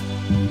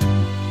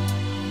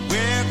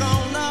we're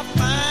gonna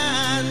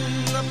find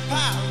the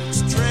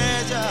pirate's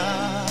treasure.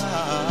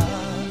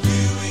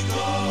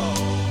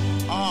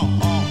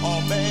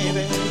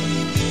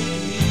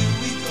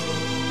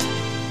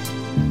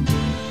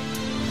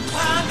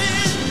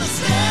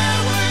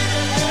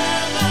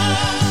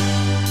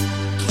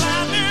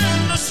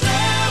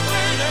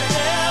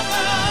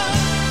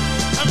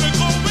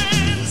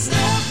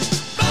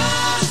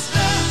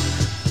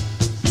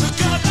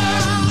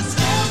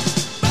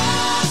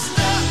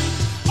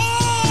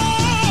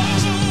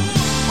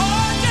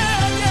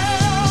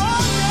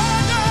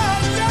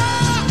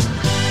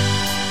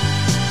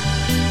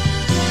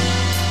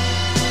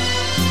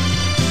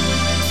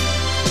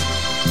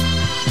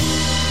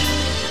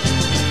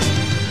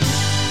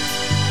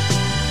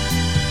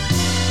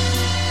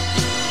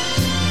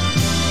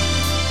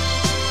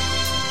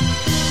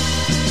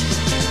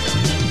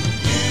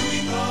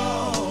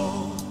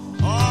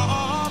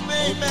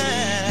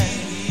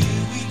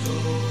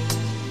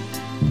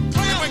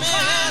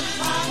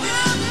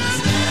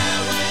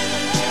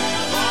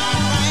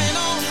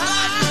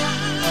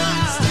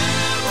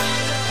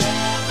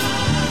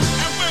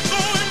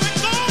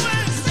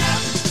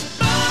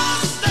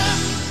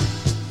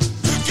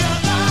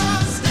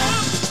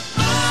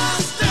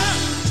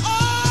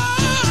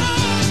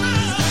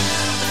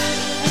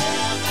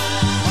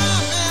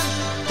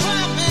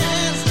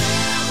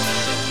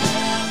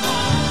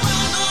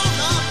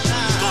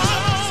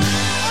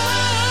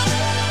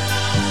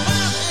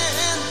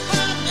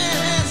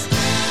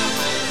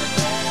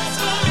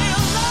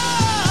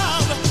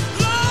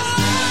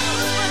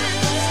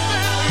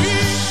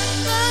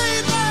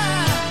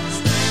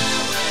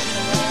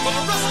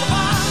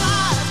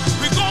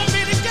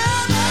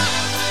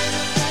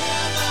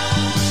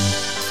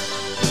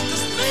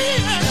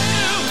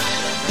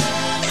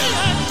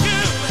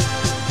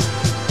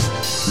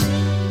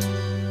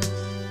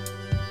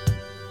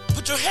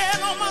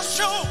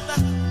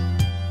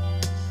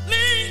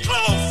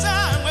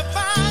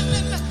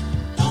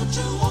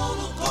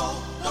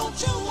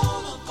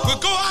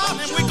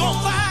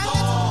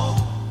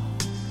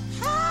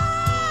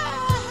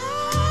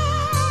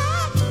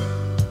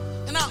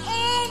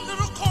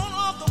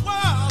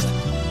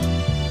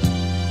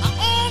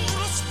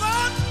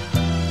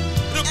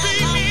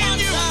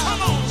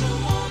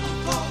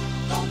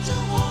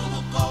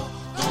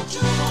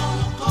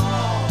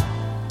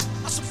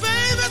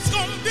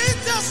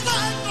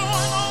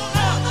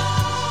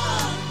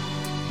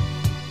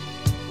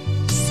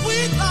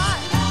 Sweet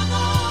life,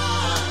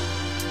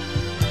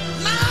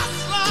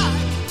 nice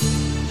life.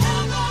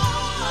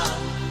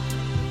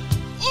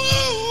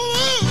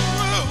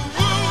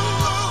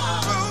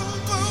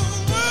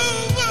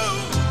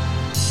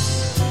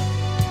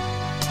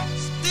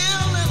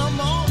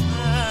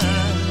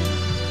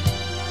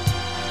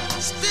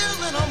 still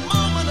in a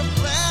moment of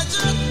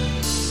pleasure.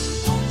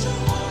 Don't you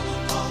wanna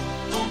go?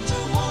 Don't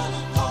you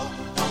wanna go?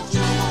 Don't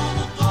you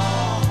wanna go?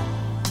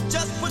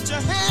 Just put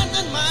your hand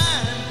in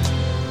mine.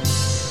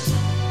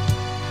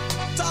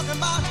 Talking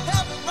about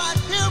heaven right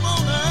here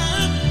on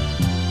earth.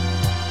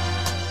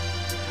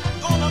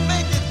 Gonna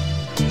make it.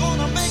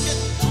 Gonna make it.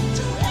 Don't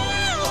you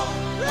wanna go?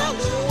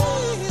 Really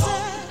easy.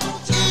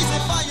 Easy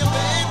for you,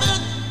 baby.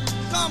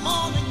 Come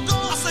on and go.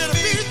 I said the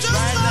beat just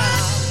right now.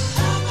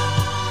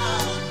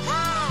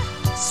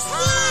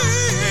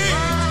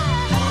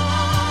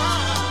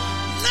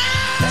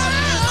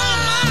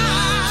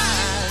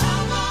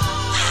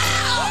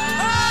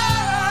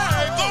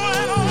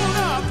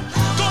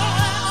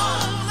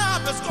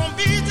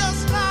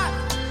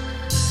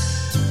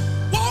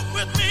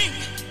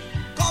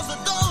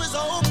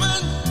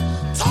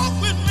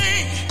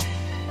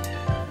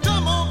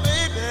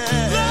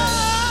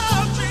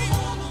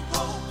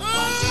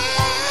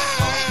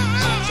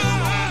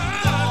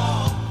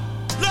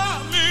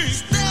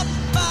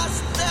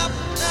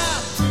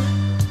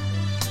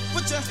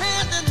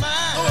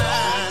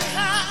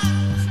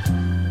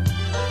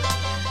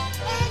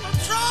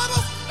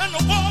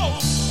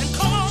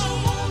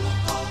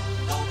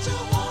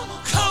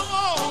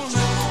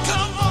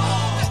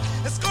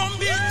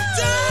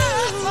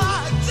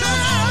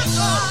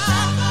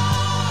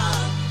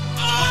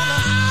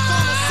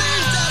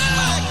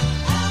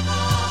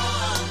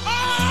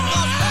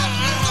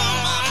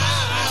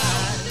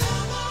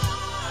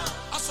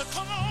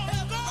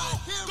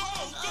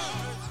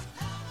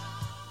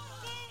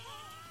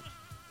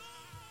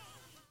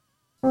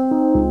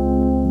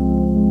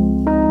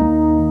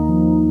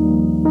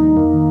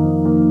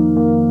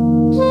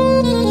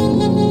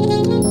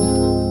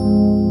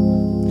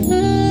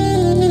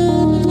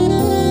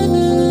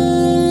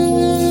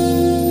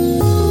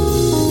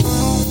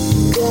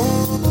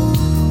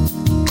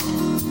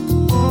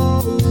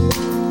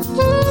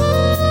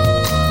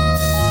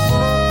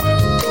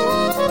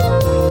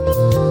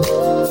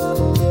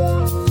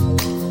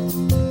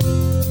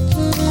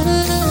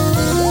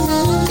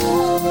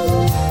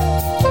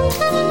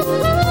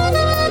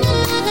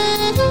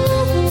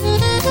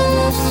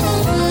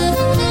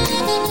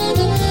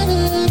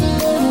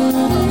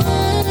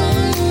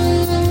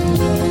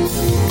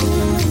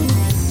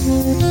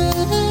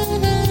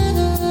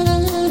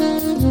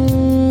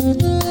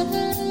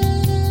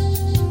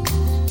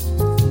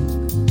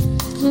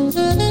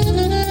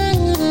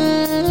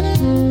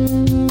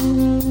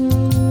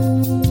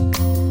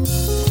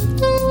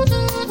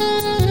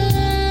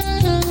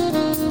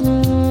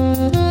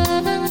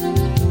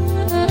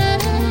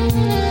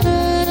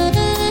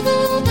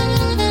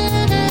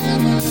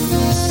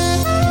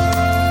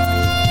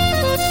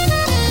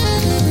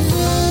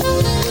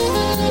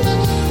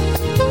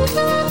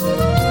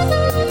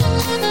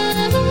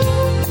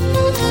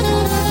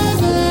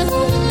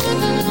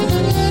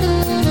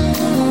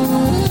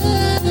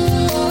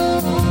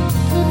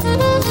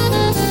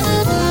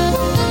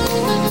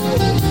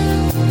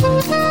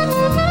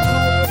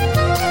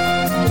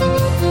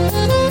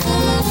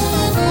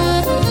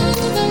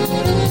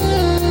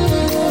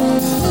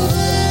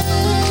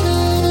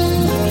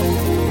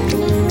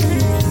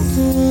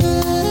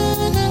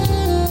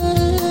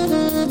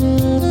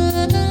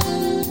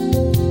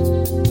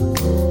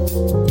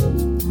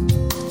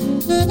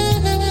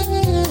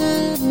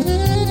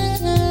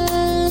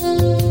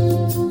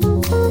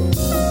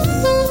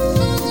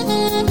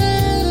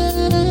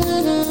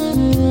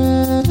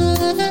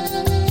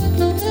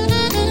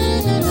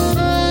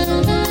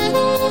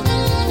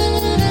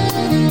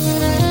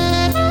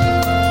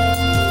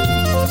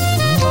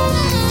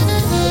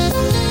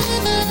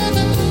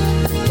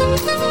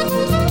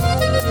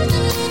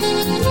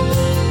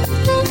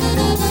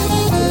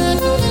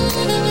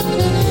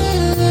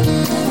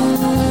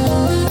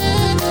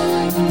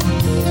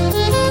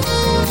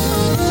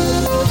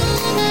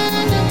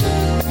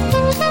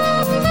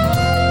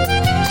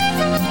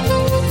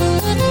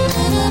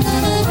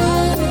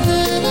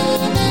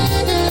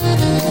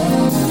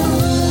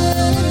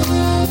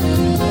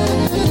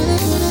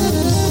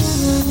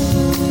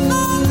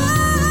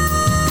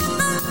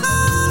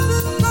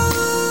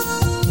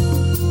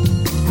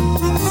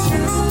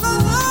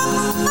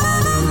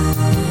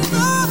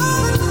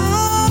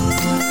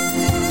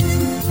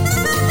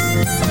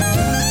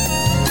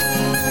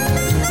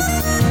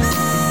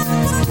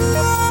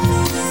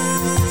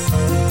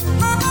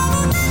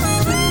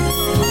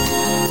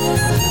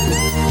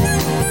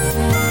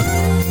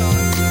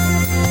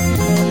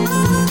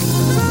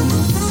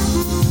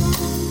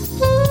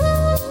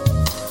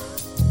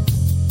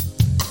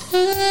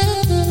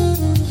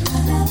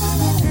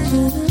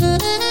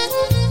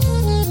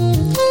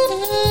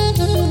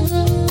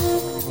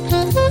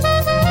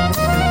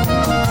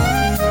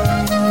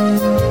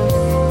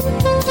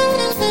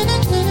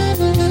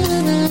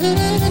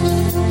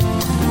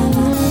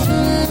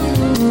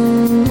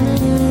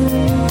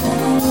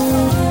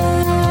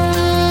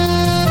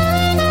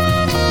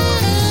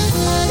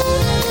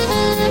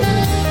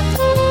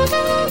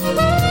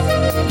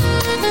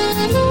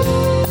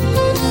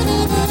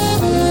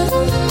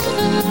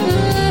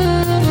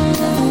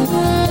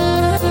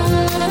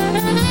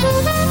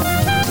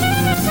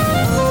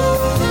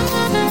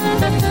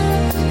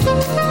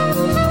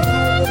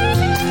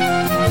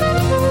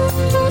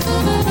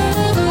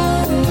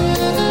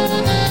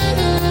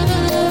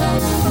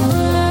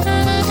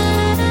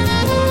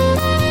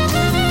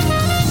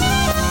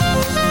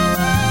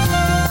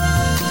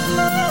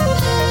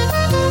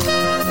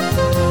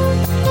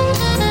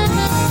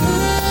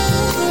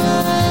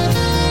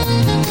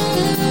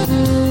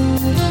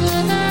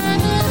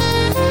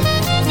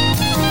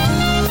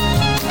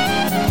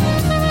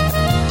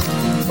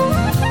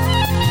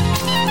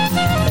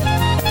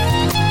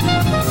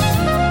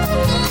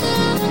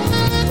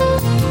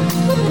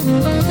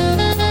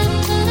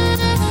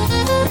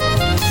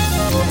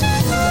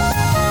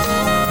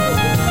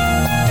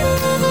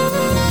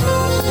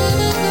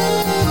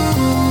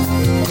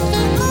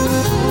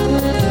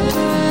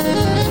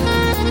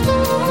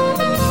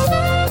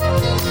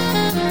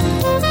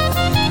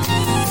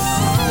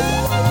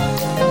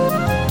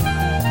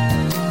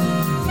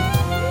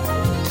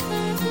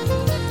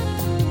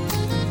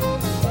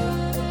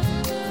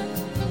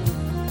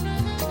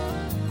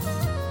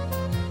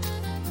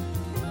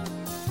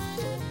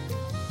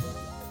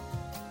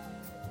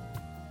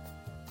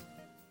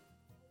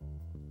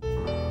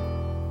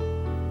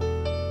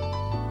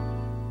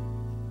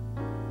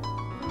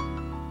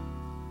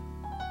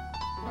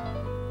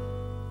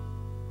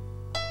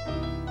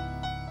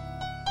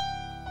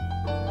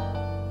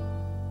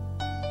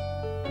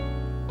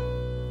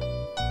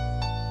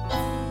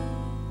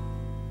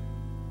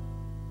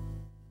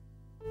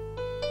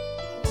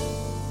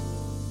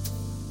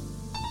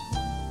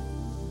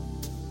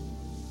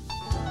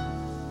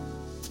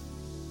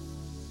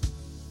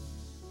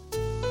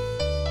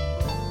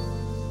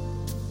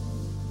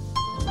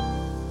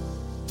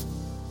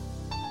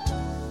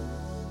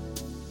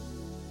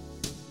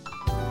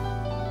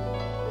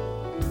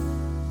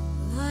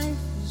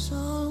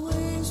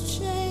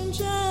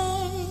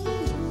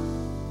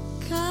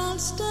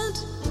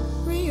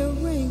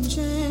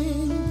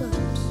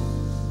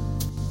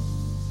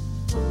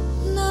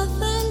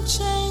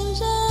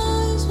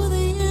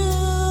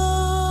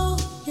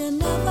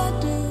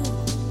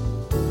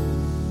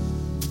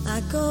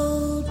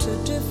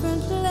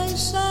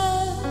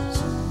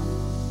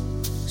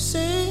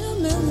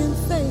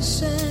 any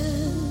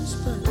sense,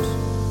 but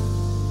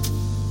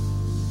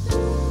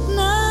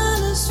not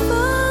as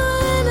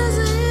fine as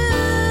you.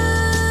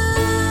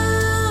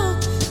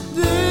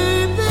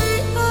 Baby,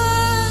 I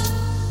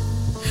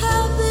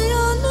have the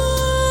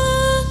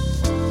honor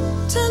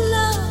to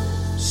love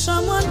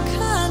someone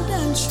kind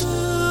and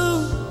true.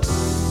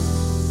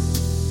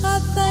 I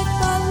thank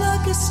my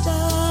lucky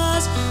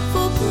stars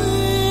for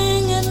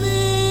bringing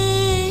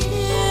me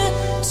here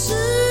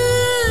to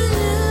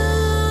you.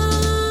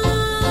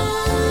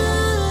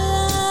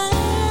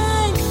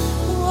 Like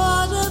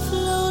water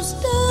flows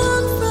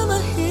down from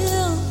a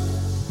hill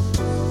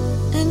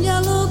and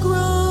yellow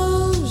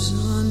grows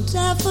on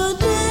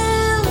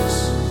daffodils.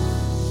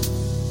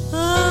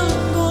 I'm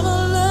gonna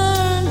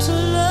learn to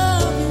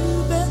love you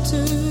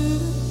better.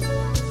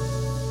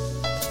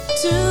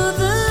 To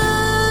the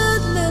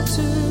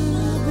letter,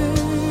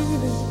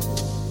 baby.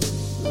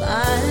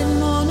 Light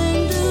morning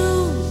dew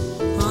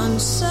on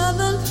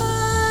southern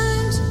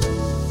pines,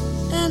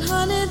 and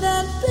honey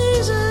that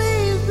bees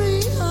leave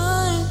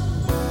behind.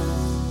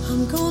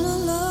 I'm gonna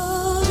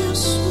love you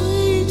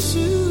sweet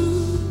to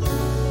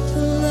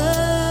the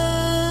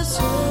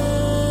letter.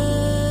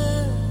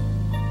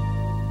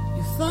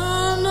 You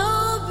find no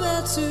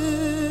better.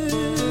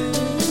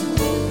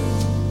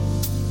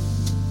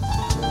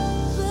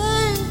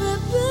 Baby,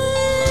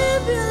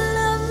 baby,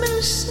 love me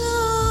so.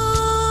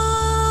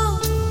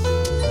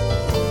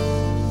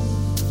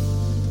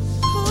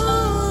 Oh,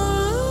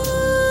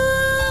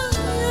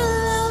 you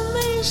love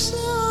me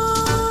so.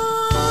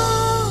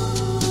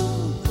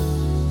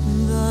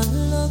 The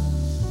look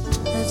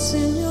that's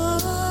in your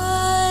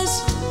eyes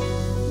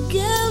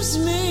gives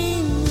me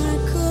my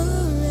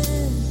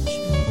courage,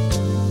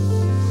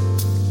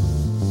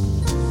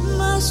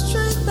 my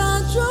strength I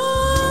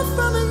draw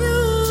from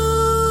you,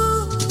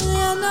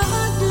 and I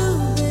do,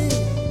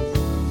 babe.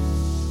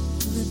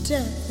 The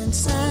depth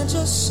inside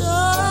your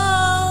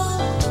soul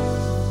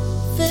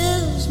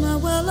fills my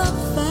well of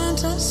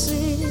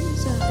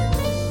fantasies.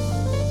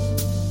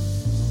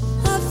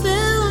 I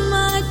fill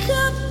my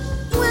cup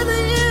with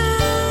you,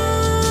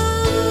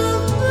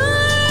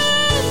 baby.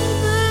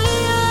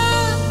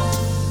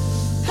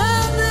 I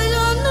have the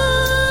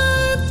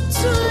honor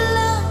to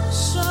love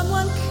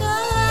someone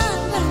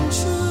kind and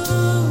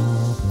true.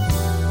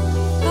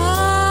 I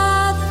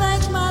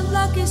thank my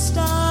lucky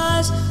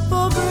stars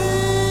for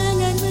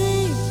bringing me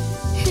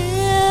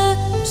here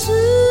to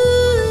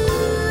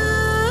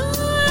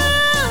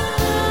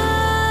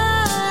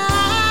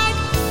like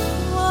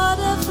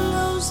water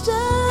flows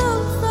down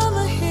from a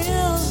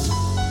hill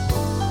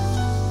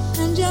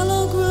and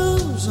yellow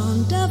grows on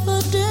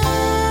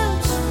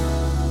daffodils.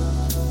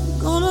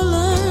 Gonna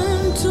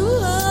learn to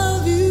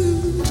love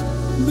you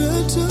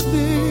better,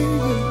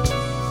 baby.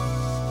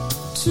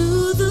 To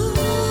the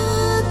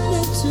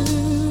letter.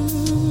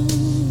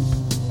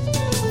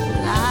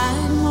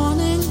 Light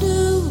morning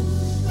dew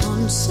on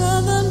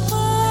southern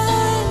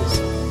pines,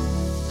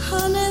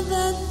 honey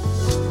that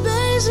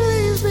bees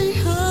leave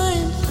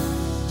behind.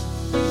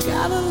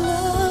 Gotta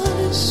love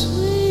it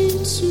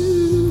sweet to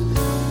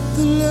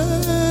the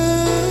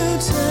letter.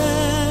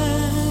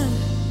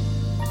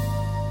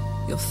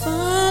 You'll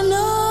find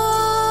no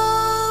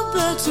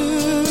better.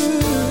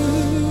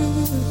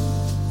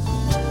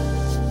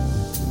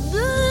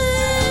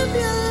 Babe,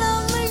 you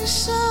love me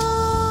so.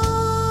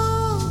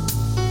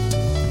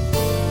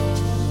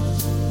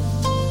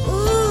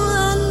 Ooh,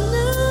 I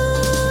know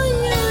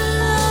you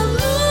love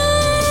me.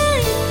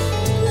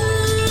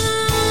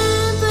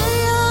 Baby,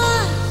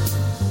 I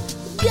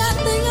got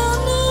the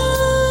honor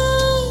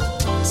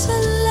to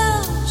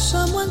love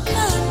someone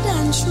kind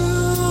and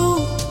true.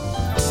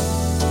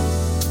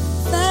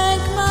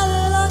 Thank my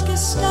lucky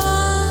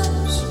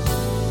stars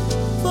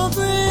for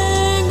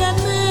bringing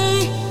me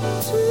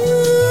to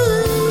you.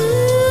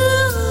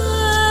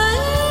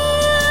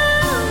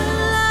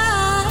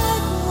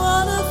 Like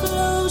water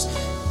flows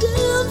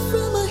down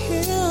from a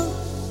hill,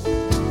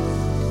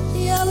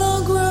 yellow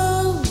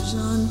grows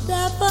on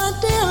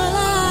daffodil.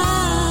 I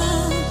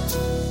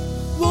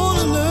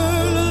wanna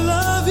learn to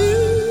love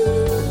you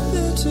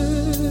better.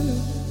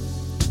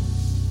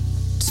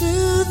 To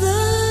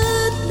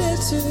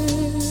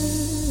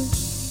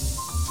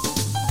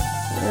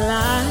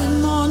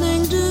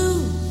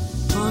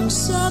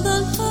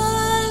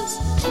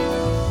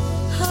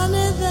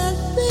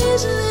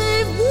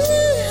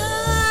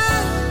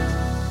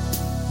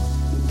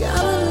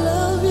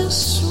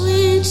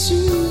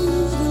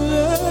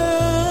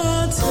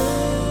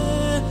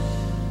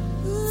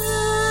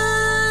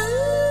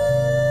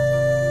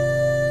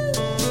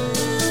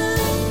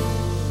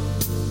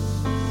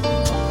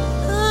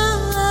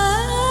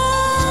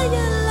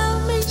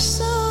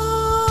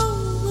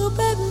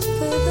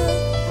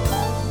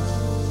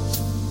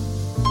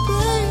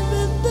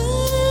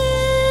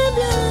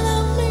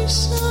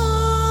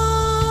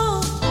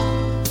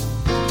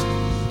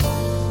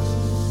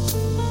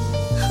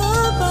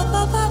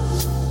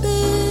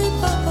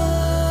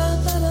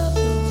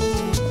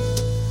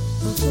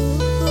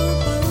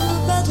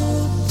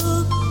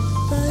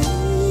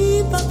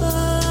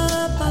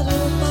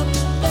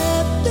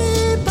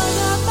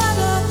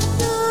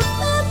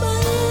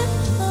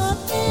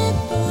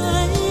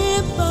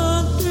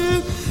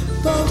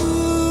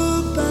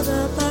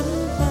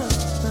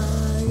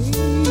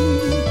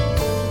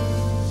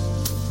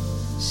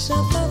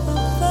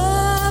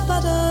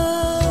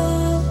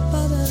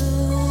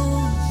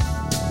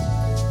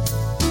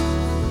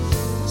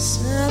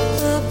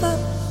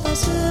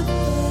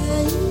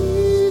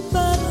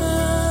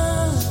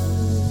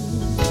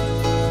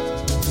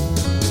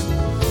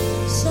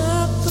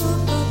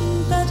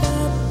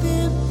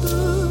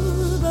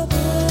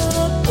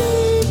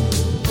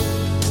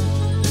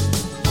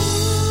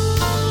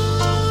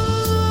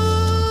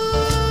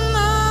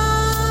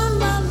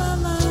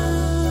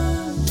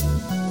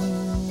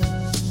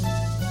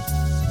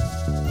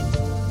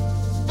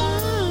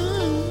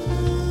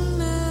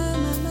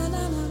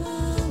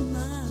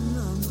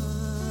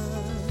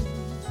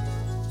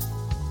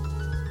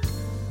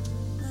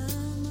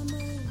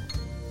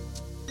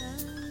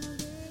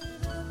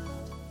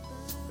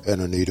And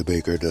Anita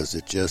Baker does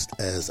it just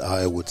as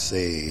I would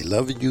say.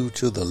 Loving you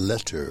to the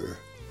letter.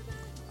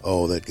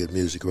 All that good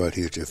music right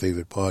here at your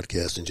favorite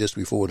podcast. And just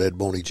before that,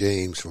 Bonnie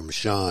James from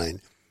Shine,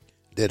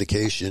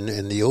 Dedication.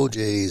 And the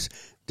OJs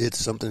did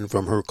something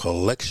from her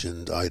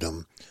collection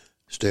item,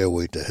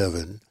 Stairway to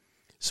Heaven.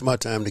 It's my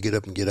time to get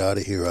up and get out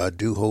of here. I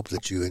do hope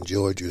that you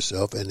enjoyed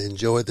yourself and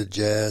enjoyed the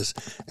jazz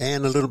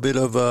and a little bit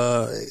of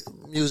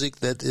music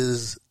that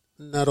is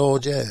not all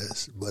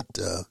jazz, but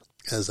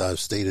as I've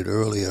stated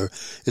earlier,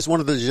 it's one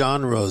of the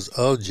genres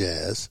of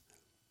jazz,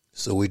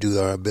 so we do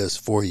our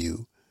best for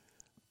you.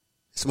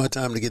 It's my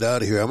time to get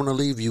out of here. I'm going to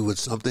leave you with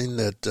something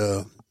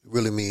that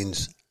really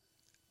means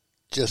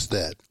just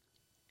that.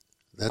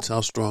 That's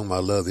how strong my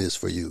love is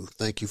for you.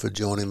 Thank you for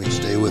joining me.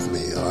 Stay with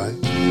me, all right?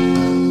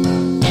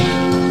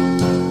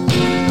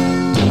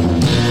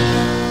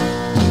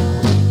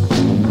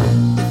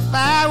 If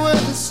I were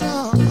the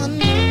sun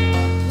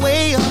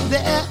way up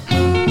there,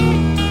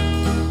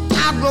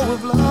 I'll go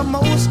with love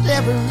most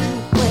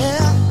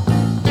everywhere.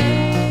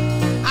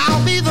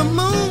 I'll be the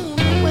moon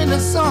when the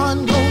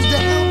sun goes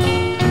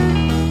down,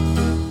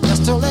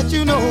 just to let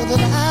you know that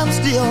I'm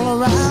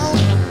still around.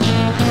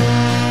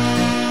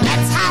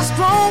 That's how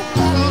strong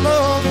my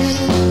love is.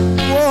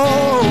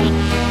 Whoa,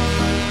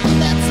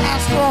 that's how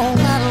strong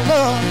my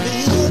love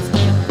is.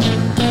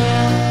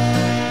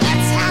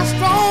 That's how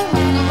strong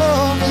my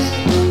love is,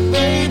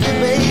 baby,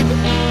 baby.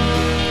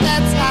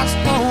 That's how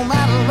strong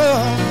my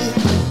love is.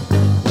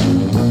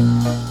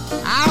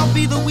 I'll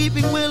be the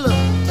weeping willow,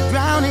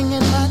 drowning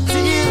in my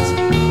tears,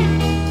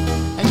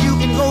 and you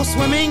can go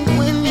swimming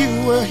when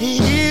you were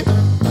here.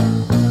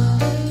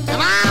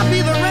 And I'll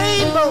be the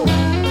rainbow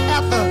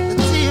after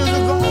the tears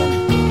are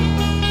gone,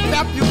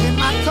 wrap you in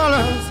my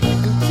colors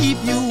and keep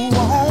you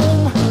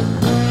warm.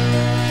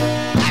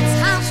 That's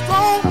how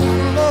strong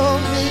my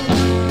love is,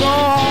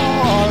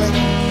 darling.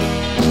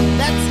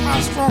 That's how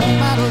strong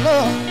my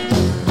love is,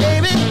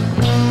 baby.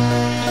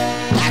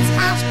 That's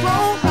how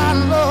strong my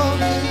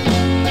love is.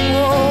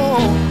 Whoa,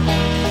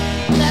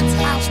 that's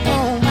how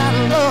strong my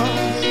love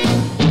is.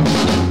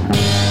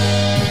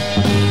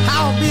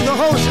 I'll be the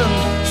ocean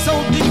so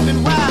deep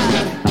and wide,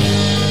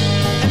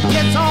 and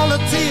catch all the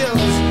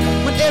tears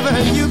whenever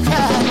you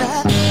cry.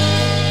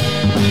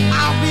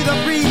 I'll be the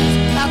breeze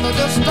after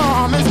the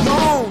storm is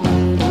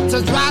gone,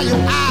 to dry you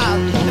out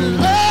and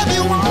love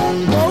you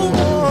on. Oh,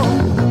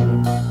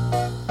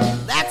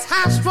 that's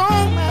how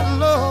strong my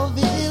love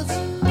is,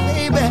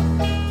 baby.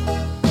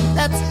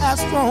 That's how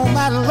strong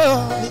my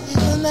love is.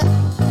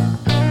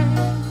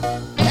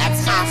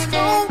 That's how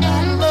strong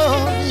my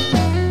love is,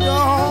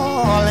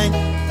 darling.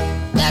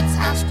 That's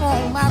how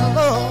strong my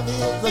love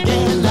is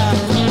again.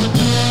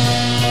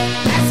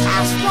 That's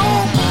how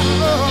strong my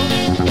love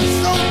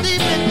is, so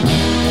deep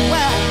and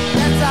wide.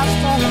 That's how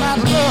strong my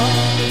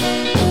love is.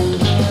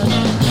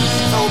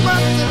 So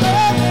much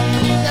love,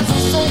 that's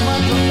so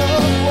much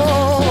love.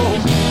 Whoa,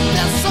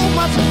 there's so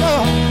much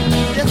love,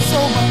 there's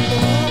so much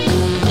love.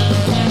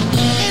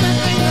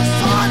 Anything that's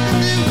hard to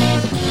do,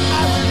 I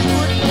really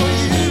would for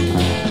you.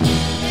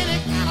 Any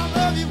kind of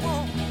love you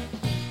want.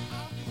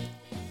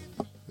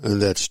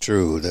 And that's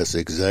true. That's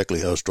exactly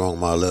how strong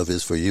my love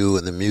is for you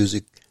and the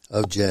music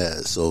of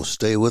jazz. So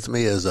stay with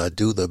me as I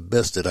do the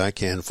best that I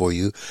can for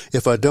you.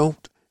 If I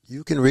don't,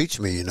 you can reach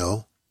me,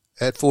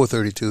 at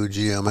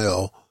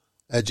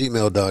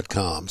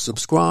 432gml@gmail.com.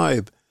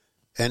 Subscribe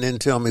and then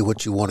tell me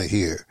what you want to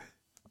hear.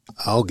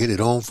 I'll get it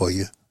on for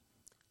you.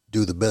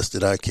 Do the best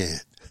that I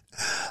can.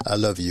 I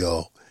love you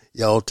all.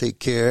 Y'all take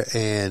care,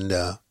 and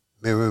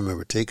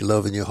remember, take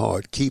love in your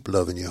heart. Keep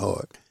love in your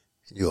heart.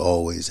 And you'll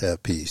always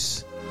have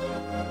peace.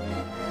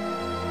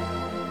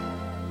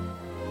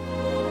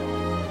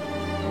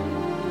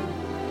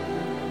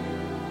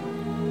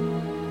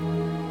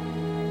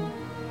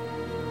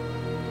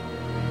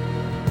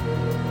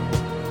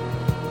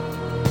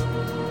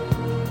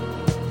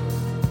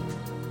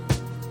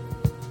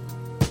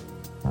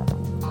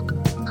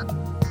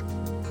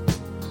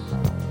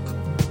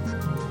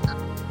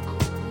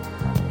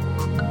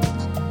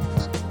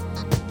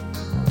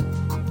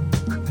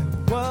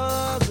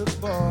 Was a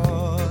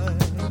boy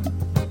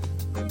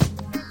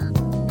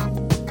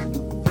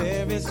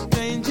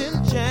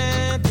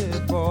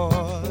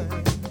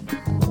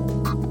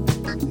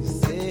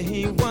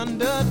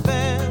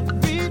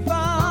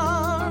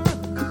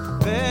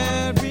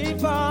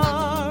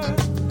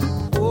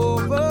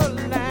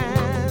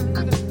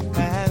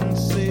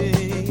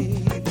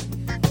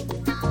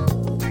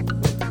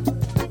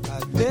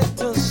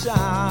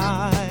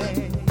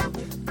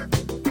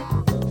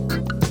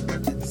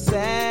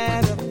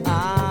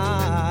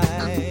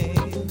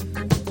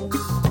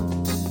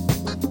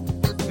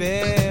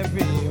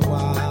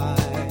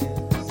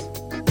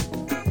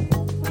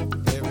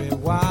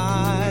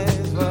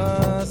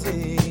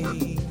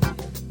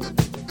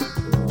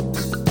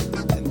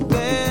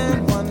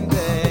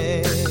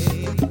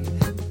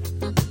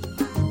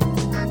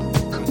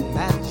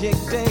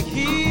magic day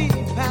he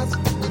passed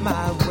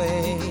my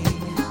way.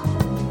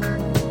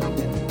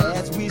 And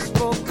as we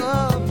spoke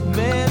of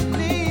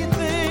many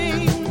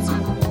things,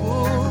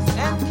 fools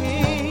and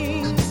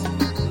kings,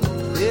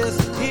 this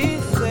he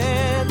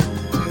said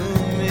to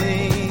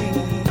me: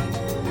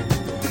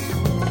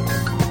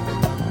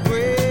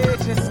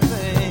 greatest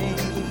thing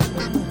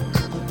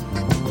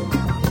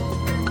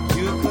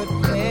you could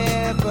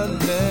ever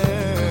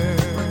learn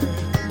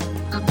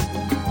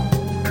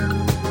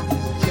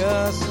is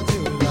just to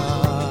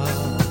love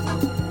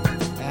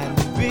and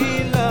be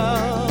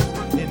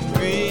loved in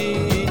return.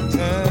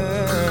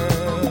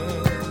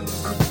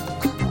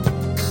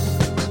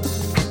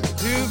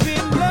 To be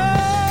loved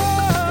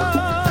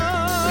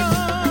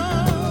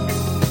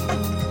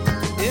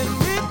in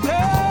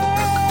return.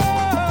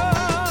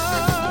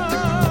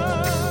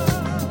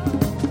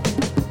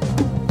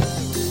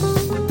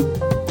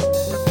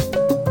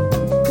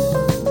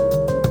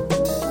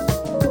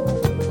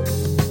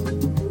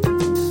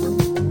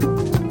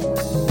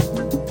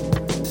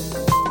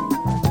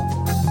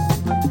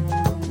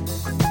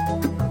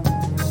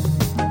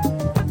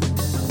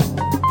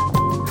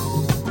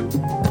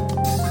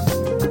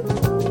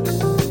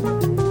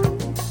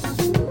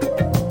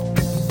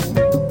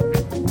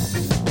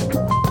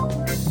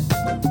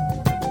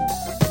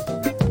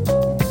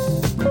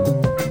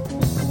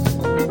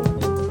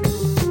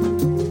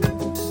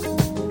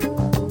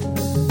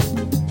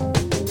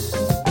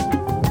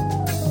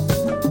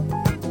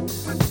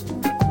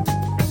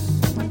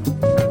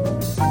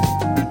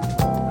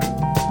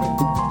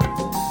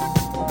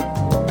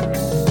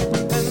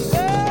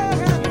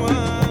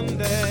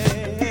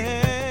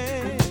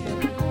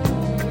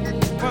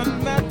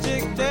 One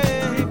magic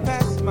day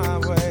passed my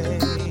way.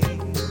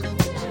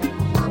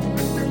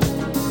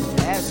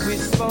 As we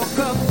spoke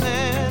of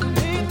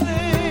many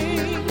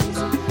things,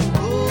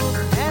 fools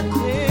and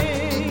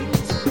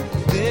kings,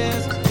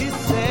 this he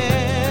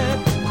said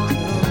to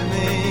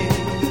me: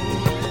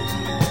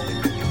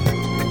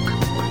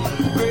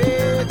 the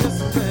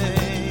greatest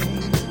thing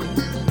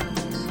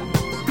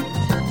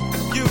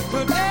you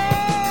could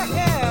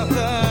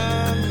ever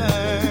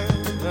learn,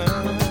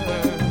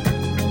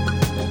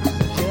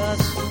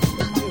 just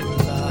to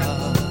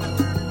love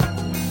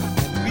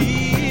and be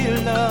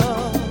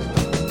loved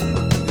in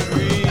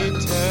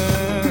return.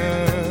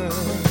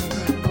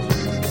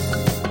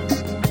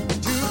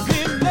 To be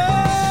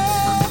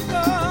loved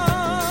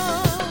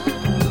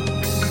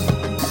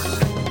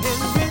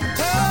in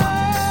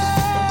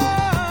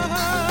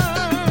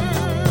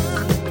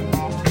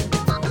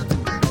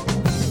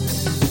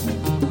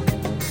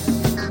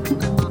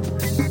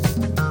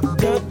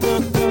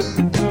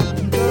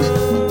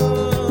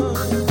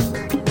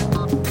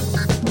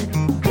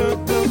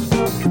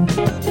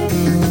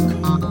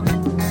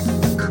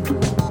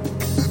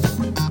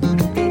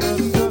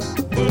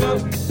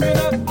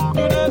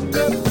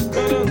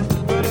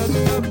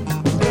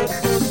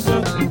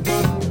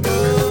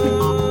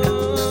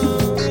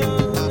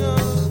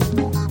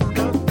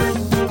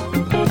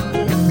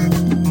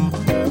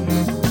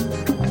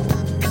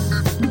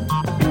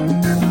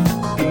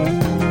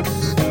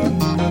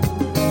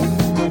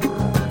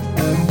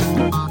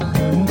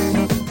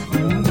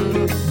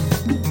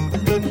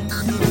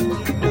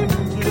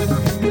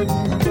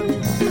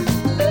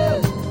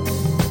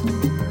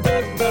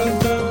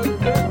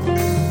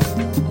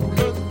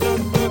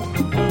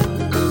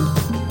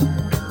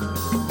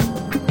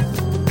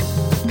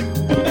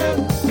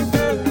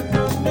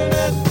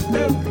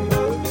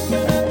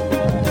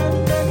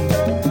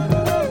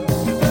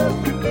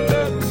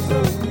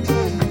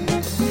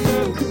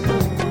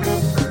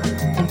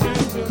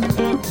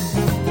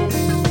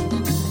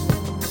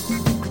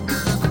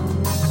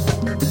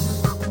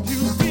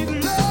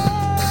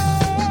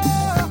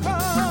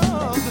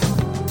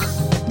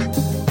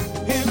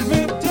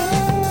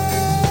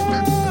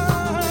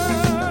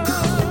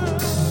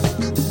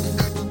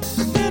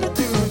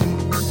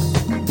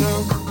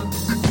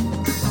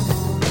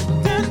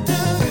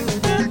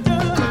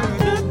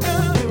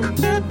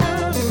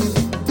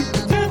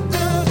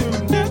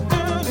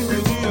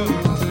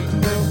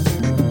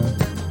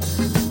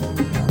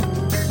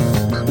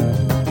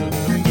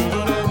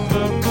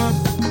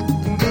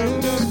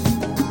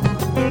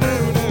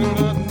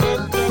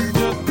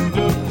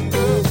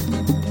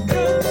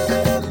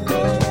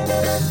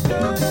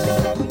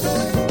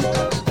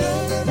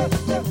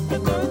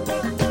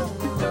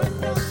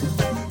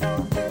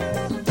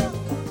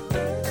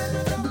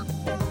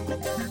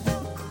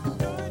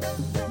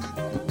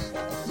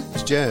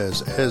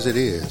Jazz as it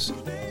is.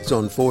 It's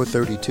on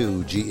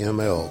 432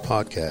 GML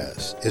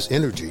podcast. It's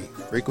energy,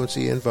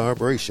 frequency, and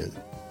vibration.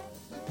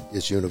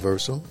 It's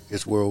universal.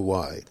 It's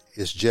worldwide.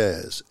 It's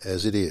jazz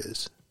as it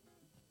is.